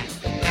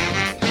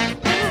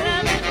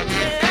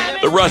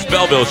 The Russ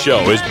Belville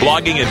Show is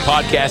blogging and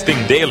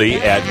podcasting daily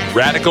at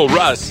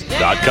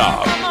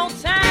RadicalRuss.com.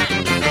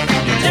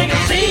 You take a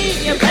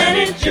seed, you plant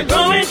it, you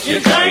grow it,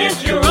 you dry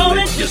it, you roll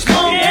it, you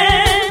smoke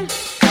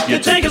it. You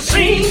take a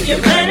seed, you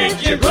plant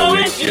it, you grow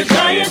it, you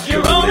dry it,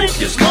 you roll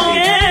it, you smoke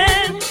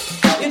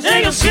it. You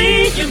take a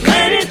seed, you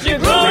plant it, you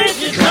grow it,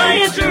 you dry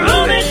it, you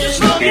roll it, you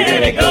smoke it,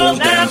 and it goes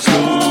down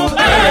smooth.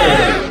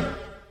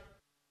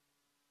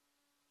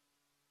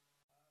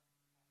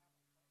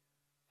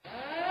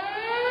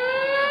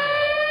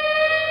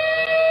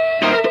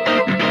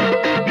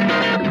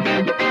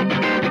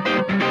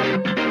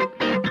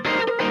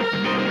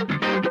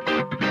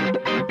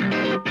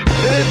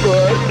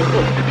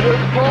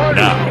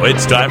 Now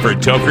it's time for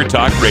Toker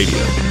Talk Radio,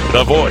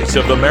 the voice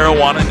of the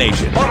marijuana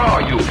nation. What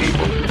are you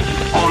people?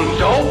 On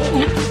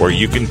dope? Where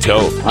you can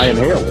toke. I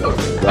inhaled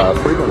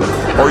frequently.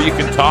 Or you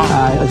can talk.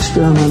 I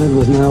experimented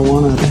with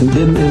marijuana and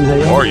didn't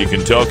inhale. Or you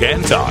can toke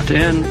and talk.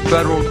 10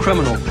 federal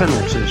criminal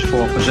penalties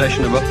for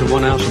possession of up to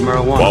 1 ounce of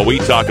marijuana. While we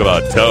talk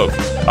about toke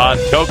on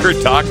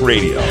Toker Talk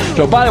Radio.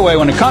 So, by the way,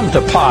 when it comes to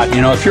pot,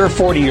 if you're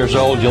 40 years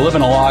old, you live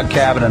in a log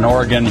cabin in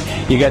Oregon,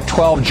 you got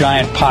 12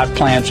 giant pot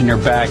plants in your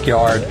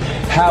backyard,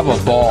 have a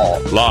ball.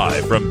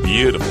 Live from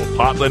beautiful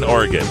Portland,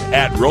 Oregon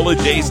at Rolla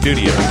J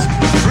Studios.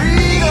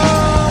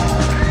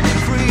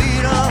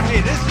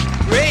 Hey, this is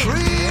great.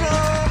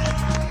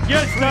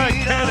 Just like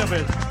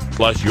cannabis.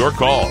 Plus your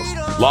calls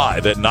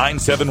live at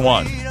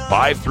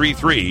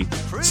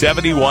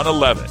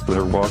 971-533-7111.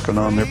 They're walking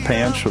on their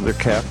pants with their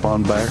cap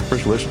on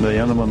backwards, listening to the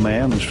Enema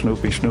Man and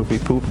Snoopy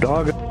Poop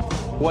Dog.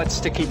 What's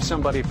to keep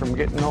somebody from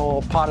getting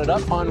all potted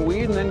up on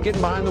weed and then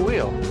getting behind the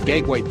wheel?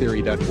 Gateway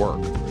theory doesn't work.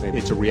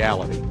 It's a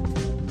reality.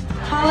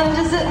 Holland,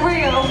 is it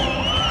real?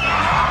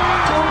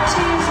 Don't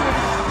tease me.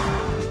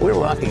 We're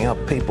locking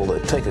up people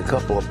that take a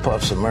couple of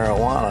puffs of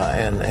marijuana,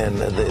 and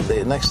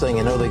the next thing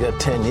you know, they got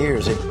 10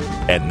 years.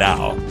 And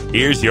now,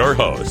 here's your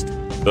host,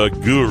 the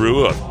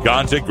guru of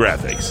ganja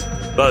graphics,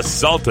 the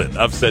sultan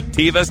of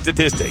sativa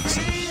statistics,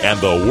 and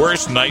the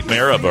worst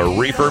nightmare of a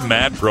reefer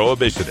mad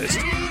prohibitionist.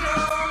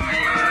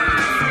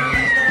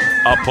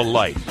 A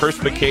polite,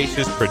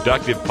 perspicacious,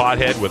 productive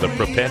pothead with a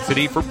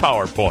propensity for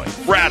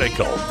PowerPoint.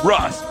 Radical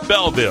Russ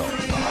Belville.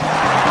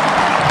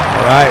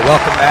 All right,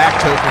 welcome back,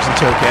 Tokers and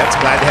Tokettes.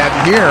 Glad to have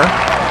you here.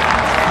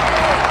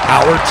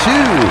 Hour 2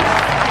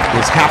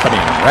 is happening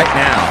right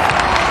now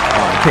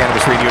on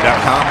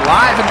CannabisRadio.com,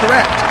 live and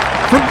direct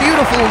from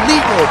beautiful,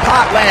 legal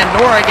Portland,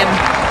 Oregon.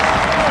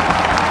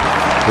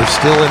 We're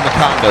still in the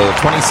condo,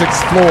 26th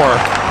floor,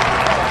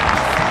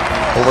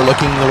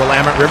 overlooking the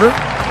Willamette River.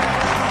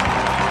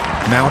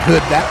 Mount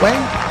Hood that way,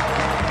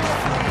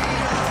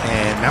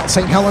 and Mount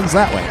St. Helens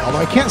that way. Although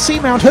I can't see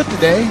Mount Hood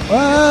today.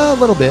 Well, a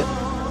little bit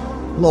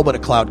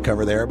of cloud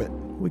cover there, but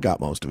we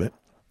got most of it.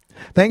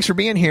 Thanks for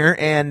being here,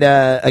 and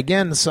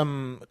again,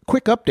 some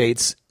quick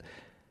updates.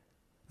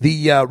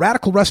 The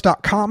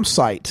RadicalRuss.com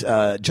site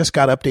just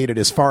got updated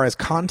as far as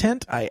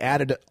content. I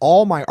added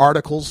all my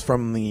articles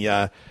from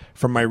my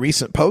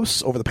recent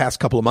posts over the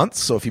past couple of months.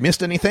 So if you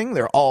missed anything,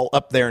 they're all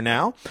up there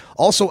now.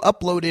 Also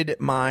uploaded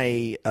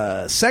my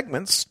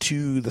segments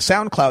to the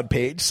SoundCloud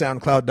page,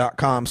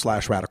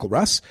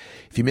 soundcloud.com/RadicalRuss.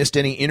 If you missed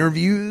any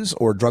interviews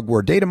or drug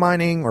war data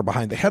mining or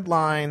behind the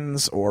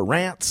headlines or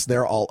rants,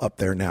 they're all up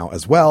there now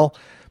as well.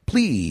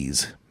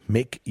 Please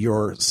make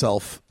those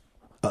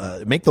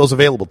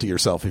available to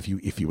yourself if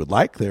you would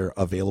like. They're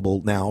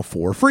available now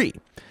for free,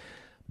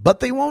 but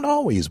they won't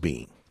always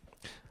be.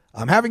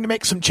 I'm having to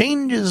make some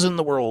changes in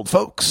the world,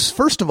 folks.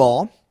 First of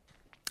all,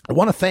 I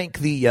want to thank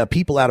the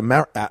people at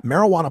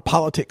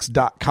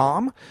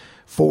marijuanapolitics.com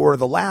for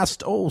the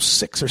last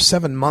 6 or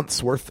 7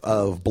 months worth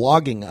of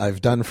blogging I've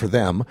done for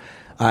them.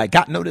 I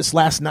got notice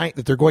last night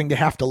that they're going to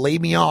have to lay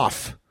me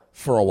off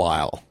for a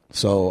while,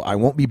 so I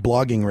won't be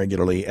blogging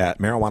regularly at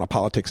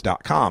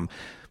marijuanapolitics.com.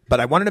 But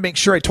I wanted to make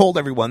sure I told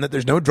everyone that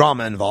there's no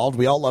drama involved.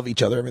 We all love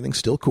each other. Everything's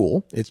still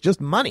cool. It's just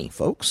money,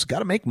 folks. Got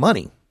to make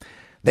money.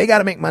 They got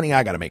to make money.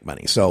 I got to make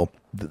money. So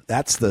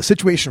that's the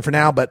situation for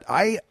now. But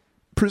I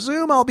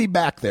presume I'll be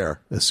back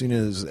there as soon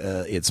as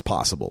it's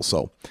possible.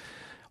 So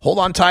hold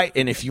on tight.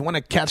 And if you want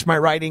to catch my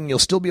writing, you'll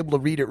still be able to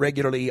read it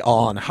regularly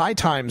on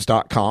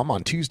hightimes.com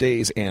on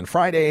Tuesdays and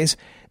Fridays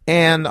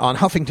and on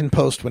Huffington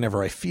Post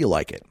whenever I feel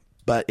like it.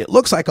 But it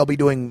looks like I'll be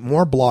doing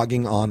more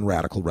blogging on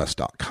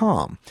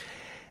RadicalRuss.com.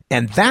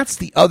 And that's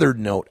the other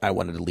note I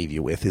wanted to leave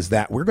you with, is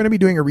that we're going to be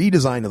doing a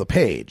redesign of the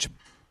page.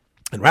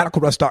 And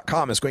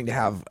RadicalRuss.com is going to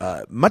have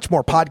much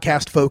more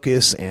podcast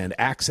focus and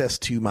access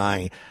to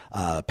my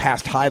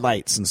past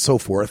highlights and so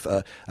forth.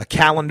 A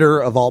calendar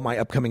of all my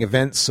upcoming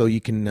events so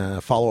you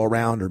can follow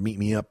around or meet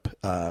me up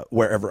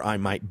wherever I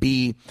might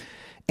be.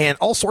 And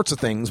all sorts of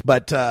things.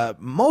 But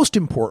most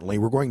importantly,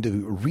 we're going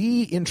to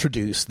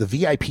reintroduce the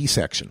VIP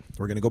section.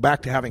 We're going to go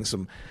back to having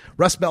some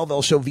Russ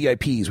Belville Show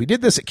VIPs. We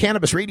did this at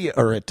Cannabis Radio,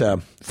 or at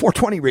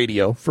 420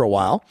 Radio for a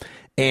while.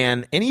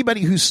 And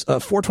anybody who's a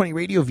 420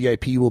 Radio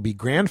VIP will be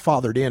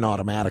grandfathered in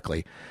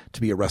automatically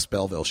to be a Russ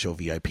Belville Show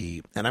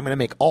VIP. And I'm going to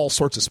make all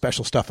sorts of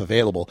special stuff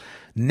available,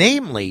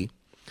 namely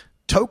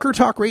Toker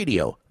Talk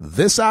Radio.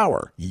 This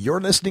hour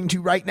you're listening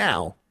to right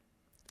now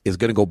is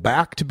going to go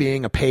back to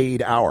being a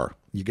paid hour.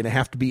 You're going to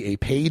have to be a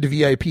paid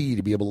VIP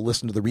to be able to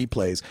listen to the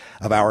replays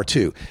of Hour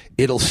 2.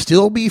 It'll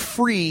still be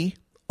free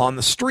on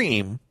the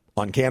stream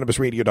on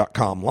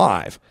CannabisRadio.com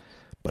live.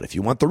 But if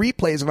you want the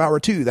replays of Hour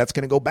 2, that's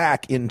going to go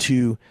back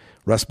into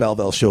Russ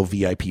Belville Show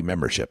VIP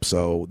membership.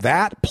 So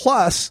that,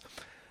 plus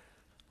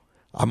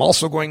I'm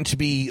also going to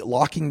be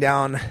locking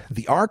down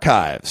the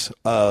archives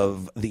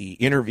of the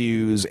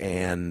interviews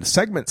and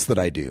segments that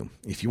I do.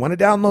 If you want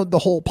to download the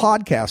whole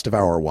podcast of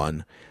Hour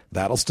 1,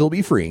 that'll still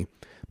be free.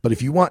 But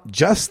if you want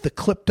just the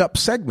clipped up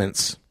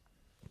segments,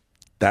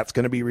 that's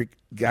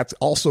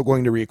also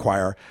going to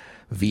require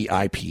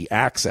VIP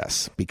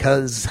access,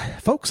 because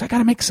folks, I got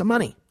to make some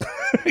money.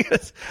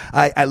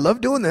 I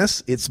love doing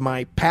this. It's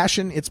my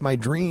passion. It's my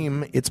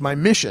dream. It's my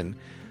mission.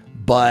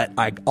 But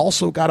I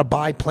also got to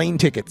buy plane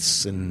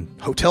tickets and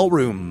hotel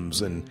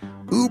rooms and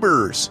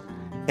Ubers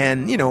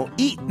and,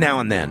 eat now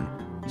and then.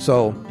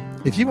 So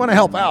if you want to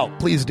help out,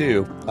 please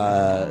do.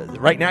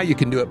 Right now you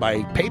can do it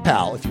by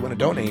PayPal. If you want to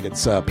donate,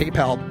 it's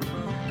PayPal,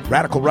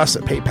 Radical Russ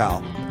at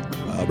PayPal.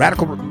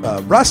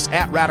 Russ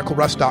at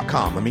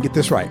RadicalRuss.com. Let me get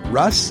this right.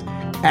 Russ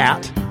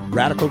at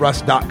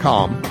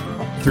RadicalRuss.com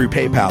through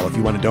PayPal if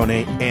you want to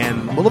donate.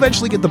 And we'll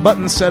eventually get the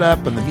buttons set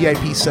up and the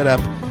VIP set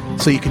up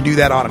so you can do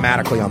that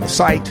automatically on the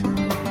site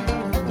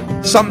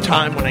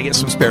sometime when I get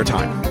some spare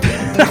time.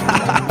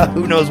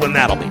 Who knows when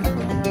that'll be.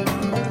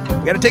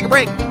 We got to take a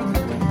break.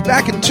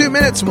 Back in 2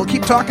 minutes, and we'll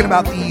keep talking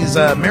about these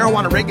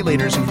marijuana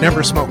regulators who've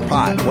never smoked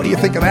pot. What do you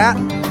think of that?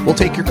 We'll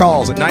take your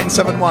calls at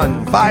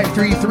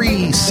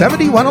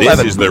 971-533-7111.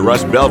 This is the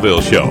Russ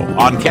Belville Show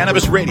on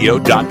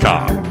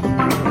CannabisRadio.com.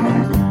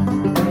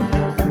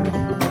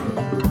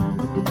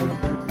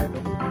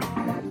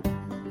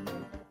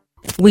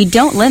 We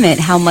don't limit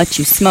how much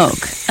you smoke,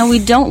 and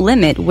we don't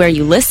limit where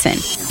you listen.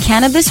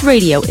 Cannabis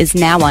Radio is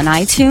now on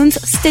iTunes,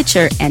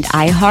 Stitcher, and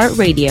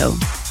iHeartRadio.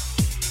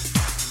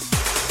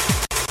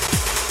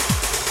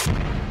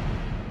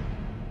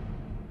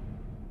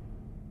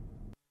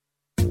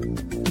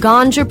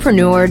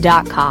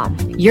 Ganjapreneur.com,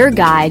 your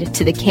guide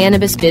to the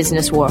cannabis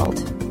business world.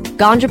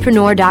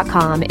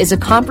 Ganjapreneur.com is a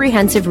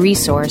comprehensive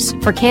resource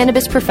for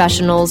cannabis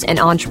professionals and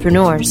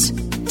entrepreneurs.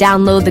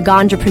 Download the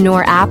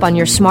Ganjapreneur app on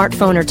your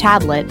smartphone or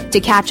tablet to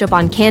catch up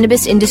on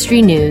cannabis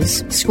industry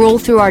news, scroll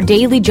through our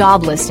daily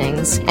job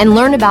listings, and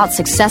learn about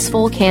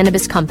successful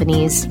cannabis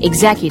companies,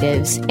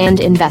 executives, and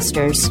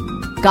investors.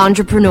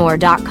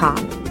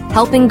 Ganjapreneur.com,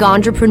 helping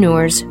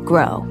Ganjapreneurs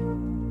grow.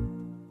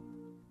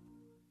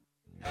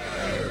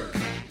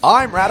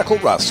 I'm Radical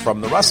Russ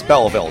from the Russ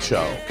Belville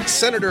Show.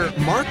 Senator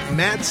Mark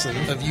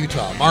Madsen of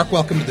Utah. Mark,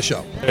 welcome to the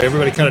show.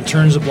 Everybody kind of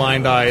turns a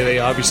blind eye. They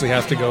obviously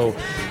have to go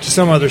to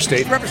some other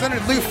state.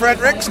 Representative Lou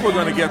Fredericks. We're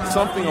going to get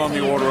something on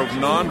the order of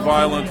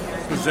nonviolent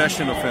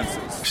possession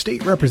offenses.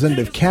 State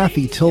Representative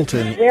Kathy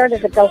Tilton. Where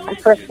does it go from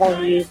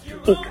personal use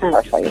to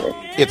commercial use?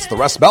 It's the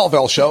Russ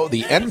Belville Show,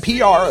 the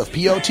NPR of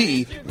POT,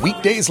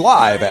 weekdays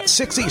live at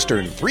 6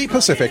 Eastern, 3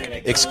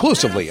 Pacific,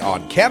 exclusively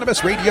on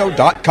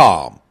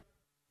CannabisRadio.com.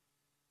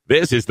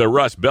 This is the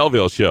Russ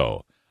Belville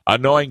Show,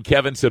 annoying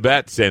Kevin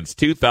Sabet since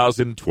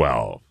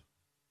 2012.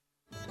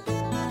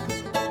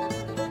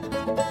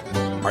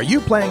 Are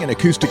you playing an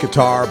acoustic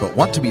guitar but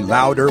want to be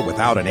louder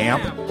without an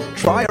amp?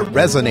 Try a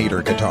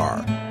resonator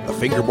guitar. The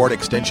fingerboard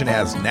extension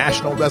has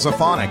National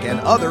Resophonic and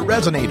other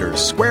resonators,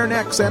 square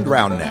necks and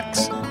round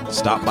necks.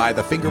 Stop by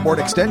the Fingerboard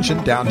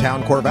Extension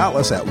downtown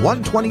Corvallis at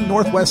 120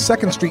 Northwest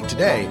 2nd Street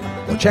today,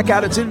 or check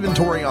out its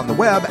inventory on the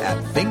web at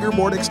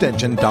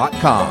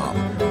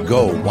fingerboardextension.com.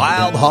 Go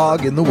wild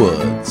hog in the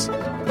woods.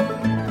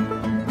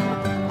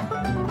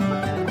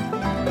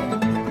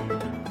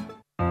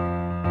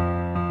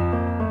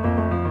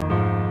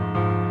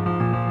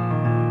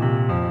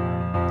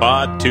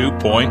 Pod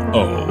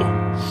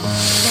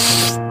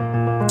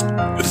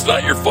 2.0. It's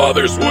not your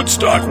father's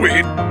Woodstock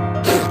weed.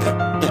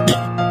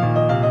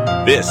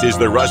 This is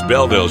the Russ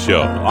Belville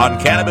Show on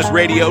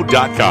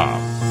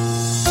CannabisRadio.com.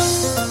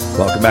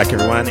 Welcome back,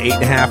 everyone.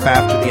 8.5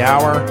 after the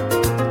hour.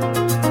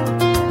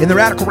 In the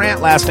Radical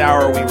Rant last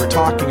hour, we were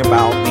talking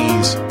about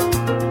these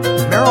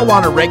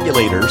marijuana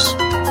regulators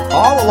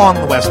all along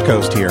the West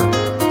Coast here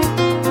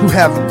who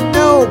have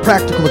no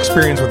practical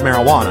experience with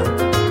marijuana,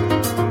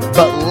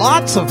 but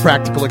lots of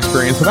practical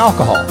experience with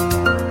alcohol.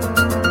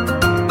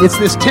 It's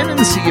this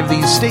tendency of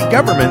these state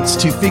governments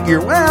to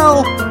figure,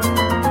 well,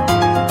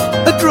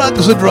 a drug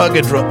is a drug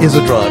is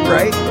a drug,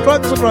 right?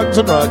 Drug's a drug's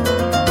a drug.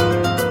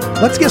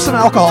 Let's get some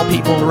alcohol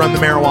people to run the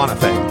marijuana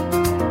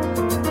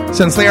thing.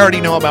 Since they already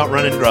know about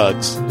running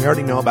drugs, they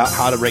already know about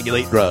how to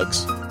regulate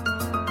drugs.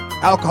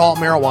 Alcohol,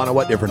 marijuana,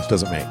 what difference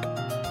does it make?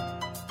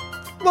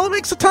 Well, it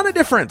makes a ton of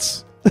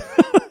difference.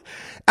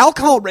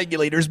 Alcohol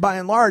regulators, by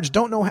and large,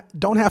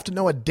 don't have to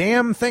know a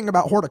damn thing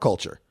about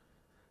horticulture.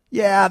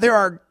 Yeah, there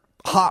are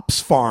hops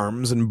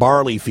farms and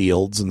barley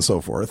fields and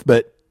so forth,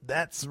 but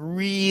that's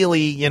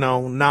really,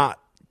 not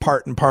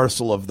part and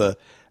parcel of the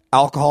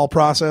alcohol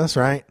process,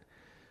 right?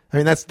 I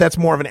mean, that's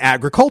more of an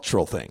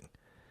agricultural thing.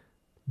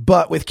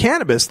 But with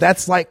cannabis,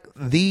 that's like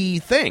the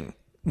thing.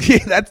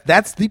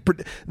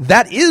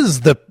 That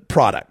is the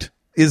product,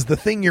 is the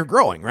thing you're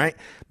growing, right?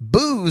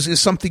 Booze is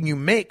something you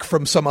make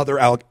from some other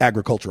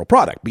agricultural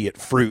product, be it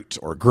fruit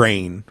or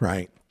grain,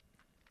 right?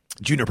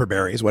 Juniper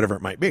berries, whatever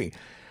it might be.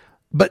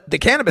 But the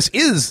cannabis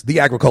is the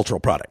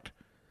agricultural product.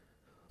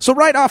 So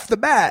right off the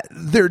bat,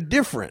 they're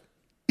different.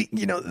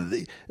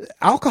 The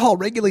alcohol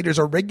regulators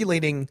are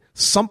regulating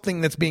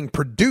something that's being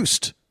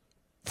produced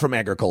from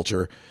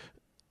agriculture.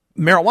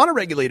 Marijuana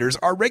regulators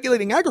are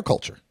regulating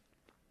agriculture.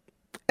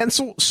 And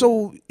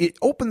so it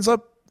opens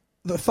up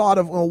the thought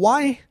of, well,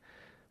 why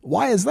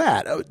is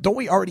that? Don't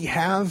we already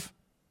have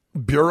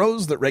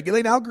bureaus that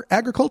regulate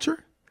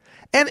agriculture?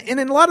 And in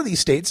a lot of these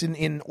states,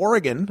 in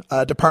Oregon,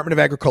 Department of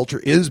Agriculture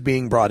is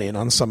being brought in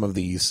on some of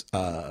these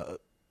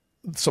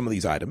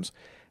items.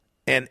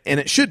 And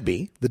it should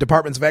be. The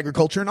Departments of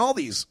Agriculture in all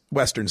these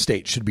Western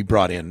states should be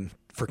brought in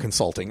for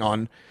consulting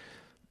on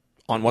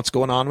what's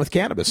going on with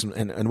cannabis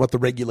and what the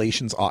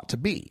regulations ought to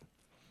be.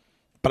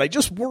 But I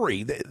just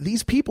worry that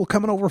these people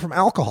coming over from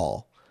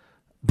alcohol,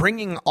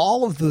 bringing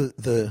all of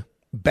the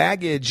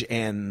baggage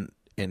and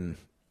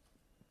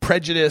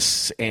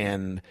prejudice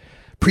and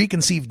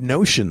preconceived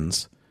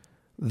notions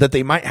that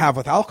they might have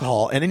with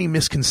alcohol and any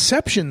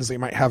misconceptions they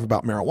might have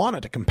about marijuana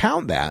to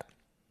compound that,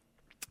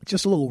 it's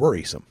just a little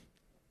worrisome.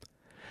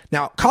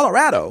 Now,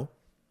 Colorado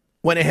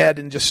went ahead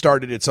and just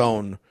started its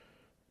own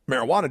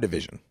marijuana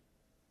division.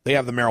 They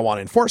have the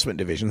marijuana enforcement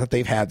division that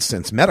they've had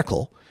since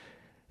medical.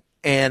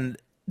 And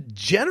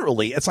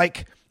generally, it's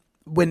like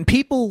when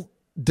people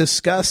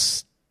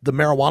discuss the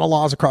marijuana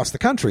laws across the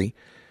country,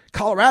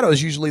 Colorado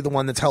is usually the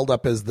one that's held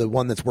up as the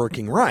one that's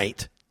working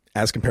right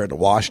as compared to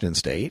Washington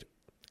State.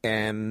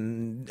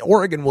 And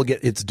Oregon will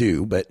get its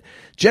due. But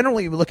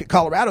generally, we look at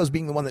Colorado as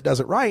being the one that does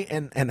it right.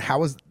 And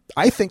how is,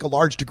 I think, a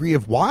large degree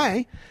of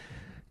why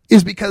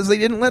is because they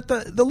didn't let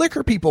the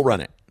liquor people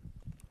run it.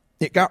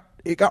 It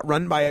got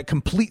run by a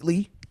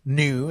completely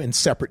new and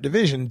separate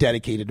division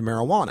dedicated to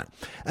marijuana.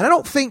 And I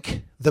don't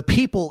think the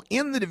people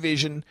in the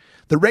division,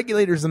 the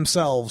regulators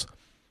themselves,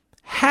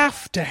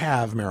 have to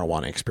have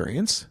marijuana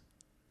experience,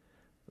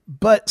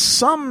 but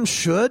some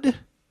should.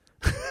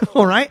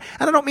 All right.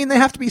 And I don't mean they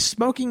have to be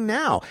smoking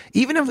now,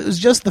 even if it was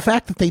just the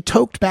fact that they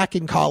toked back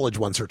in college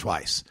once or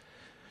twice,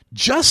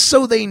 just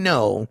so they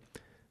know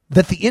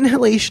that the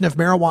inhalation of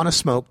marijuana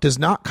smoke does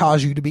not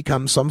cause you to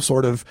become some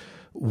sort of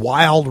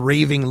wild,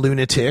 raving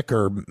lunatic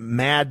or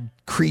mad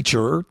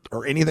creature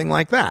or anything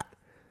like that.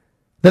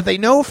 That they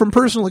know from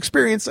personal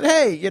experience that,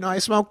 hey, I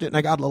smoked it and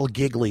I got a little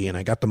giggly and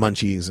I got the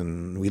munchies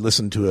and we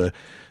listened to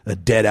a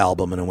Dead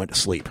album and I went to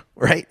sleep,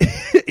 right?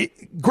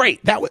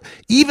 Great.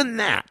 Even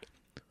that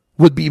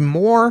would be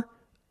more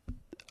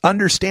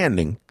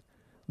understanding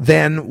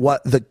than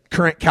what the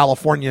current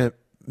California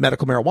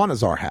medical marijuana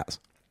czar has.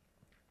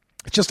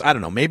 It's just, I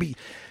don't know, maybe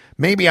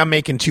I'm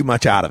making too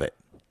much out of it.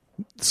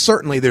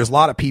 Certainly there's a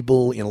lot of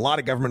people in a lot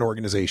of government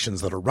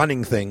organizations that are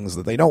running things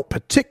that they don't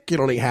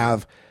particularly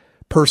have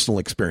personal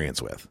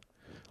experience with.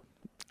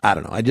 I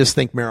don't know. I just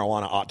think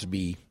marijuana ought to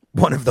be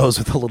one of those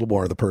with a little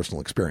more of the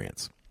personal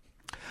experience.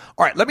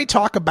 All right, let me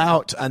talk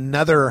about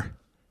another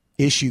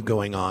issue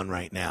going on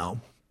right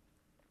now.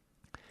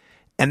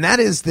 And that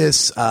is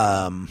this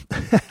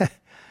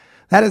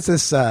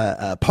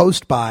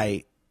post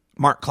by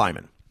Mark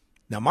Kleiman.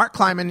 Now, Mark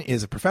Kleiman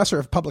is a professor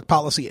of public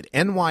policy at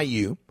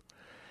NYU,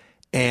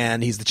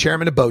 and he's the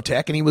chairman of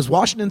BOTEC, and he was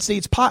Washington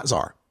State's pot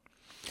czar.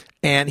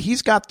 And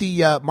he's got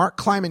the Mark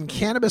Kleiman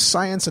Cannabis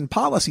Science and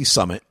Policy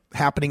Summit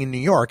happening in New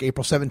York,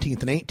 April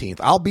 17th and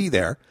 18th. I'll be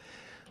there.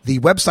 The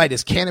website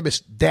is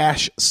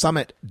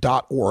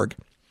cannabis-summit.org.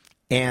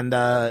 And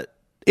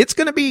it's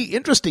going to be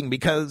interesting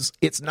because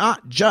it's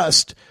not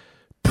just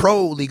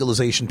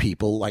pro-legalization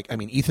people.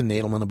 Ethan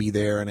Nadelman will be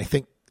there, and I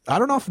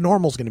don't know if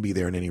Normal's going to be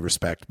there in any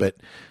respect, but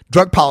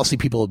drug policy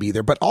people will be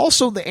there, but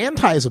also the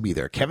antis will be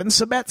there. Kevin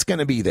Sabet's going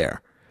to be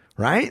there,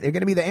 right? They're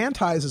going to be the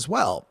antis as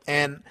well.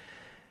 And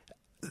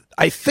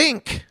I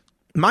think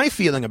my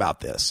feeling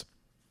about this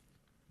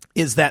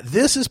is that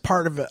this is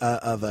part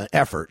of an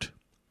effort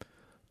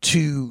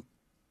to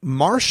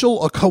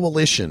marshal a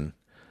coalition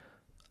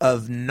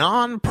of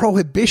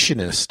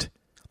non-prohibitionist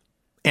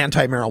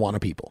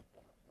anti-marijuana people.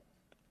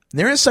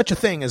 There is such a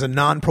thing as a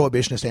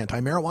non-prohibitionist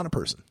anti-marijuana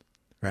person,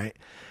 right?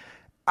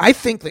 I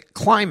think that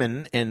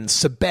Kleiman and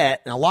Sabet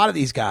and a lot of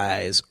these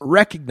guys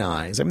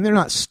recognize, they're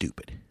not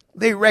stupid.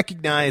 They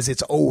recognize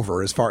it's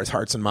over as far as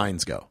hearts and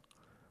minds go.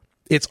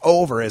 It's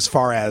over as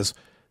far as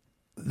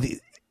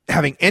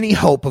having any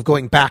hope of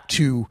going back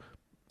to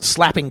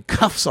slapping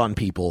cuffs on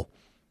people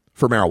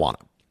for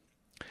marijuana.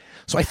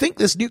 So I think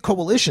this new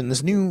coalition,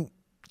 this new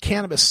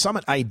Cannabis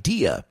Summit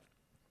idea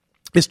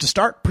is to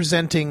start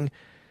presenting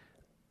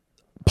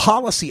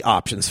policy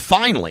options,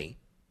 finally,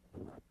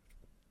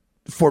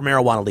 for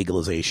marijuana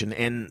legalization,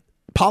 and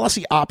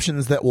policy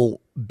options that will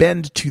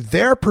bend to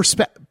their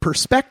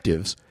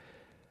perspectives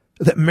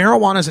that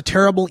marijuana is a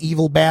terrible,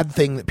 evil, bad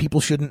thing that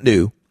people shouldn't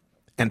do,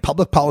 and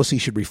public policy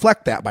should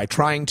reflect that by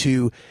trying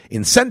to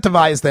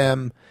incentivize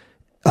them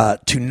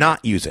to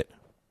not use it.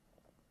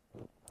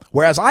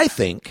 Whereas I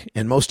think,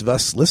 and most of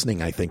us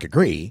listening, I think,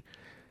 agree,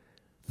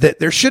 that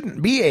there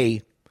shouldn't be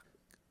a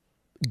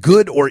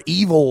good or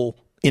evil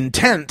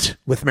intent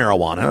with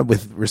marijuana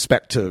with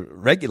respect to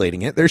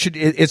regulating it.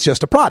 It's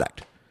just a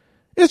product.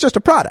 It's just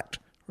a product.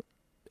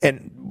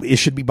 And it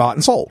should be bought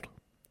and sold.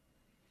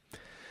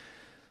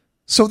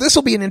 So this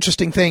will be an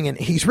interesting thing. And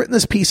he's written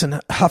this piece in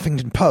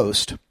Huffington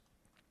Post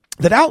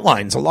that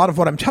outlines a lot of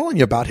what I'm telling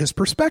you about his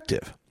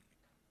perspective.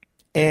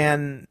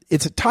 And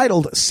it's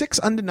titled 6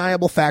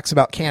 Undeniable Facts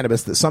About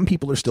Cannabis That Some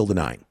People Are Still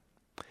Denying.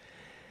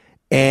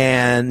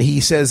 And he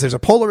says there's a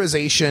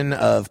polarization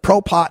of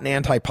pro-pot and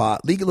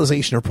anti-pot,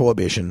 legalization or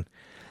prohibition,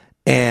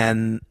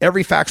 and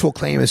every factual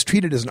claim is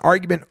treated as an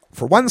argument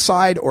for one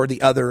side or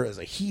the other, as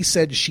a he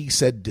said, she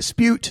said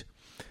dispute.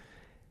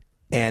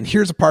 And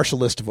here's a partial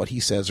list of what he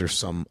says are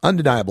some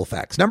undeniable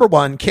facts. Number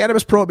 1,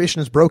 cannabis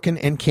prohibition is broken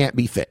and can't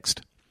be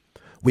fixed.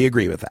 We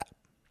agree with that.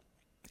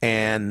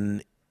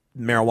 And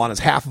marijuana is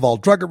half of all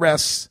drug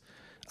arrests,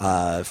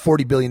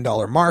 $40 billion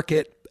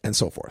market, and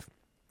so forth.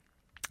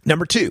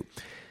 Number 2,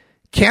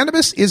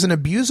 cannabis is an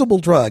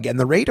abusable drug, and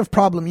the rate of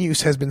problem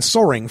use has been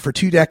soaring for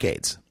 2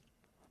 decades.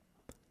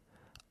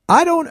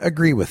 I don't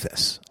agree with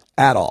this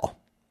at all.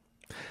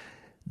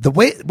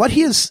 What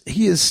he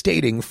is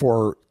stating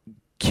for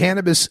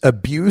cannabis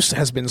abuse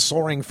has been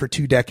soaring for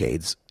 2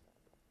 decades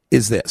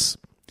is this.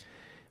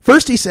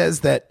 First, he says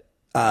that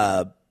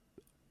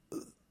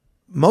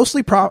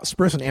mostly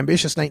prosperous and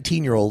ambitious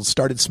 19-year-olds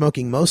started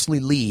smoking mostly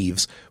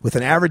leaves with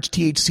an average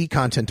THC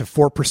content of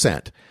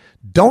 4%.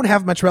 Don't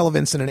have much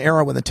relevance in an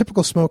era when the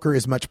typical smoker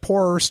is much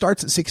poorer,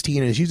 starts at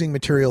 16, and is using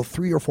material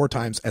 3 or 4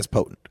 times as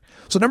potent.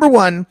 So number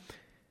 1,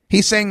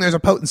 he's saying there's a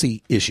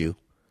potency issue.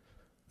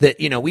 That,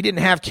 we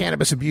didn't have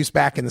cannabis abuse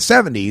back in the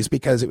 70s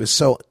because it was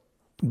so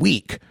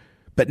weak.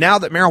 But now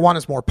that marijuana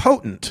is more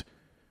potent,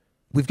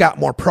 we've got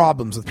more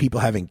problems with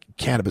people having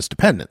cannabis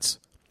dependence.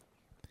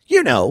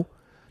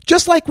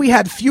 Just like we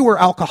had fewer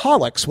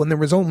alcoholics when there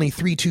was only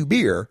 3-2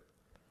 beer,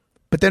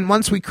 but then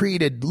once we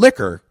created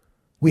liquor,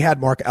 we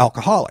had more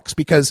alcoholics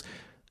because,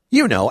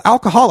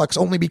 alcoholics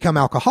only become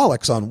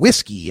alcoholics on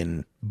whiskey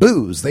and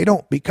booze. They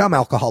don't become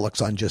alcoholics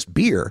on just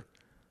beer.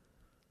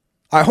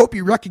 I hope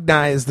you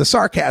recognize the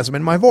sarcasm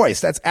in my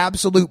voice. That's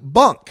absolute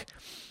bunk.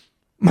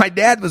 My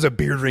dad was a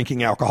beer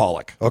drinking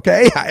alcoholic.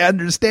 Okay. I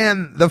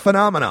understand the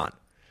phenomenon.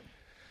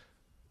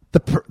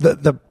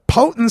 The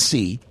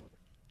potency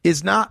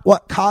is not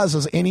what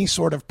causes any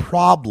sort of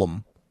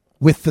problem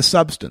with the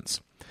substance.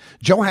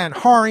 Johann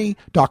Hari,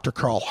 Dr.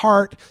 Carl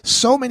Hart,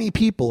 so many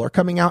people are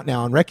coming out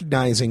now and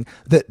recognizing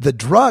that the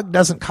drug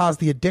doesn't cause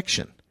the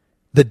addiction.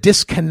 The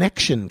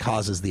disconnection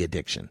causes the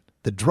addiction.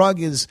 The drug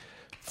is,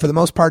 for the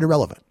most part,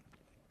 irrelevant.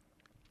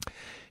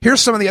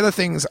 Here's some of the other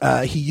things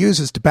he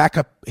uses to back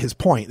up his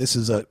point. This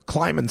is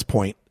Kleiman's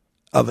point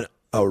of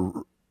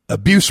an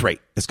abuse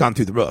rate that's gone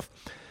through the roof.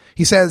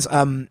 He says,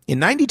 in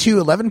 92,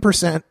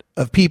 11%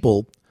 of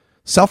people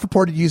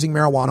self-reported using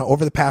marijuana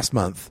over the past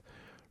month,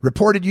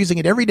 reported using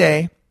it every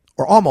day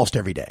or almost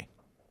every day.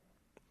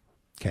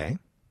 Okay.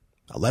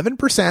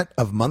 11%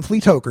 of monthly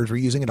tokers were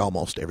using it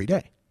almost every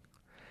day.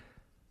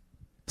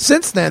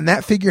 Since then,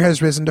 that figure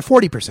has risen to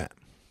 40%.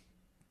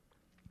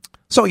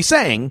 So he's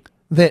saying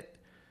that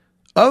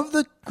of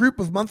the group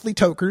of monthly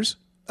tokers,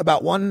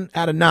 about 1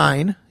 out of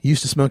 9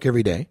 used to smoke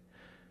every day.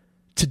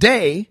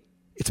 Today,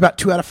 it's about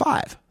 2 out of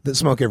 5 that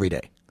smoke every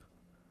day.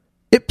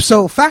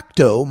 Ipso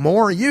facto,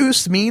 more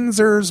use means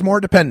there's more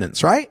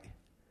dependence, right?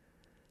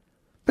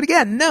 But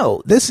again,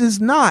 no, this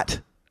is not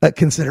a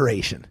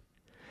consideration.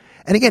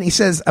 And again, he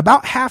says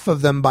about half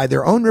of them, by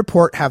their own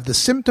report, have the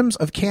symptoms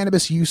of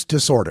cannabis use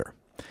disorder.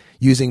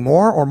 Using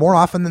more or more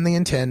often than they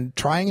intend,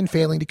 trying and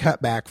failing to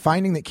cut back,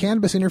 finding that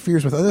cannabis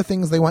interferes with other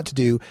things they want to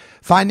do,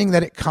 finding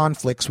that it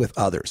conflicts with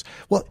others.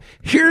 Well,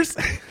 here's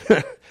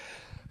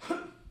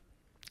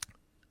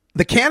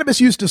the cannabis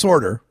use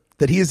disorder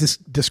that he is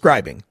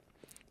describing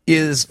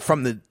is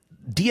from the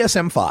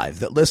DSM-5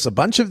 that lists a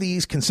bunch of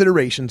these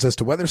considerations as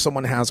to whether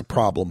someone has a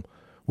problem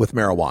with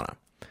marijuana.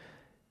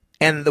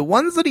 And the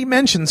ones that he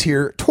mentions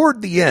here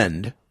toward the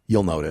end,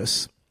 you'll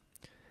notice,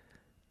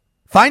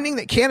 finding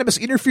that cannabis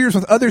interferes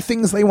with other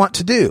things they want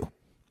to do,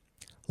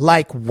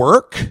 like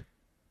work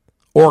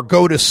or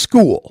go to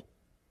school,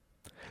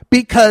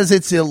 because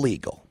it's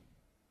illegal.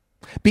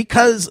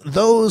 Because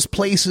those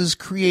places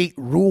create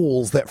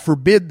rules that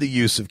forbid the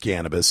use of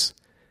cannabis,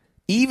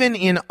 even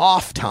in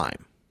off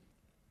time.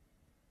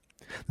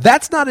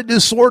 That's not a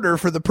disorder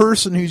for the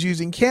person who's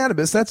using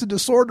cannabis. That's a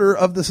disorder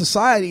of the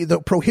society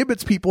that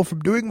prohibits people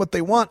from doing what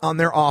they want on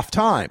their off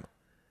time.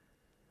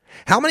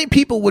 How many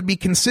people would be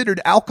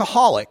considered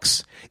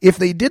alcoholics if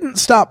they didn't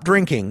stop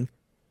drinking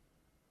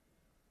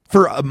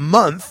for a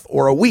month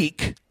or a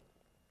week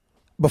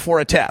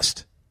before a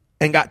test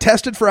and got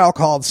tested for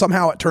alcohol and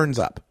somehow it turns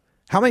up?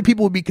 How many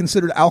people would be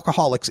considered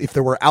alcoholics if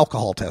there were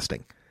alcohol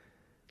testing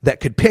that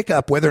could pick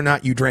up whether or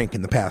not you drank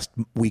in the past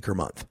week or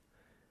month?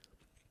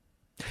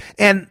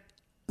 And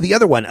the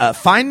other one,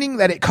 finding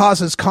that it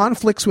causes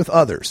conflicts with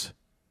others.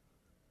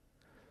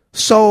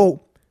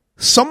 So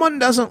someone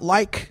doesn't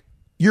like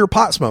your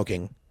pot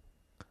smoking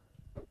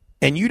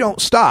and you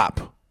don't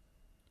stop.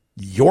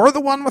 You're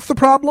the one with the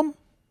problem?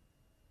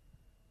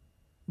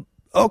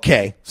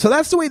 Okay, so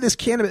that's the way this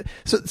cannabis...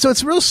 So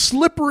it's real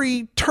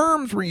slippery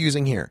terms we're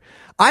using here.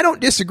 I don't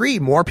disagree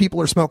more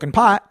people are smoking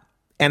pot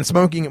and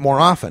smoking it more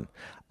often.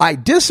 I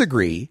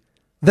disagree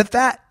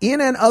that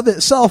in and of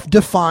itself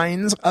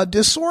defines a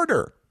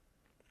disorder.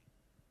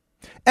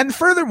 And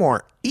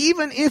furthermore,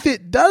 even if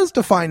it does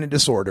define a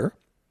disorder,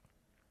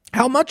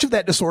 how much of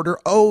that disorder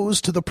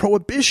owes to the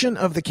prohibition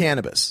of the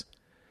cannabis?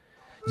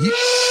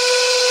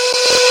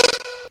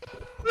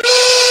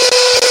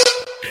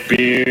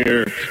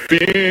 Beer.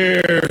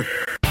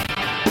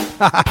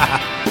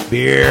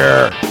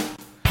 Beer.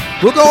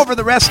 We'll go over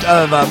the rest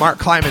of Mark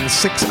Kleiman's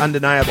 6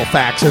 undeniable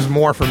facts. There's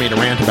more for me to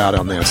rant about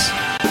on this.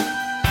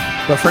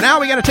 But for now,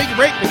 we got to take a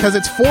break because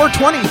it's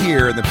 4:20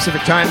 here in the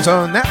Pacific Time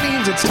Zone. That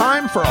means it's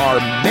time for our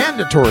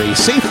mandatory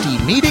safety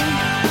meeting.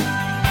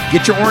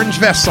 Get your orange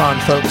vests on,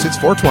 folks. It's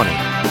 4:20.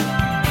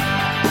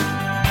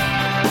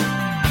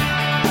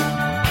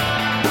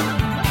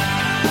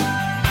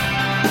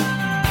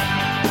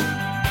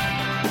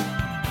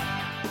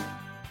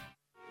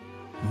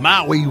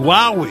 Maui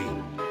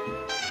Wowie,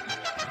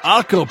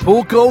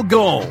 Acapulco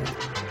Gold,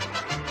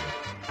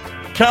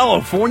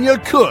 California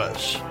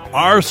Kush.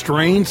 Our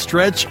strains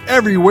stretch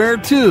everywhere,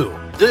 too.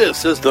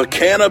 This is the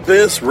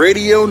Cannabis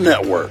Radio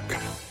Network.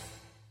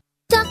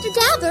 Dr.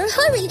 Dabber,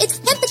 hurry! Its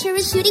temperature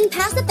is shooting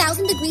past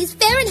 1,000 degrees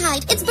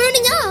Fahrenheit. It's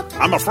burning up.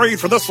 I'm afraid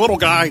for this little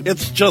guy,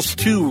 it's just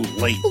too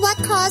late. What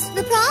caused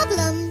the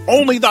problem?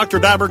 Only Dr.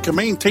 Dabber can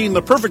maintain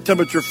the perfect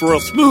temperature for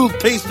a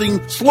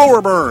smooth-tasting,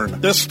 slower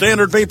burn. This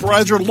standard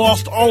vaporizer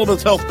lost all of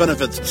its health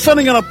benefits,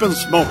 sending it up in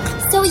smoke.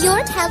 So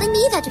you're telling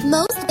me that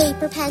most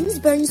vapor pens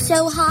burn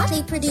so hot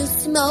they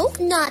produce smoke,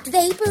 not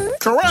vapor?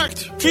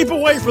 Correct. Keep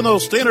away from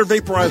those standard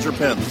vaporizer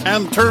pens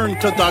and turn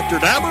to Dr.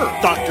 Dabber.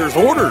 Doctor's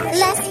orders.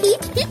 Less heat,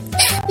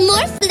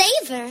 more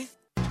flavor.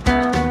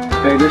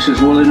 Hey, this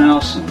is Willie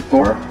Nelson,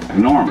 or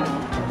Norman.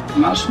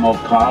 And I smoke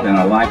pot and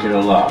I like it a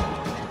lot.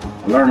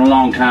 I learned a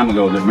long time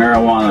ago that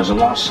marijuana is a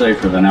lot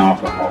safer than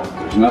alcohol.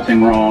 There's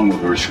nothing wrong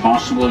with the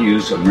responsible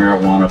use of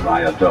marijuana by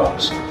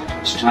adults.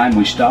 It's time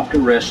we stopped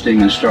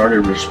arresting and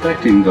started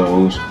respecting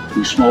those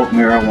who smoke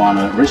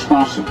marijuana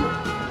responsibly.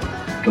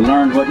 To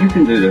learn what you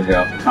can do to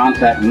help,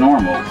 contact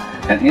NORML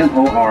at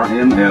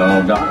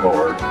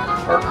norml.org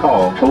or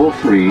call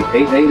toll-free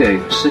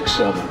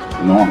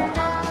 888-67-NORMAL.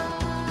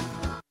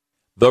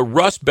 The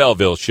Russ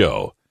Belville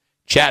Show.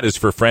 Chat is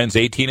for friends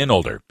 18 and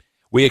older.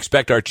 We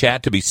expect our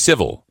chat to be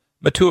civil,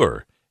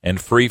 mature,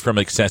 and free from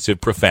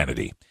excessive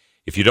profanity.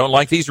 If you don't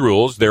like these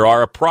rules, there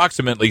are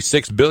approximately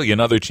 6 billion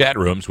other chat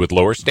rooms with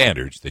lower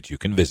standards that you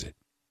can visit.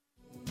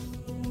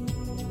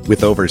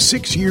 With over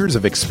 6 years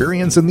of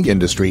experience in the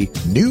industry,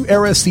 New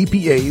Era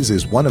CPAs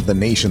is one of the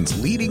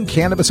nation's leading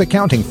cannabis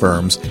accounting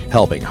firms,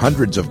 helping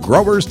hundreds of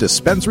growers,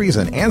 dispensaries,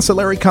 and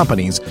ancillary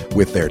companies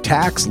with their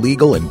tax,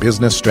 legal, and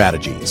business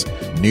strategies.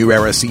 New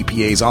Era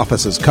CPAs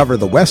offices cover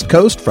the West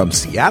Coast from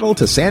Seattle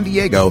to San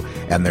Diego,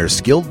 and their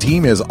skilled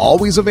team is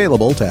always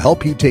available to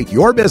help you take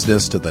your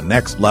business to the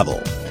next level.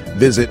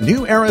 Visit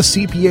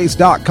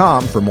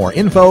neweracpas.com for more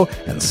info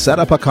and set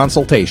up a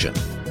consultation.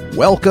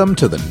 Welcome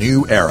to the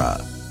New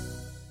Era.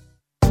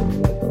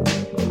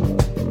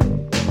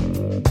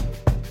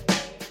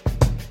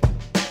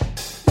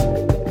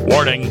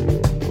 Warning,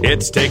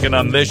 hits taken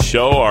on this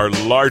show are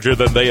larger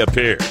than they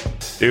appear.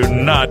 Do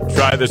not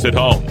try this at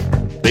home.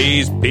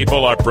 These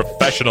people are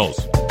professionals.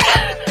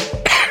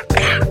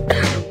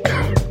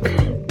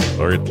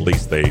 Or at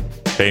least they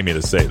pay me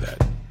to say that.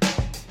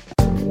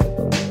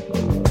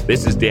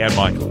 This is Dan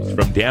Michaels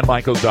from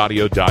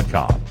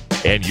danmichaelsaudio.com,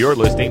 and you're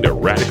listening to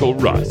Radical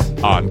Russ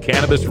on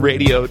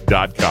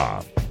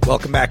CannabisRadio.com.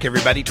 Welcome back,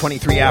 everybody.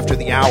 23 after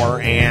the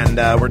hour, and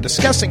we're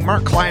discussing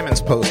Mark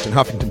Kleiman's post in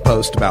Huffington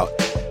Post about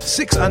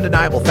 6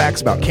 undeniable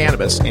facts about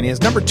cannabis, and his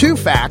number 2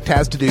 fact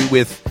has to do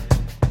with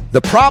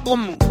the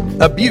problem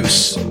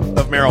abuse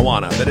of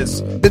marijuana that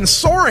has been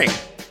soaring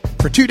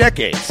for 2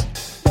 decades.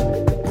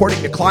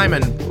 According to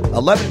Kleiman,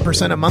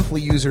 11% of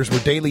monthly users were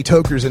daily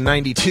tokers in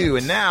 92,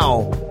 and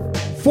now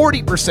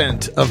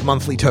 40% of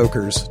monthly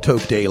tokers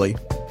toke daily.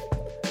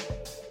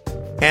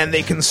 And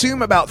they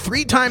consume about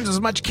 3 times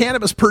as much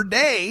cannabis per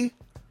day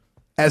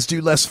as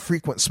do less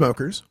frequent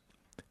smokers.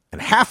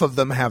 And half of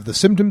them have the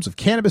symptoms of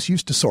cannabis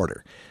use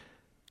disorder.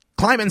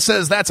 Kleiman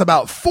says that's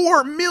about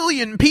 4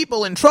 million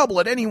people in trouble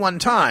at any one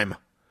time.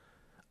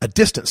 A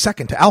distant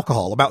second to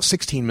alcohol, about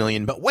 16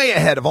 million, but way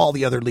ahead of all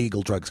the other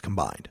legal drugs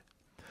combined.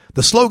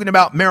 The slogan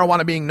about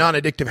marijuana being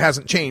non-addictive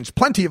hasn't changed.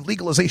 Plenty of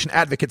legalization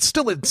advocates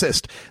still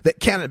insist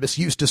that cannabis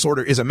use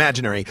disorder is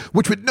imaginary,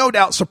 which would no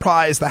doubt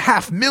surprise the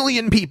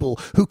 500,000 people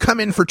who come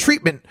in for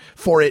treatment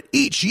for it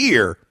each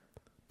year,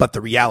 but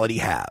the reality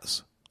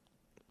has.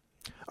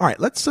 All right,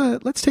 let's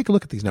take a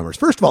look at these numbers.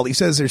 First of all, he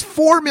says there's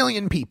 4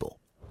 million people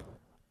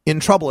in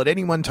trouble at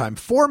any one time.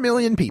 4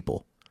 million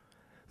people.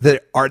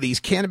 that are these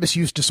cannabis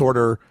use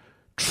disorder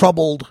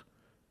troubled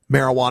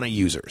marijuana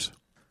users.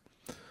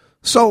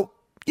 So,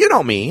 you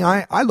know me,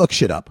 I look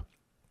shit up.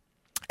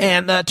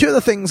 And two of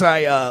the things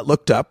I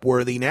looked up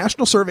were the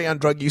National Survey on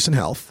Drug Use and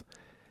Health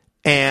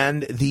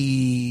and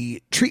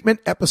the treatment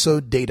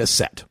episode data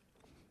set.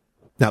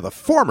 Now, the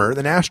former,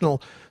 the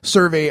National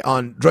Survey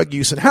on Drug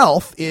Use and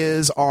Health,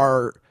 is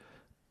our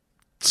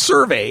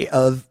survey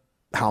of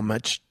how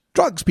much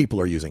drugs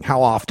people are using,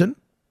 how often,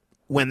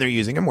 when they're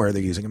using them, where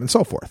they're using them, and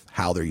so forth,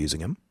 how they're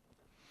using them.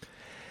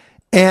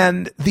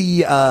 And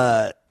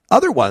the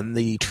other one,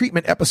 the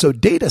treatment episode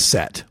data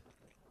set,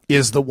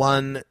 is the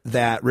one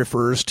that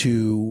refers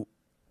to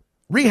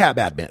rehab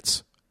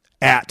admits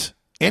at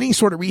any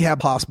sort of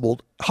rehab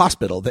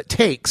hospital that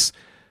takes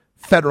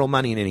federal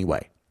money in any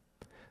way.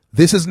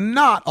 This is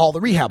not all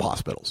the rehab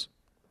hospitals.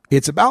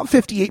 It's about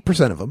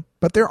 58% of them,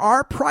 but there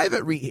are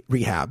private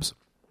rehabs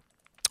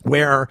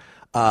where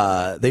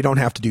they don't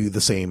have to do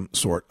the same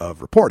sort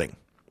of reporting.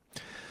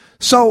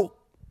 So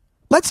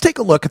let's take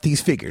a look at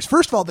these figures.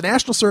 First of all, the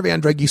National Survey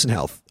on Drug Use and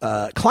Health.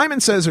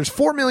 Kleiman says there's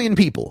 4 million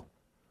people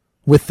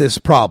with this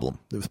problem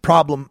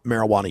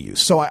marijuana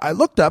use. So I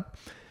looked up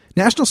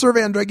National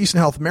Survey on Drug Use and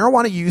Health,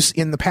 marijuana use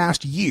in the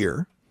past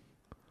year.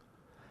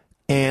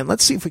 And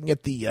let's see if we can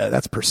get the,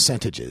 that's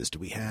percentages. Do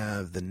we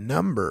have the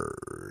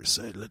numbers?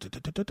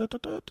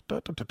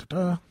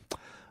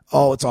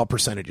 Oh, it's all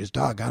percentages.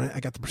 Doggone it. I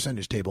got the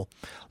percentage table.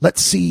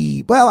 Let's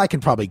see. Well, I can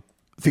probably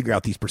figure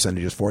out these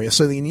percentages for you.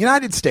 So in the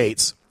United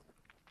States,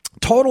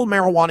 total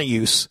marijuana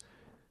use,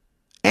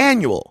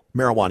 annual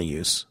marijuana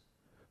use,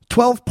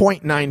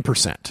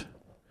 12.9%.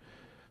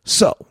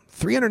 So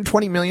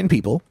 320 million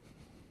people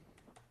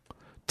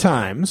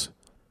times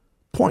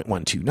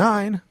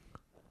 0.129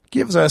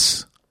 gives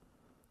us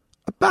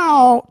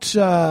about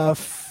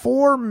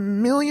 4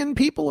 million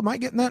people. Am I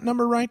getting that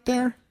number right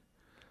there?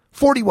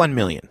 41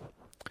 million.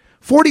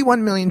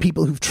 41 million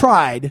people who've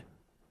tried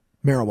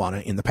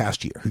marijuana in the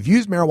past year, who've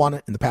used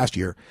marijuana in the past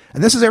year.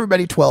 And this is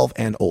everybody 12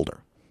 and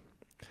older.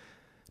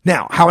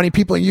 Now, how many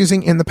people are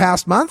using in the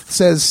past month? It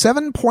says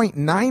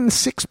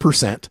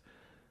 7.96%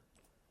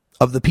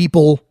 of the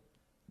people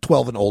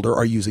 12 and older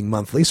are using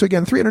monthly. So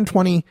again,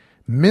 320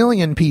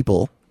 million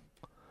people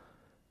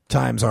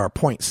times our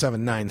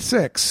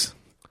 0.796.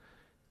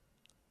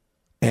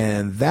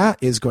 And that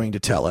is going to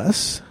tell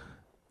us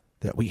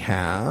that we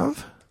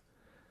have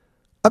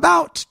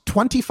about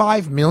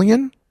 25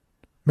 million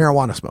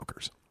marijuana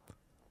smokers.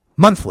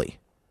 Monthly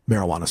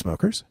marijuana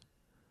smokers.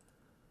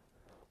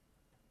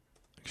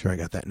 Make sure I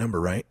got that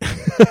number right.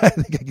 I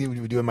think I could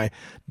be doing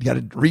got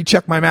to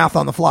recheck my math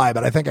on the fly,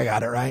 but I think I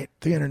got it right.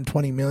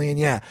 320 million,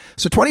 yeah.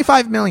 So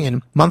 25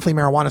 million monthly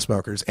marijuana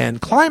smokers, and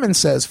Kleiman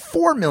says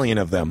 4 million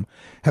of them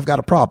have got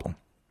a problem.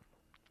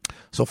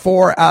 So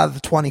 4 out of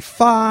the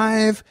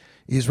 25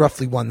 is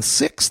roughly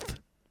 1/6.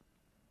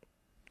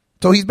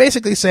 So he's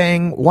basically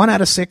saying 1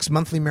 out of 6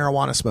 monthly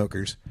marijuana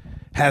smokers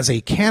has a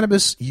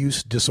cannabis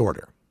use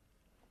disorder.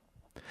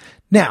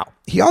 Now,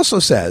 he also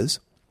says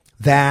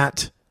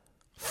that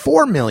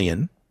 4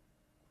 million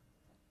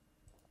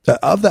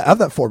of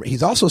that 4,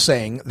 he's also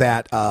saying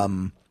that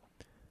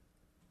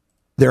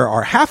there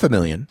are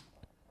 500,000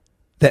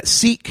 that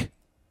seek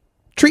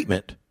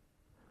treatment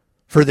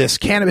for this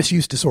cannabis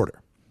use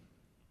disorder.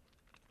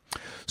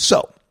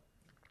 So,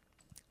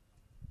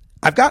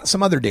 I've got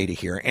some other data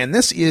here, and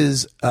this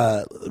is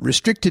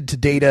restricted to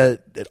data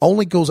that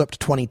only goes up to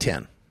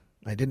 2010.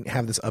 I didn't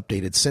have this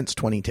updated since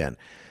 2010.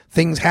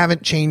 Things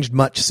haven't changed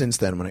much since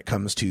then when it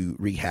comes to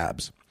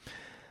rehabs.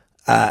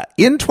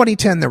 In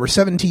 2010, there were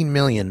 17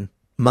 million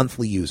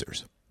monthly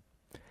users,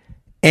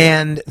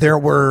 and there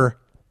were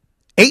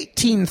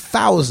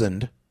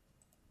 18,000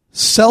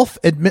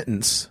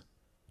 self-admittance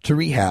to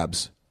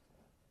rehabs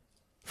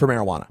for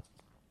marijuana.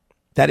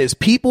 That is,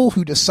 people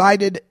who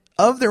decided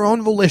of their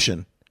own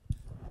volition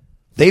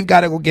they've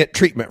got to go get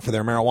treatment for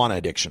their marijuana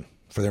addiction,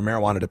 for their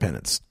marijuana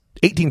dependence.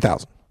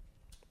 18,000.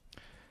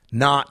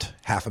 Not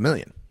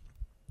 500,000.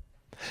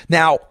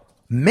 Now,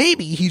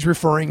 maybe he's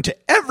referring to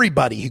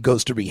everybody who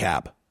goes to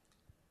rehab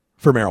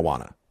for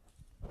marijuana.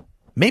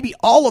 Maybe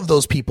all of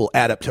those people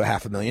add up to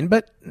 500,000,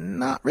 but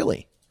not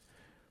really.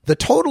 The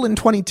total in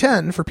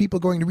 2010 for people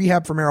going to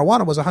rehab for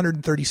marijuana was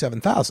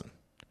 137,000.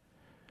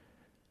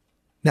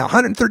 Now,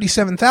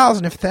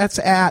 137,000, if that's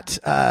at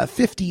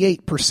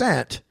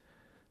 58%,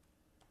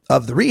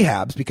 of the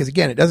rehabs, because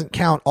again, it doesn't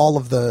count all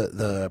of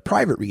the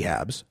private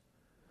rehabs,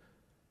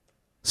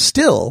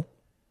 still,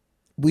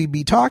 we'd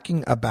be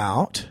talking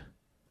about,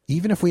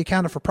 even if we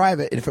accounted for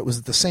private, and if it was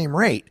at the same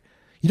rate,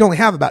 you'd only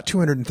have about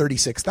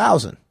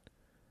 236,000.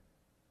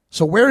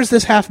 So where is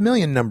this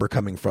 500,000 number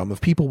coming from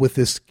of people with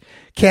this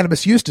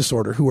cannabis use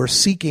disorder who are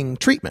seeking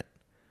treatment?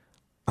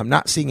 I'm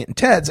not seeing it in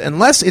TEDS,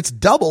 unless it's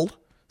doubled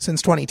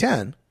since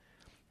 2010.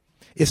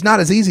 It's not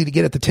as easy to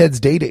get at the TEDS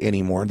data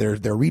anymore. They're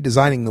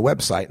redesigning the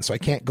website, and so I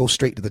can't go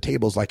straight to the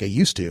tables like I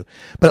used to.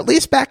 But at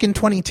least back in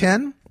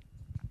 2010,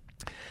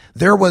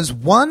 there was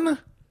one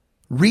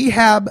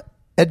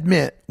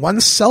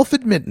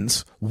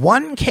self-admittance,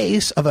 one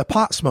case of a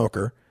pot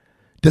smoker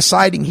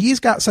deciding he's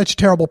got such a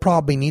terrible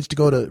problem he needs to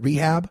go to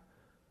rehab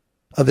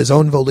of his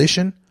own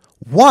volition,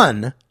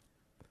 1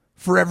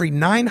 for every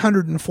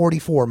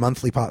 944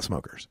 monthly pot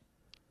smokers.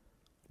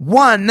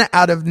 1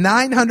 out of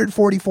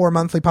 944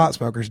 monthly pot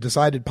smokers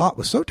decided pot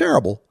was so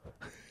terrible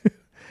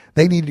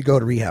they needed to go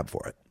to rehab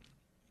for it.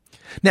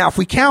 Now, if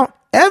we count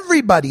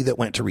everybody that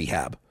went to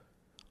rehab,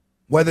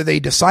 whether they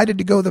decided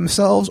to go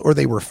themselves or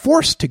they were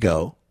forced to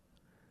go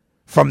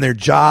from their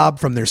job,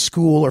 from their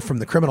school, or from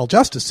the criminal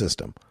justice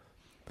system,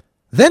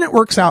 then it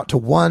works out to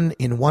 1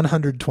 in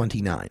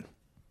 129.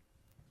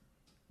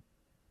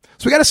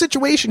 So we got a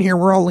situation here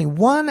where only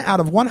 1 out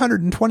of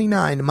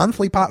 129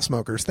 monthly pot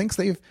smokers thinks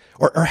they've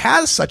or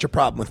has such a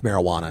problem with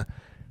marijuana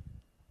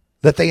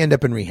that they end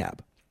up in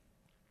rehab.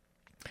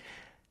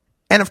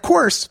 And of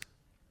course,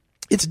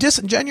 it's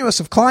disingenuous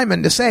of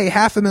Kleiman to say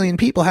 500,000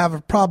 people have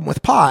a problem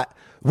with pot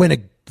when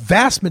a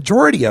vast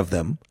majority of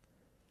them,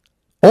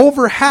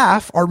 over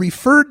half, are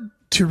referred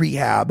to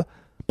rehab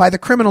by the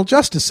criminal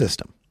justice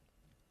system.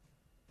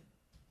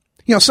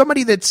 You know,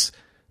 somebody that's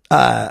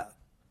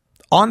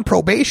on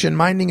probation,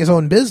 minding his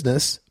own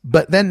business,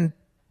 but then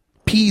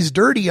pees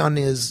dirty on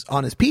his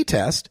pee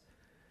test,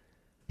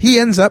 he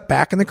ends up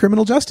back in the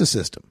criminal justice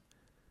system.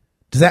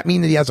 Does that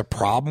mean that he has a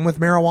problem with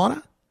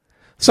marijuana?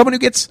 Someone who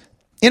gets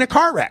in a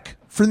car wreck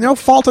for no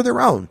fault of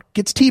their own,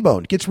 gets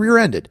T-boned, gets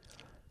rear-ended.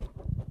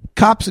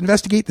 Cops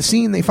investigate the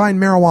scene, they find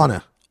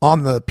marijuana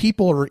on the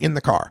people or in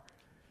the car.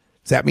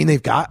 Does that mean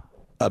they've got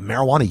a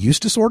marijuana use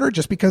disorder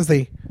just because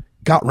they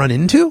got run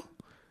into?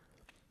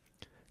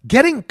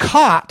 Getting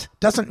caught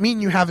doesn't mean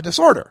you have a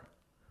disorder.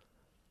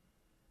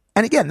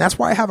 And again, that's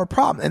why I have a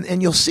problem.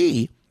 And you'll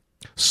see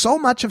so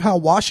much of how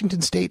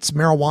Washington State's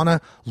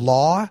marijuana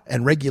law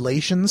and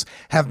regulations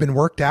have been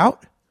worked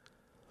out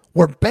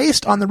were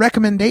based on the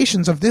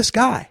recommendations of this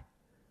guy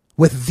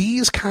with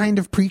these kind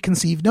of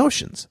preconceived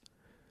notions.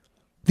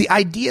 The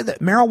idea that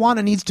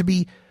marijuana needs to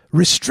be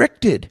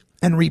restricted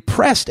and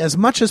repressed as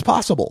much as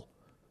possible,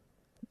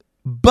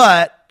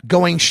 but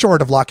going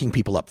short of locking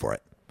people up for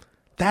it.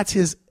 That's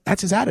his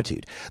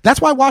attitude.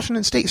 That's why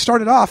Washington State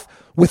started off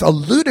with a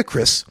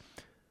ludicrous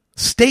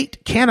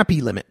state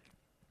canopy limit.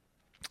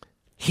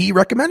 He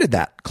recommended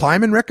that.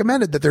 Kleiman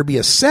recommended that there be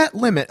a set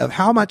limit of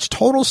how much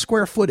total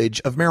square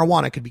footage of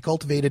marijuana could be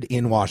cultivated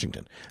in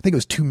Washington. I think it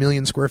was 2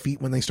 million square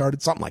feet when they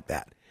started, something like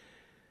that.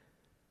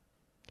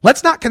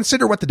 Let's not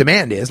consider what the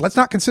demand is. Let's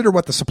not consider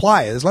what the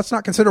supply is. Let's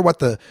not consider what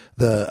the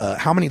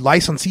how many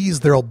licensees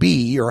there'll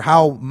be or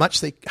how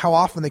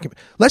often they can.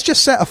 Let's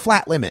just set a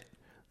flat limit.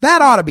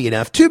 That ought to be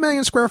enough. 2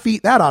 million square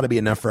feet, that ought to be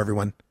enough for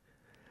everyone.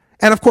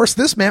 And of course,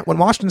 this meant when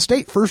Washington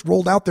State first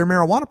rolled out their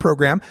marijuana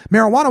program,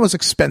 marijuana was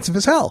expensive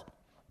as hell.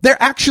 There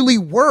actually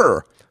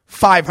were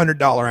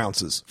 $500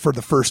 ounces for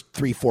the first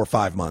 3, 4,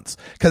 5 months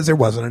because there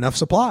wasn't enough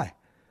supply.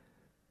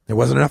 There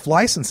wasn't enough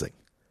licensing.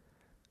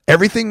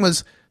 Everything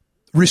was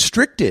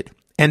restricted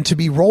and to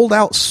be rolled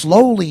out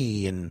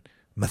slowly and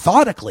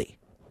methodically.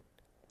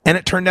 And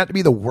it turned out to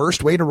be the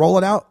worst way to roll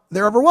it out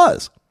there ever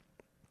was.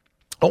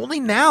 Only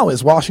now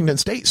is Washington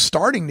State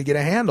starting to get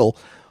a handle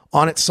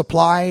on its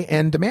supply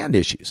and demand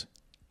issues.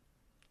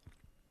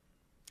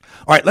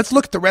 All right, let's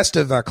look at the rest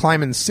of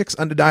Kleiman's 6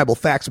 undeniable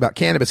facts about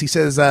cannabis. He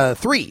says,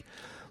 3,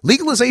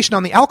 legalization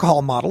on the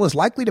alcohol model is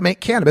likely to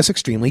make cannabis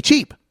extremely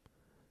cheap.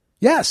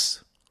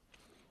 Yes.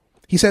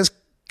 He says,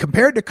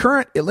 compared to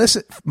current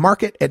illicit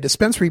market and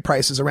dispensary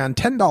prices around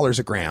 $10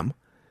 a gram,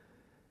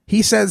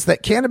 he says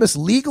that cannabis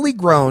legally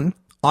grown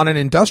on an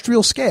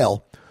industrial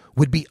scale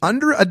would be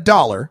under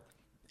 $1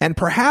 and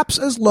perhaps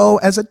as low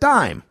as a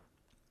dime.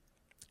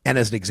 And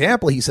as an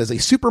example, he says a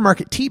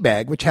supermarket tea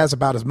bag, which has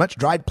about as much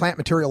dried plant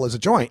material as a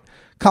joint,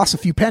 costs a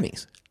few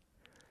pennies.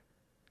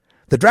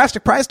 The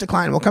drastic price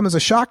decline will come as a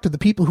shock to the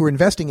people who are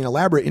investing in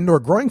elaborate indoor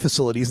growing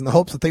facilities in the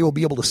hopes that they will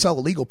be able to sell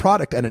a legal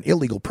product at an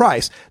illegal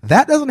price.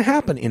 That doesn't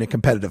happen in a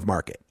competitive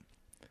market.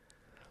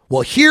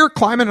 Well, here,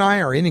 Kleiman and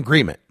I are in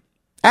agreement.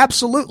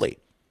 Absolutely.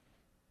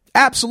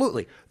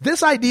 Absolutely.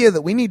 This idea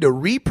that we need to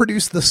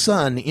reproduce the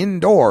sun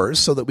indoors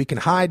so that we can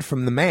hide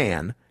from the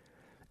man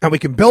and we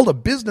can build a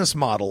business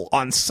model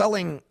on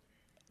selling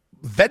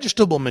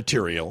vegetable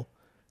material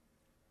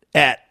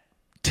at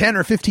 $10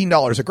 or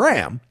 $15 a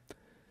gram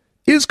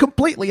is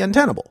completely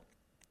untenable.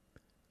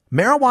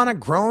 Marijuana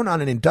grown on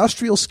an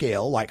industrial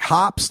scale, like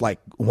hops, like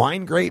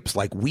wine grapes,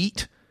 like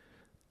wheat,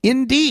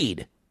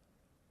 indeed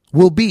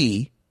will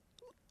be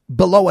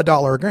below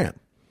 $1 a gram,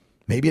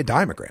 maybe a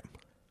dime a gram.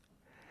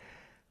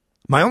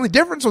 My only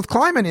difference with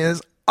Kleiman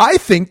is I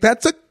think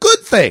that's a good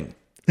thing.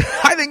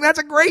 I think that's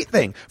a great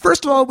thing.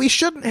 First of all, we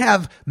shouldn't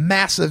have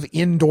massive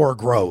indoor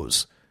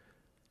grows.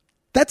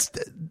 That's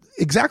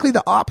exactly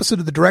the opposite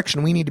of the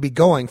direction we need to be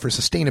going for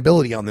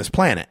sustainability on this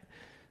planet.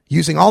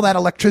 Using all that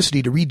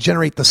electricity to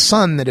regenerate the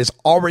sun that is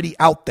already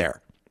out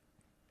there.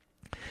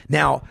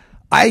 Now,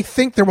 I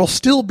think there will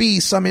still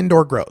be some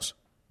indoor grows.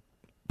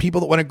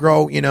 People that want to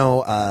grow,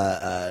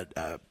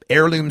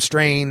 heirloom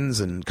strains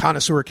and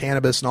connoisseur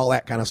cannabis and all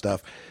that kind of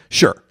stuff.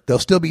 Sure, there'll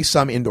still be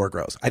some indoor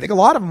grows. I think a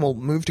lot of them will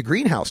move to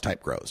greenhouse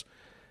type grows.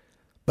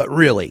 But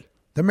really,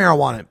 The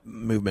marijuana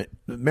movement,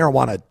 the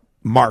marijuana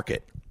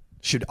market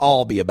should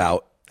all be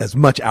about as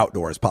much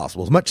outdoor as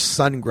possible, as much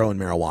sun-grown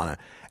marijuana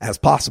as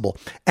possible.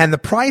 And the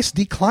price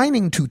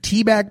declining to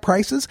teabag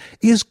prices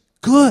is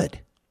good.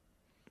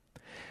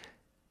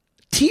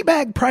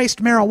 Teabag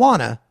priced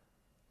marijuana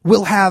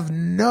will have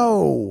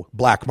no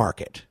black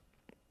market.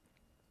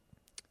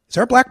 Is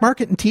there a black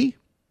market in tea?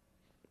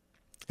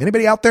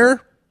 Anybody out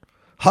there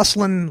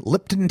hustling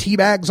Lipton tea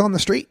bags on the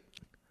street?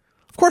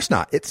 Of course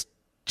not. It's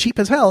cheap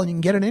as hell and you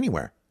can get it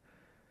anywhere.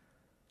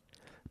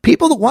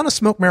 People that want to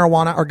smoke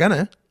marijuana are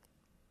gonna.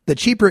 The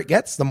cheaper it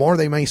gets, the more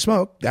they may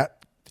smoke.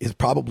 That is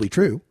probably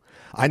true.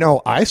 I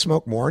know I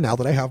smoke more now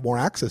that I have more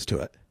access to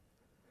it.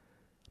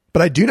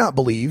 But I do not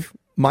believe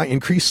my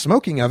increased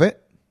smoking of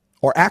it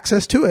or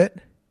access to it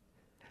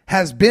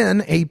has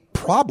been a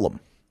problem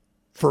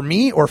for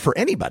me or for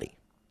anybody.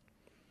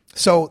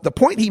 So the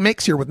point he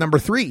makes here with number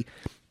 3,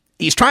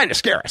 he's trying to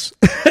scare us,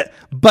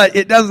 but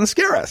it doesn't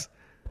scare us.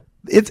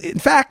 It's, in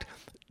fact,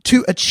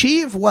 to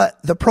achieve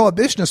what the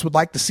prohibitionists would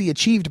like to see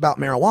achieved about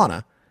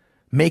marijuana,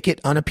 make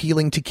it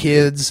unappealing to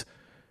kids,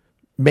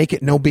 make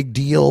it no big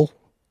deal,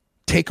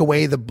 take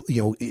away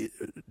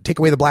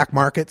the black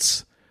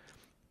markets.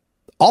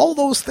 All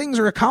those things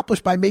are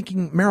accomplished by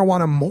making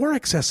marijuana more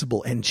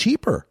accessible and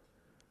cheaper,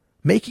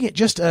 making it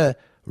just a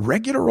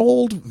regular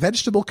old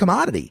vegetable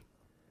commodity.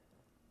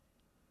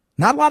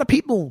 Not a lot of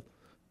people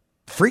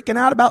freaking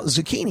out about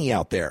zucchini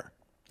out there.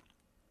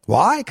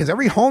 Why? Because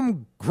every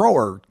home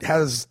grower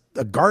has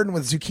a garden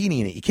with zucchini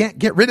in it. You can't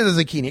get rid of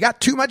the zucchini. You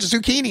got too much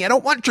zucchini. I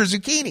don't want your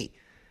zucchini.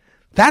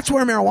 That's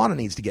where marijuana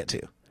needs to get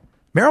to.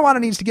 Marijuana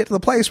needs to get to the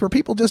place where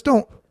people just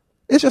don't,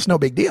 it's just no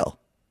big deal.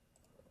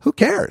 Who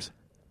cares?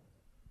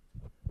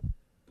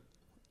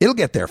 It'll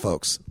get there,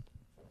 folks.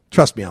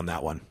 Trust me on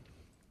that one.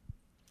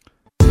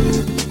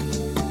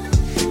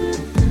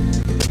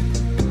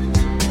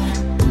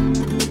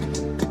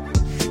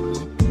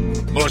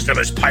 Most of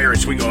us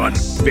pirates, we go on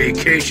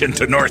vacation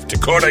to North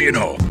Dakota, you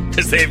know,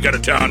 because they've got a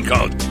town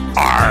called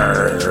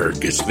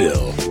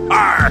Argosville.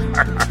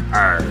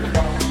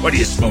 What are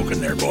you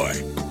smoking there, boy?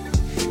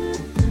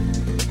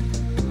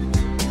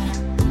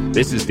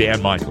 This is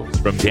Dan Michaels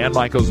from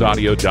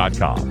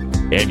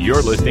danmichaelsaudio.com, and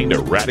you're listening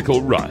to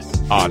Radical Russ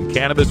on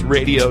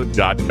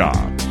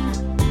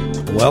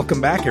CannabisRadio.com.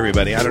 Welcome back,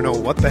 everybody. I don't know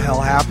what the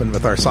hell happened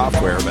with our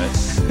software,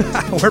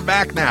 but we're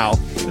back now.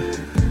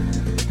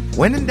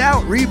 When in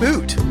doubt,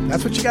 reboot.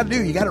 That's what you got to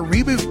do. You got to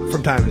reboot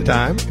from time to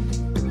time.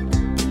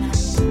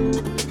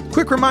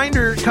 Quick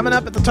reminder, coming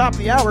up at the top of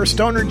the hour,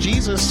 Stoner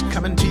Jesus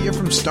coming to you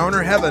from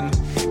Stoner Heaven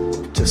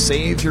to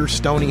save your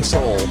stony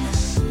soul.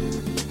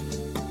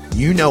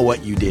 You know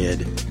what you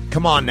did.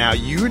 Come on now,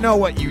 you know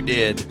what you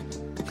did.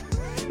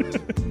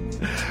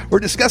 We're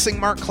discussing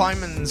Mark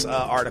Kleiman's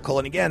article.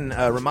 And again,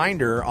 a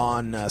reminder,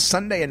 on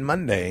Sunday and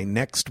Monday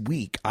next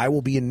week, I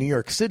will be in New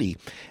York City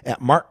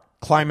at Mark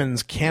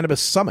Kleiman's Cannabis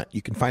Summit.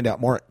 You can find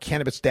out more at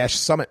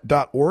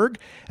cannabis-summit.org.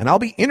 And I'll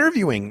be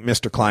interviewing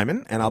Mr.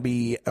 Kleiman, and I'll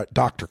be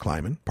Dr.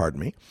 Kleiman, pardon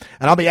me.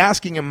 And I'll be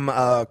asking him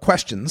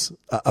questions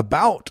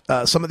about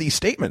some of these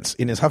statements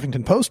in his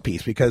Huffington Post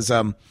piece, because,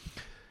 from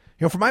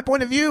my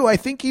point of view, I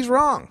think he's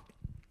wrong.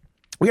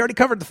 We already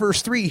covered the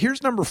first 3.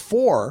 Here's number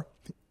 4.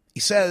 He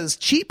says,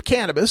 cheap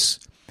cannabis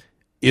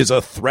is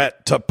a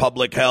threat to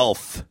public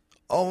health.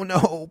 Oh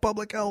no,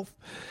 public health.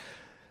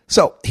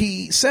 So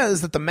he says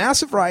that the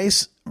massive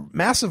rise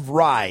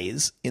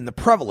in the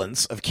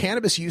prevalence of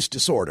cannabis use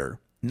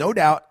disorder no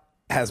doubt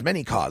has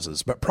many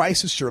causes, but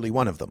price is surely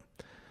one of them.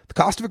 The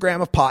cost of a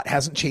gram of pot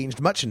hasn't changed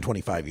much in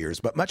 25 years,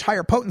 but much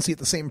higher potency at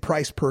the same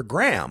price per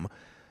gram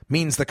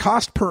means the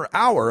cost per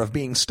hour of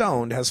being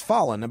stoned has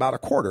fallen about a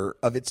quarter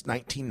of its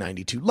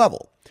 1992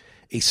 level.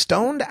 A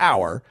stoned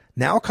hour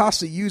now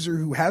costs a user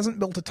who hasn't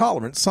built a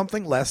tolerance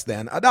something less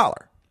than $1.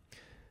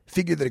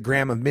 Figure that a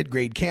gram of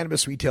mid-grade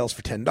cannabis retails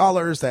for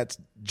 $10. That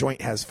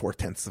joint has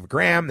 0.4 of a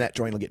gram. That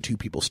joint will get 2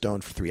 people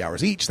stoned for 3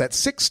 hours each. That's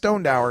 6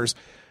 stoned hours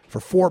for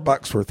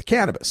 $4 worth of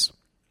cannabis.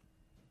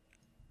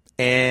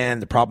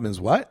 And the problem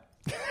is what?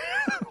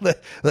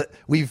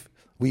 We've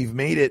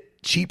made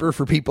it cheaper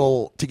for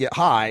people to get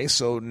high,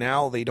 so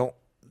now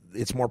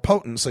it's more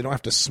potent, so they don't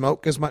have to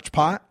smoke as much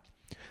pot.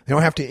 They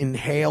don't have to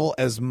inhale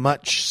as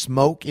much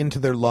smoke into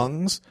their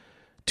lungs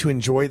to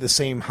enjoy the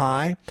same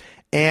high.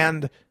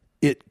 And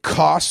it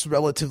costs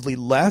relatively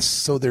less,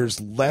 so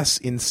there's less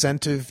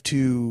incentive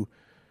to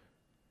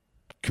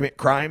commit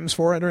crimes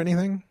for it or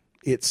anything.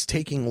 It's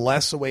taking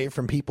less away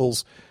from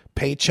people's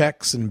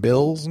paychecks and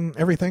bills and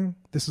everything.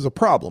 This is a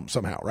problem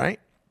somehow, right?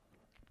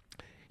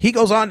 He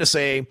goes on to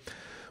say,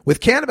 with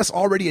cannabis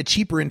already a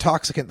cheaper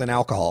intoxicant than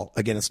alcohol,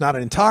 again, it's not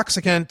an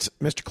intoxicant,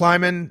 Mr.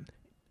 Kleiman.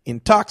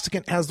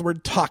 Intoxicant has the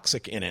word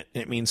toxic in it,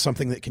 and it means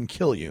something that can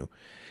kill you.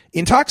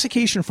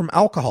 Intoxication from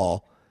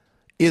alcohol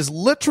is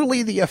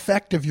literally the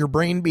effect of your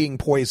brain being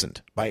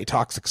poisoned by a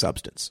toxic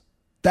substance.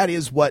 That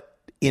is what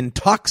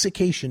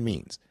intoxication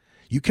means.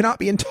 You cannot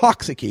be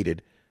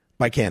intoxicated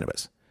by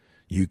cannabis.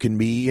 You can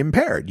be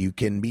impaired. You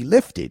can be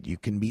lifted. You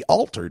can be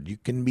altered. You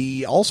can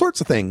be all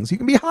sorts of things. You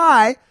can be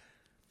high.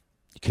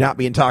 You cannot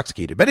be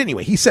intoxicated. But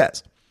anyway, he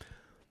says,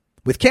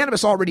 with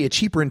cannabis already a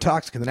cheaper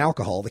intoxicant than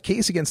alcohol, the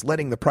case against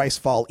letting the price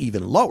fall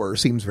even lower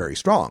seems very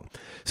strong.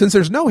 Since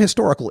there's no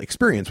historical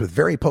experience with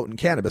very potent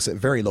cannabis at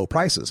very low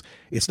prices,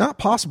 it's not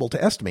possible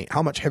to estimate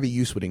how much heavy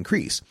use would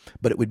increase,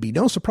 but it would be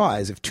no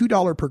surprise if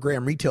 $2 per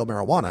gram retail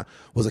marijuana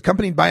was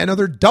accompanied by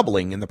another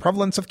doubling in the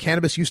prevalence of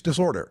cannabis use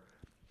disorder,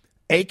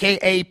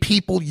 aka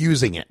people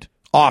using it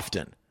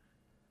often.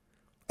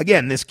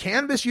 Again, this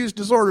cannabis use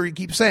disorder, he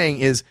keeps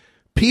saying, is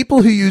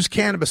people who use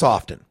cannabis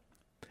often.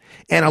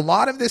 And a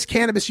lot of this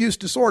cannabis use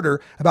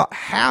disorder, about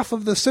half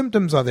of the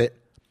symptoms of it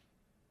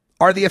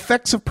are the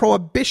effects of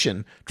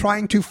prohibition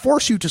trying to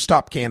force you to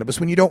stop cannabis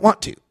when you don't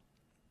want to.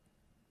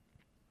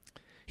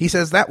 He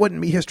says that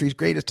wouldn't be history's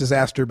greatest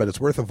disaster, but it's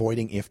worth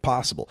avoiding if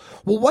possible.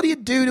 Well, what do you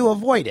do to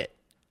avoid it?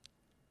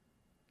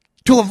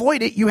 To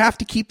avoid it, you have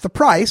to keep the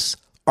price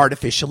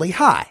artificially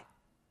high.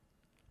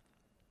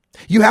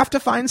 You have to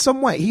find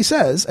some way. He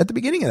says at the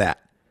beginning of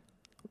that,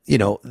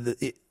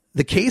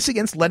 the case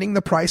against letting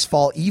the price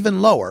fall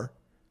even lower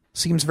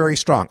seems very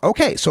strong.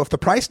 Okay, so if the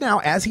price now,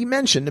 as he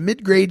mentioned, a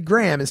mid-grade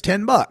gram is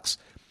 $10,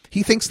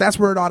 he thinks that's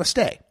where it ought to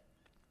stay.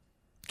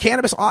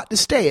 Cannabis ought to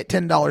stay at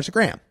 $10 a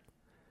gram.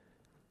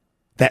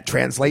 That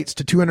translates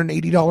to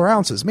 $280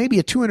 ounces, maybe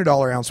a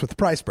 $200 ounce with the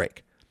price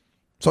break.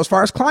 So as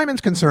far as Kleiman's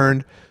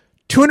concerned,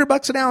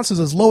 $200 an ounce is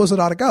as low as it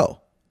ought to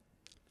go.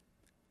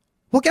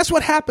 Well, guess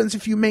what happens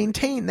if you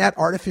maintain that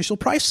artificial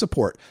price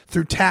support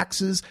through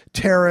taxes,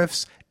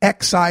 tariffs,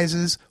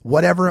 excises,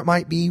 whatever it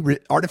might be,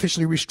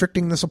 artificially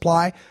restricting the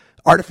supply,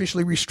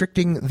 artificially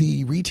restricting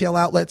the retail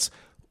outlets.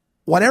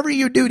 Whatever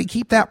you do to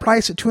keep that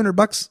price at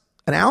 $200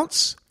 an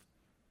ounce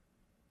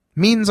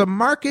means a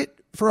market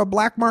for a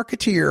black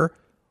marketeer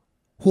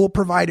who will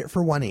provide it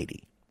for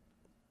 $180.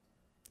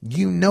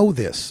 You know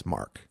this,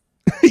 Mark.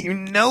 You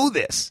know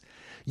this.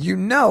 You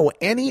know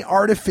any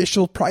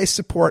artificial price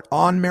support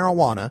on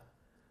marijuana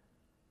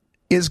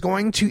is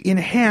going to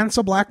enhance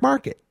a black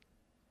market.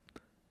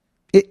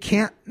 It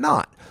can't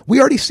not. We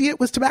already see it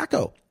with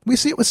tobacco. We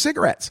see it with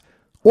cigarettes.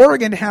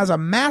 Oregon has a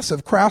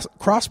massive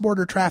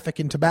cross-border traffic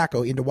in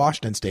tobacco into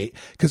Washington state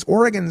because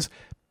Oregon's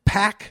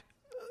pack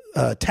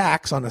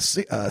tax on a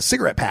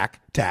cigarette pack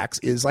tax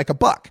is like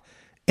 $1,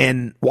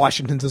 and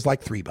Washington's is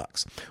like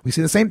 $3. We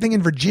see the same thing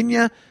in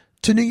Virginia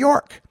to New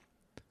York.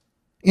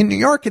 In New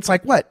York, it's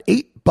like what,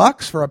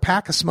 $8 for a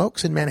pack of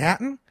smokes in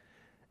Manhattan,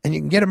 and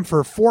you can get them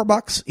for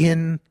 $4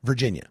 in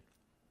Virginia,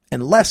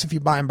 and less if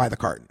you buy them by the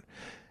carton.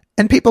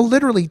 And people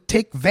literally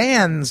take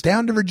vans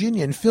down to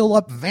Virginia and fill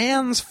up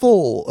vans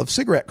full of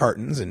cigarette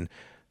cartons and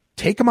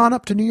take them on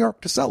up to New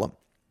York to sell them.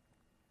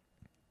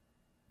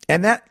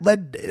 And that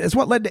is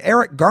what led to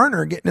Eric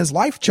Garner getting his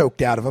life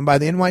choked out of him by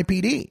the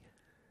NYPD.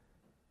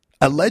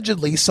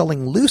 Allegedly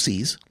selling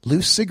loose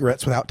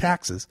cigarettes without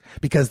taxes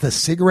because the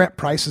cigarette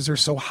prices are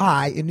so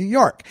high in New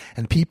York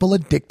and people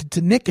addicted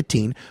to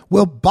nicotine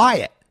will buy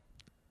it.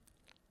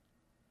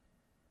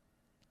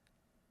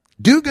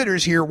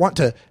 Do-gooders here want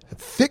to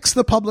fix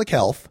the public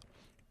health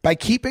by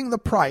keeping the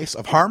price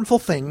of harmful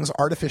things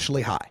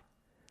artificially high.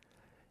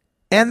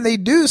 And they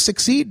do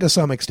succeed to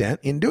some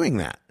extent in doing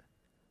that.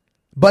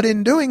 But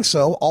in doing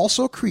so,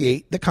 also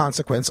create the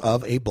consequence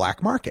of a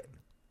black market.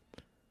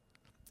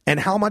 And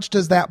how much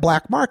does that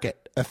black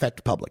market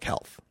affect public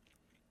health?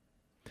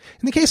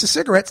 In the case of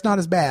cigarettes, not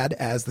as bad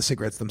as the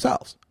cigarettes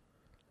themselves.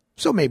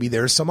 So maybe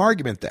there's some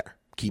argument there.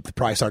 Keep the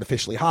price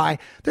artificially high.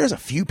 There's a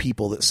few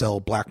people that sell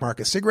black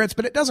market cigarettes,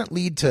 but it doesn't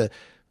lead to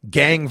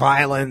gang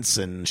violence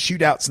and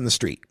shootouts in the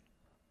street.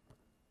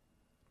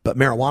 But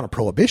marijuana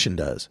prohibition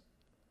does.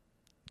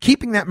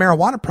 Keeping that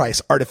marijuana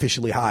price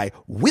artificially high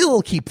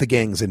will keep the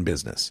gangs in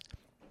business.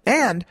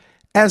 And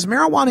as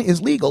marijuana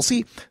is legal,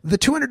 see, the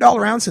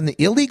 $200 ounce in the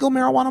illegal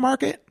marijuana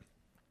market,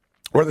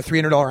 or the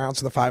 $300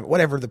 ounce in the $5,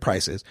 whatever the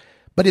price is,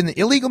 but in the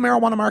illegal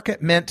marijuana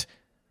market meant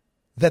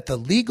that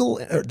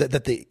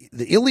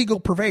the illegal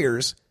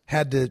purveyors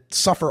had to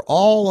suffer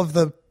all of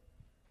the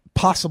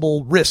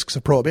possible risks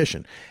of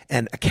prohibition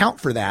and account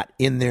for that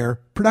in their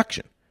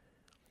production.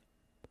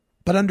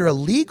 But under a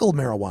legal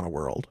marijuana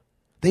world,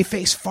 they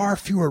face far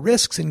fewer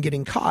risks in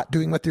getting caught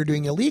doing what they're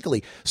doing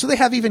illegally. So they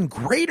have even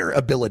greater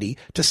ability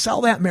to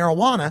sell that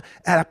marijuana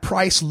at a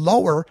price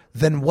lower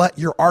than what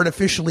you're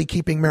artificially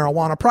keeping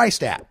marijuana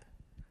priced at.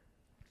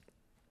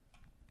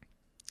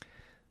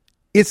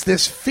 It's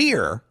this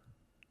fear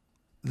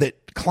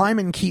that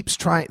Kleiman keeps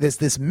trying,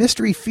 this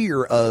mystery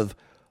fear of,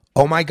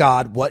 oh my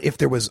God, what if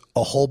there was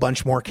a whole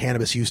bunch more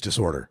cannabis use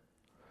disorder?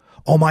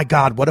 Oh my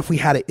God, what if we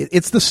had it?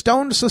 It's the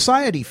stoned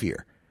society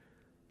fear.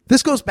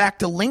 This goes back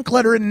to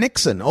Linkletter and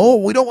Nixon. Oh,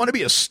 we don't want to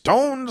be a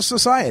stoned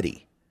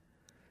society.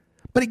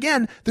 But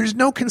again, there's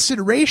no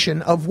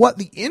consideration of what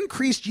the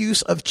increased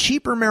use of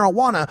cheaper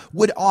marijuana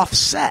would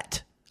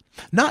offset.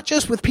 Not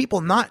just with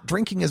people not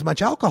drinking as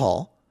much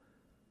alcohol,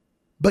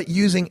 but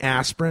using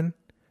aspirin,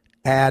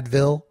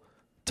 Advil,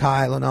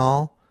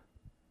 Tylenol,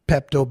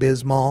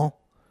 Pepto-Bismol,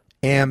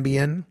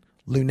 Ambien,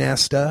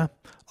 Lunesta,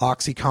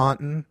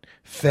 OxyContin,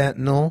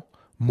 fentanyl,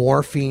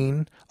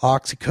 morphine,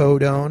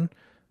 oxycodone,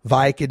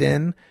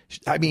 Vicodin.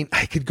 I mean,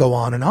 I could go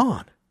on and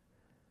on.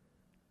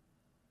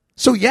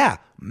 So yeah,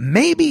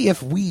 maybe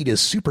if weed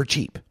is super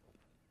cheap,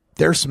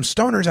 there's some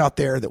stoners out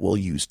there that will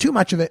use too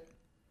much of it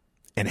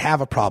and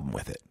have a problem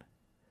with it.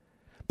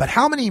 But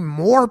how many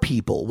more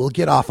people will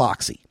get off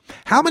Oxy?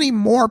 How many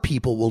more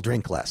people will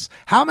drink less?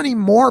 How many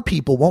more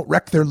people won't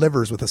wreck their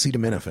livers with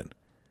acetaminophen?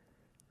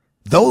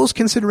 Those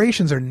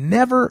considerations are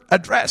never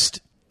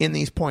addressed in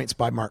these points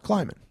by Mark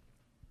Kleiman.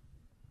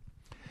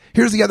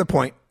 Here's the other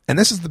point, and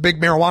this is the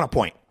big marijuana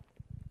point.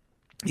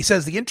 He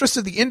says the interests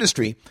of the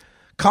industry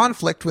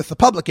conflict with the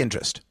public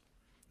interest.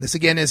 This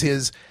again is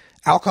his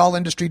alcohol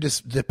industry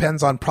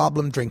depends on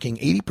problem drinking.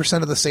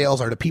 80% of the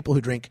sales are to people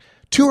who drink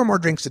 2 or more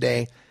drinks a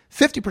day.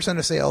 50%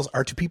 of sales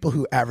are to people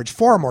who average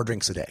 4 or more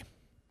drinks a day.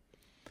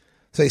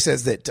 So he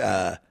says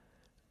that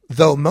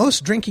though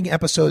most drinking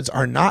episodes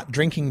are not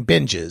drinking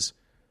binges,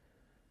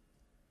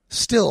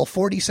 still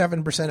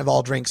 47% of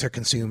all drinks are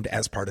consumed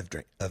as part of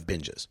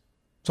binges.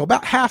 So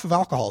about half of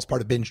alcohol is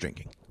part of binge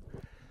drinking.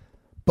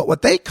 But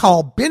what they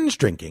call binge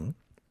drinking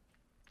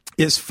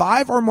is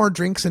 5 or more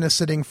drinks in a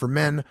sitting for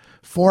men,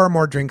 4 or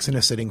more drinks in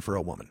a sitting for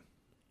a woman.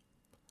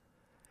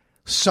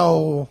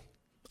 So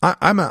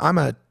I'm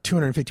a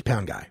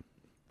 250-pound guy,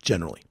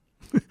 generally.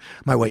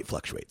 My weight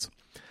fluctuates.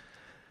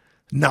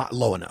 Not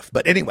low enough.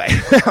 But anyway,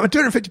 I'm a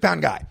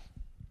 250-pound guy.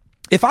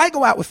 If I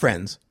go out with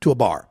friends to a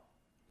bar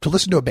to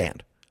listen to a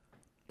band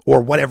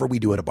or whatever we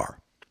do at a bar,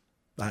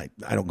 I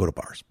don't go to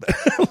bars, but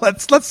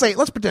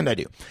let's pretend I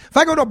do. If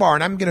I go to a bar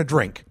and I'm going to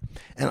drink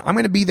and I'm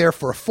going to be there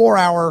for a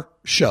 4-hour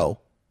show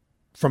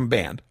from a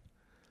band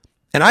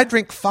and I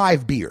drink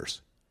 5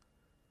 beers,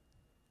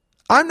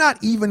 I'm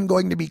not even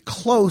going to be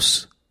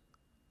close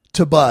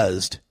to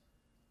buzzed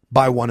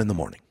by 1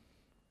 a.m.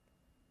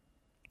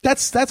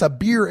 That's a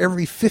beer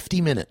every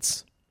 50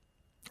 minutes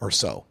or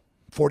so,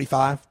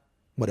 45,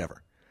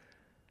 whatever.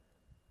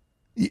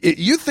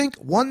 You think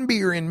 1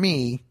 beer in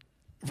me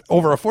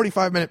over a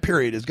 45-minute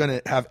period is going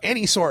to have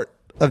any sort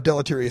of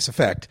deleterious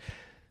effect,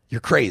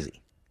 you're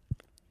crazy.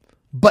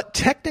 But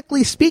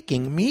technically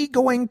speaking, me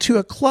going to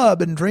a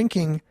club and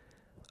drinking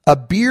a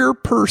beer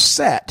per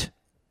set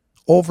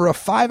over a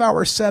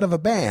 5-hour set of a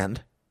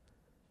band,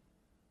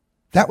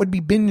 that would be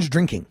binge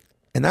drinking.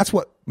 And that's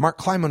what Mark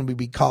Kleiman would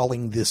be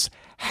calling this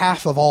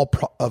half of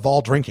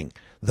all drinking,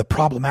 the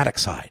problematic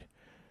side.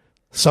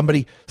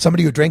 Somebody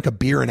who drank a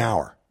beer an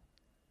hour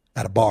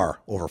at a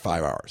bar over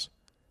 5 hours.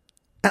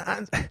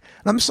 And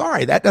I'm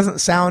sorry, that doesn't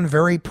sound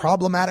very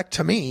problematic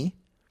to me.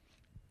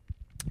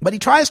 But he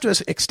tries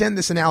to extend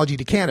this analogy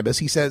to cannabis.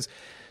 He says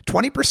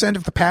 20%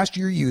 of the past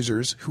year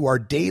users who are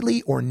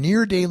daily or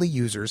near daily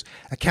users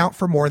account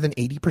for more than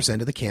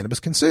 80% of the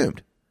cannabis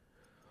consumed.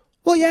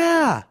 Well,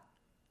 yeah,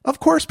 of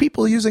course,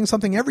 people using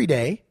something every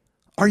day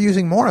are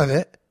using more of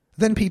it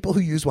than people who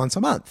use once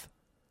a month.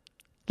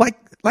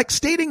 Like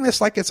stating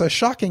this like it's a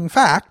shocking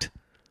fact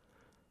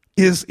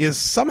is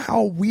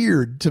somehow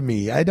weird to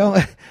me. I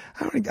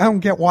don't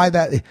get why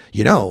that,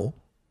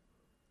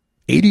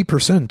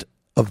 80%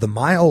 of the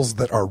miles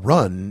that are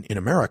run in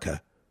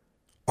America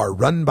are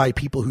run by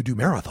people who do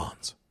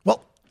marathons.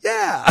 Well,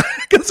 yeah,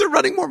 because they're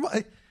running more.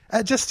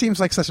 It just seems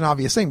like such an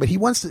obvious thing, but he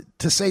wants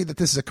to say that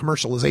this is a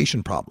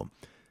commercialization problem,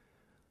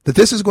 that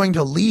this is going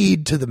to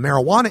lead to the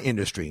marijuana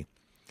industry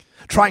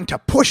trying to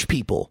push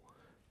people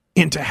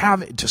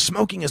into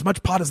smoking as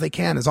much pot as they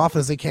can, as often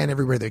as they can,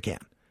 everywhere they can.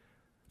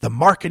 The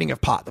marketing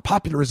of pot, the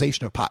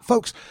popularization of pot.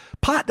 Folks,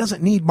 pot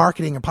doesn't need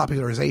marketing and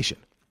popularization.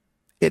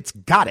 It's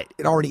got it.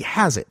 It already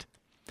has it.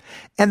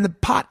 And the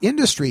pot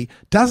industry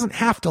doesn't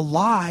have to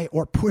lie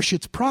or push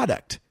its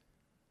product.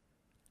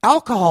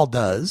 Alcohol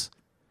does,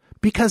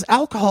 because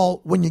alcohol,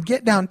 when you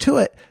get down to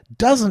it,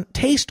 doesn't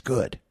taste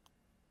good.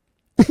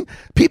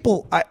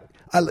 People,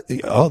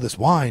 this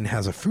wine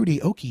has a fruity,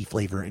 oaky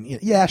flavor. And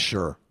yeah,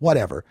 sure,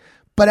 whatever.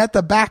 But at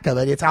the back of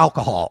it, it's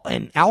alcohol.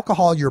 And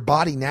alcohol, your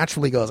body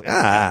naturally goes,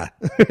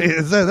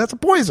 that's a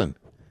poison.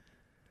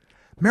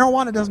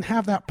 Marijuana doesn't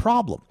have that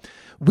problem.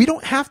 We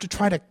don't have to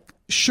try to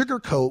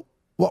sugarcoat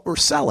what we're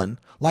selling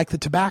like the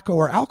tobacco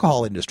or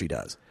alcohol industry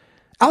does.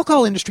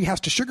 Alcohol industry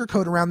has to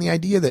sugarcoat around the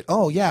idea that,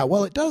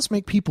 it does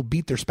make people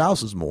beat their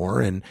spouses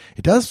more, and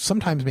it does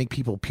sometimes make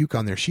people puke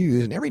on their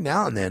shoes, and every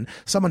now and then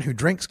someone who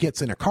drinks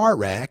gets in a car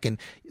wreck, and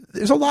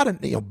there's a lot of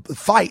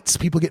fights,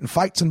 people get in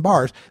fights in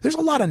bars. There's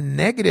a lot of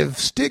negative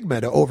stigma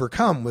to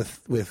overcome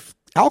with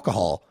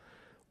alcohol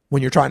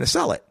when you're trying to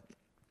sell it.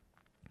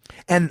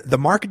 And the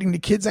marketing to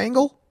kids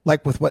angle,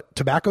 like with what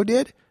tobacco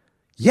did,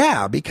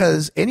 yeah,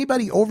 because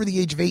anybody over the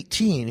age of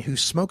 18 who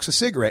smokes a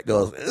cigarette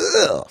goes,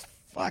 ugh,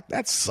 fuck,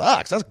 that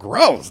sucks. That's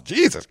gross.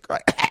 Jesus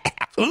Christ.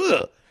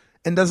 Ugh,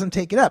 and doesn't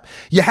take it up.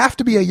 You have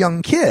to be a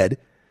young kid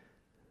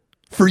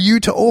for you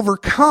to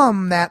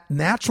overcome that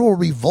natural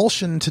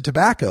revulsion to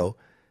tobacco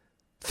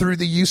through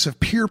the use of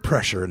peer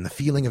pressure and the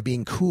feeling of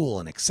being cool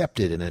and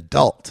accepted and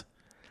adult.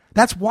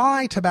 That's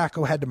why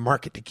tobacco had to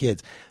market to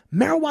kids.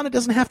 Marijuana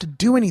doesn't have to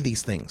do any of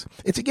these things.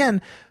 It's,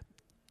 again,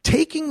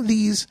 taking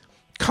these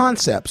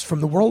concepts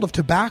from the world of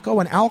tobacco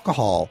and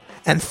alcohol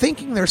and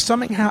thinking they're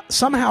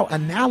somehow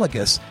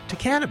analogous to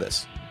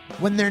cannabis.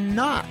 when they're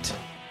not.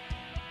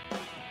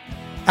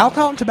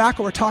 Alcohol and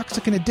tobacco are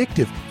toxic and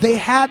addictive. They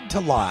had to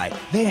lie.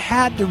 They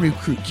had to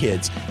recruit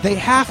kids. They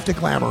have to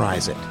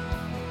glamorize it.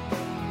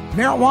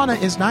 Marijuana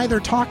is neither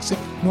toxic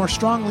nor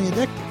strongly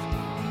addictive.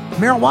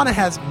 Marijuana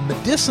has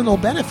medicinal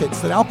benefits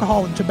that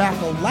alcohol and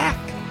tobacco lack.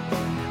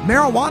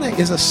 Marijuana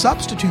is a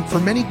substitute for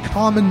many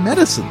common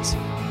medicines.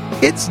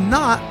 It's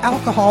not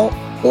alcohol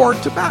or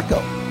tobacco.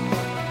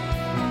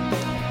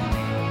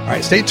 All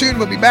right, stay tuned.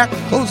 We'll be back to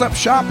close up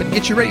shop and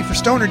get you ready for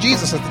Stoner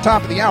Jesus at the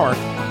top of the hour.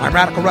 I'm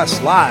Radical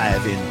Russ,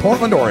 live in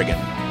Portland, Oregon.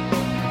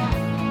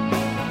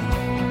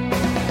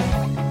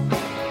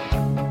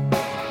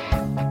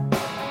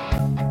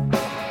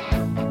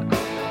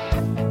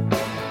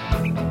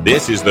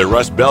 This is the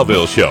Russ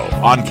Belville Show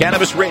on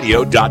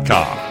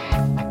CannabisRadio.com.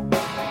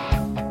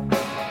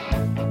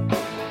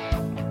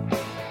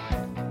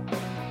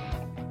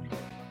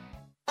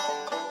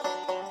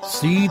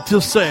 Seed to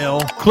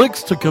sale,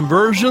 clicks to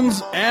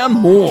conversions, and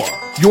more.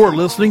 You're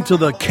listening to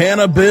the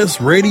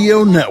Cannabis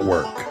Radio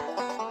Network.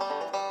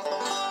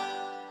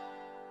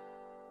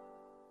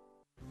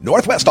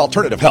 Northwest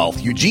Alternative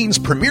Health, Eugene's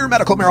premier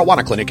medical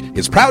marijuana clinic,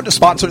 is proud to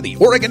sponsor the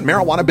Oregon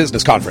Marijuana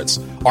Business Conference.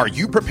 Are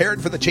you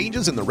prepared for the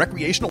changes in the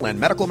recreational and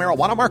medical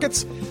marijuana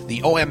markets? The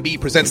OMB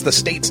presents the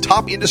state's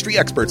top industry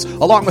experts,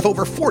 along with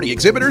over 40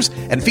 exhibitors,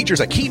 and features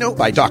a keynote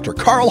by Dr.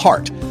 Carl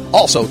Hart.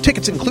 Also,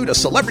 tickets include a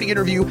celebrity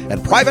interview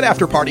and private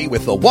after-party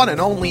with the one and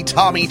only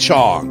Tommy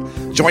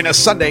Chong. Join us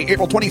Sunday,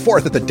 April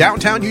 24th at the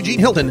downtown Eugene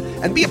Hilton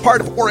and be a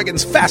part of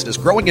Oregon's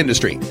fastest-growing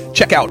industry.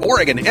 Check out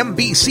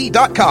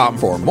OregonMBC.com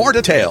for more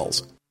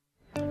details.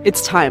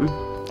 It's time.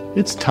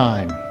 It's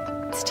time.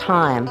 It's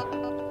time.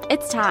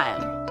 It's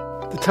time.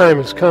 The time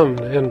has come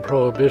to end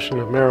prohibition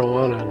of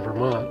marijuana in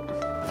Vermont.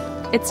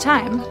 It's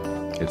time.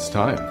 It's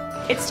time.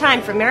 It's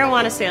time for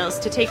marijuana sales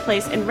to take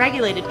place in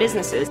regulated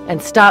businesses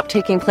and stop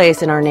taking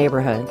place in our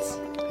neighborhoods.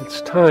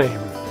 It's time.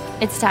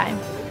 It's time.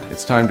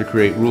 It's time to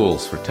create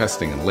rules for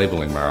testing and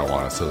labeling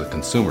marijuana so that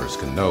consumers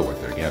can know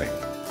what they're getting.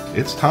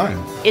 It's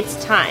time.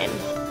 It's time.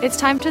 It's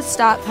time to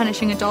stop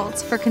punishing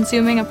adults for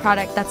consuming a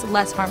product that's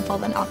less harmful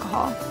than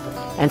alcohol.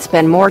 And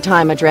spend more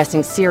time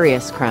addressing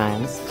serious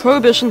crimes.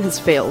 Prohibition has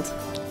failed.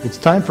 It's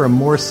time for a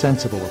more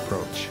sensible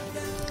approach.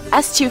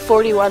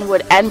 S241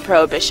 would end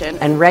prohibition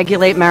and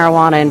regulate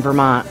marijuana in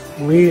Vermont.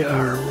 We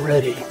are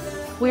ready.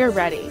 We're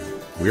ready.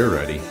 We're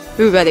ready.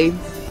 We're ready.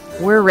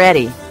 We're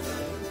ready.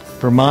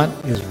 Vermont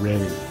is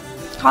ready.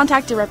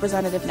 Contact a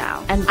representative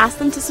now and ask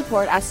them to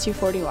support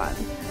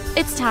S241.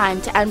 It's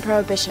time to end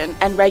prohibition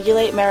and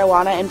regulate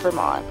marijuana in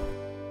Vermont.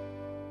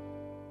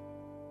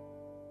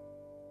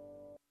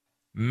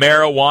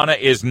 Marijuana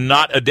is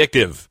not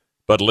addictive,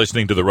 but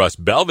listening to the Russ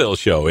Belville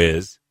Show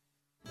is.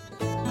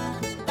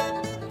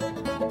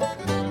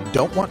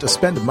 Don't want to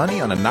spend money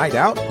on a night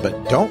out,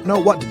 but don't know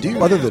what to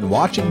do other than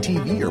watching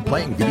TV or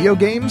playing video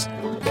games?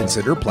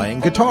 Consider playing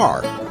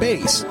guitar,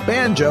 bass,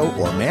 banjo,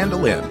 or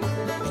mandolin.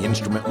 The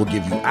instrument will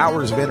give you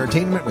hours of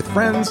entertainment with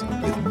friends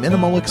with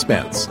minimal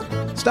expense.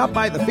 Stop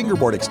by the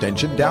Fingerboard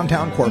Extension,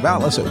 downtown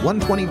Corvallis at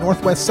 120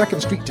 Northwest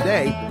 2nd Street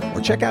today,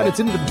 or check out its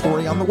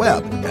inventory on the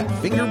web at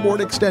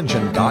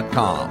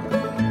fingerboardextension.com.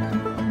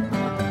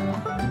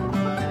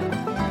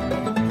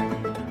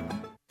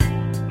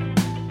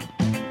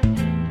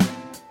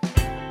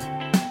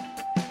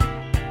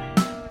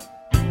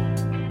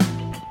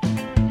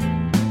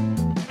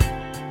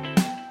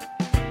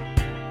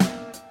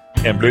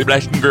 And blue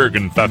blasten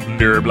Gergen, Pfaffen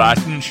der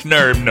Blasten,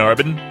 Schnurb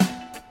Norben.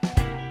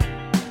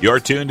 You're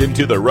tuned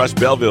into the Russ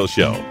Belville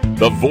Show,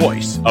 the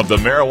voice of the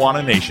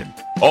marijuana nation,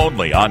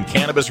 only on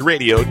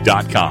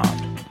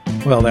CannabisRadio.com.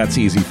 Well, that's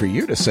easy for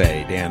you to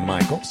say, Dan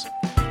Michaels.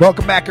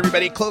 Welcome back,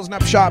 everybody. Closing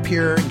up shop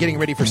here and getting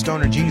ready for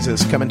Stoner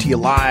Jesus, coming to you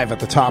live at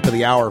the top of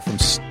the hour from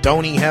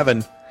Stony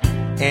Heaven.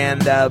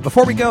 And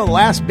before we go, the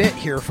last bit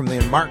here from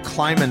the Mark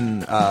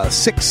Kleiman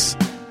 6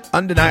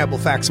 undeniable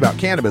facts about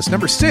cannabis.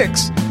 Number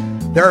 6,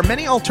 there are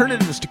many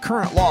alternatives to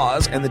current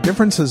laws, and the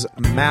differences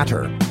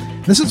matter.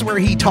 This is where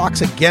he talks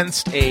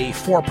against a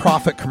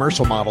for-profit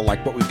commercial model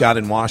like what we've got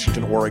in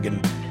Washington, Oregon,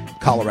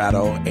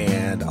 Colorado,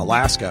 and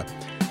Alaska,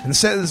 and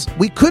says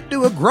we could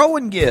do a grow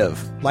and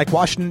give like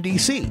Washington,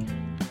 D.C.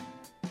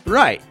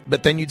 Right,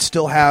 but then you'd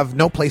still have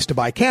no place to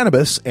buy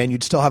cannabis, and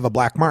you'd still have a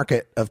black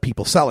market of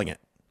people selling it.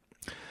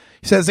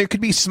 He says there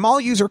could be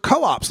small user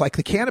co-ops like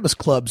the cannabis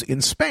clubs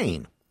in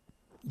Spain.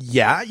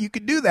 Yeah, you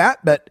could do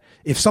that, but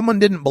if someone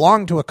didn't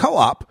belong to a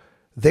co-op,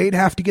 they'd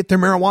have to get their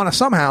marijuana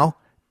somehow,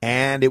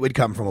 and it would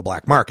come from a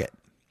black market.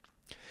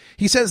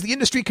 He says the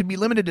industry could be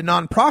limited to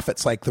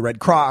nonprofits like the Red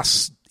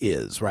Cross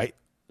is, right?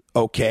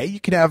 Okay, you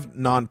could have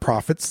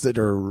nonprofits that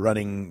are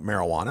running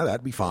marijuana.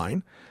 That'd be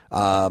fine.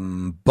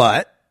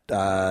 But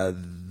I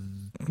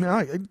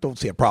don't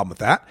see a problem with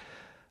that.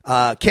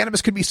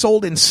 Cannabis could be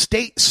sold in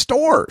state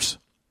stores,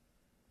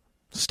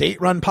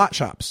 state-run pot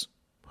shops.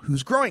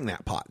 Who's growing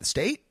that pot? The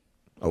state?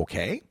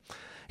 Okay.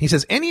 He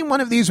says any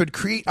one of these would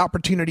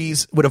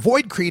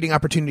avoid creating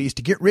opportunities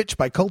to get rich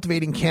by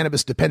cultivating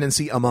cannabis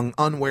dependency among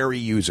unwary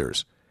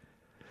users.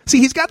 See,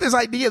 he's got this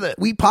idea that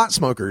we pot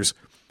smokers,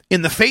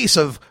 in the face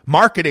of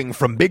marketing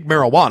from big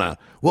marijuana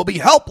will be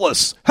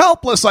helpless,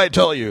 I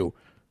tell you,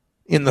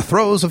 in the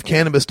throes of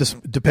cannabis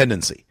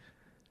dependency.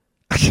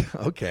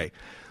 Okay.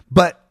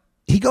 But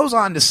he goes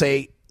on to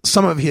say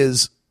some of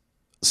his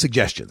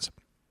suggestions.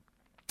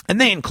 And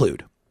they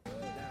include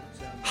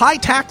high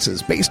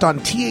taxes based on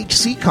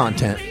THC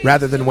content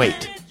rather than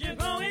weight.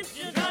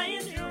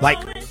 Like,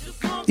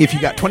 if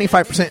you got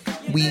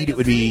 25% weed, it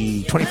would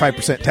be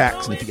 25%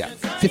 tax. And if you got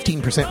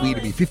 15% weed,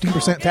 it would be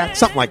 15% tax.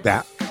 Something like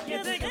that.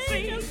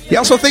 He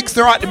also thinks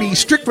there ought to be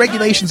strict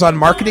regulations on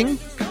marketing,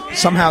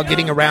 somehow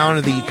getting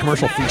around the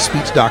commercial free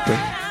speech doctrine.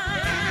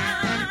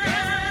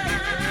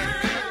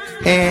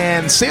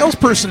 And sales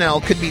personnel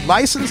could be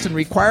licensed and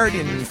required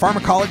in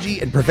pharmacology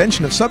and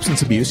prevention of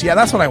substance abuse. Yeah,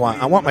 that's what I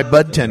want. I want my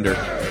bud tender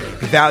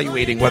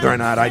evaluating whether or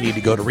not I need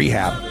to go to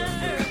rehab.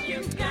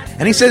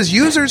 And he says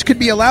users could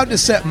be allowed to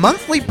set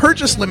monthly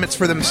purchase limits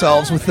for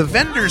themselves, with the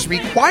vendors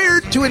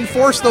required to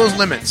enforce those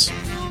limits.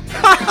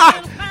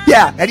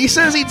 Yeah, and he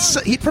says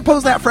he'd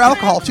propose that for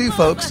alcohol too,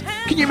 folks.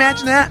 Can you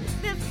imagine that?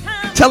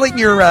 Telling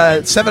your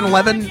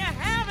 7-Eleven,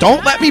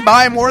 don't let me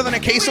buy more than a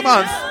case a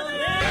month.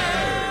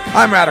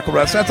 I'm Radical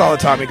Russ. That's all the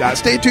time we got.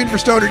 Stay tuned for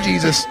Stoner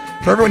Jesus.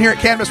 For everyone here at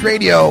Cannabis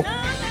Radio,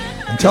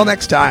 until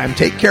next time,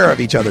 take care of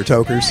each other,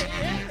 tokers.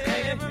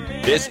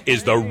 This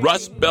is the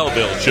Russ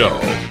Belville Show.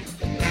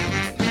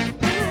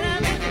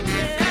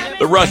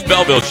 The Russ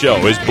Belville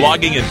Show is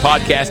blogging and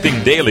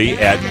podcasting daily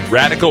at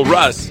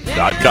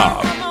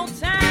RadicalRuss.com.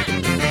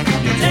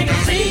 You take a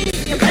seed,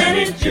 you plant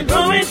it, you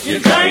grow it, you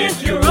dry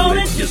it, you roll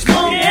it, you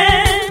smoke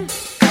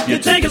it. You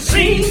take a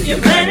seed, you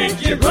plant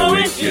it, you grow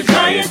it, you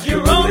dry it,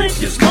 you roll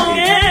it, you smoke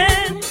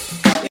it.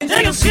 You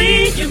take a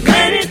seed, you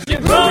plant it, you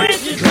grow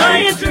it, you dry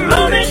it, you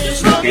roll it, you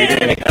smoke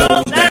it, and it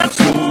goes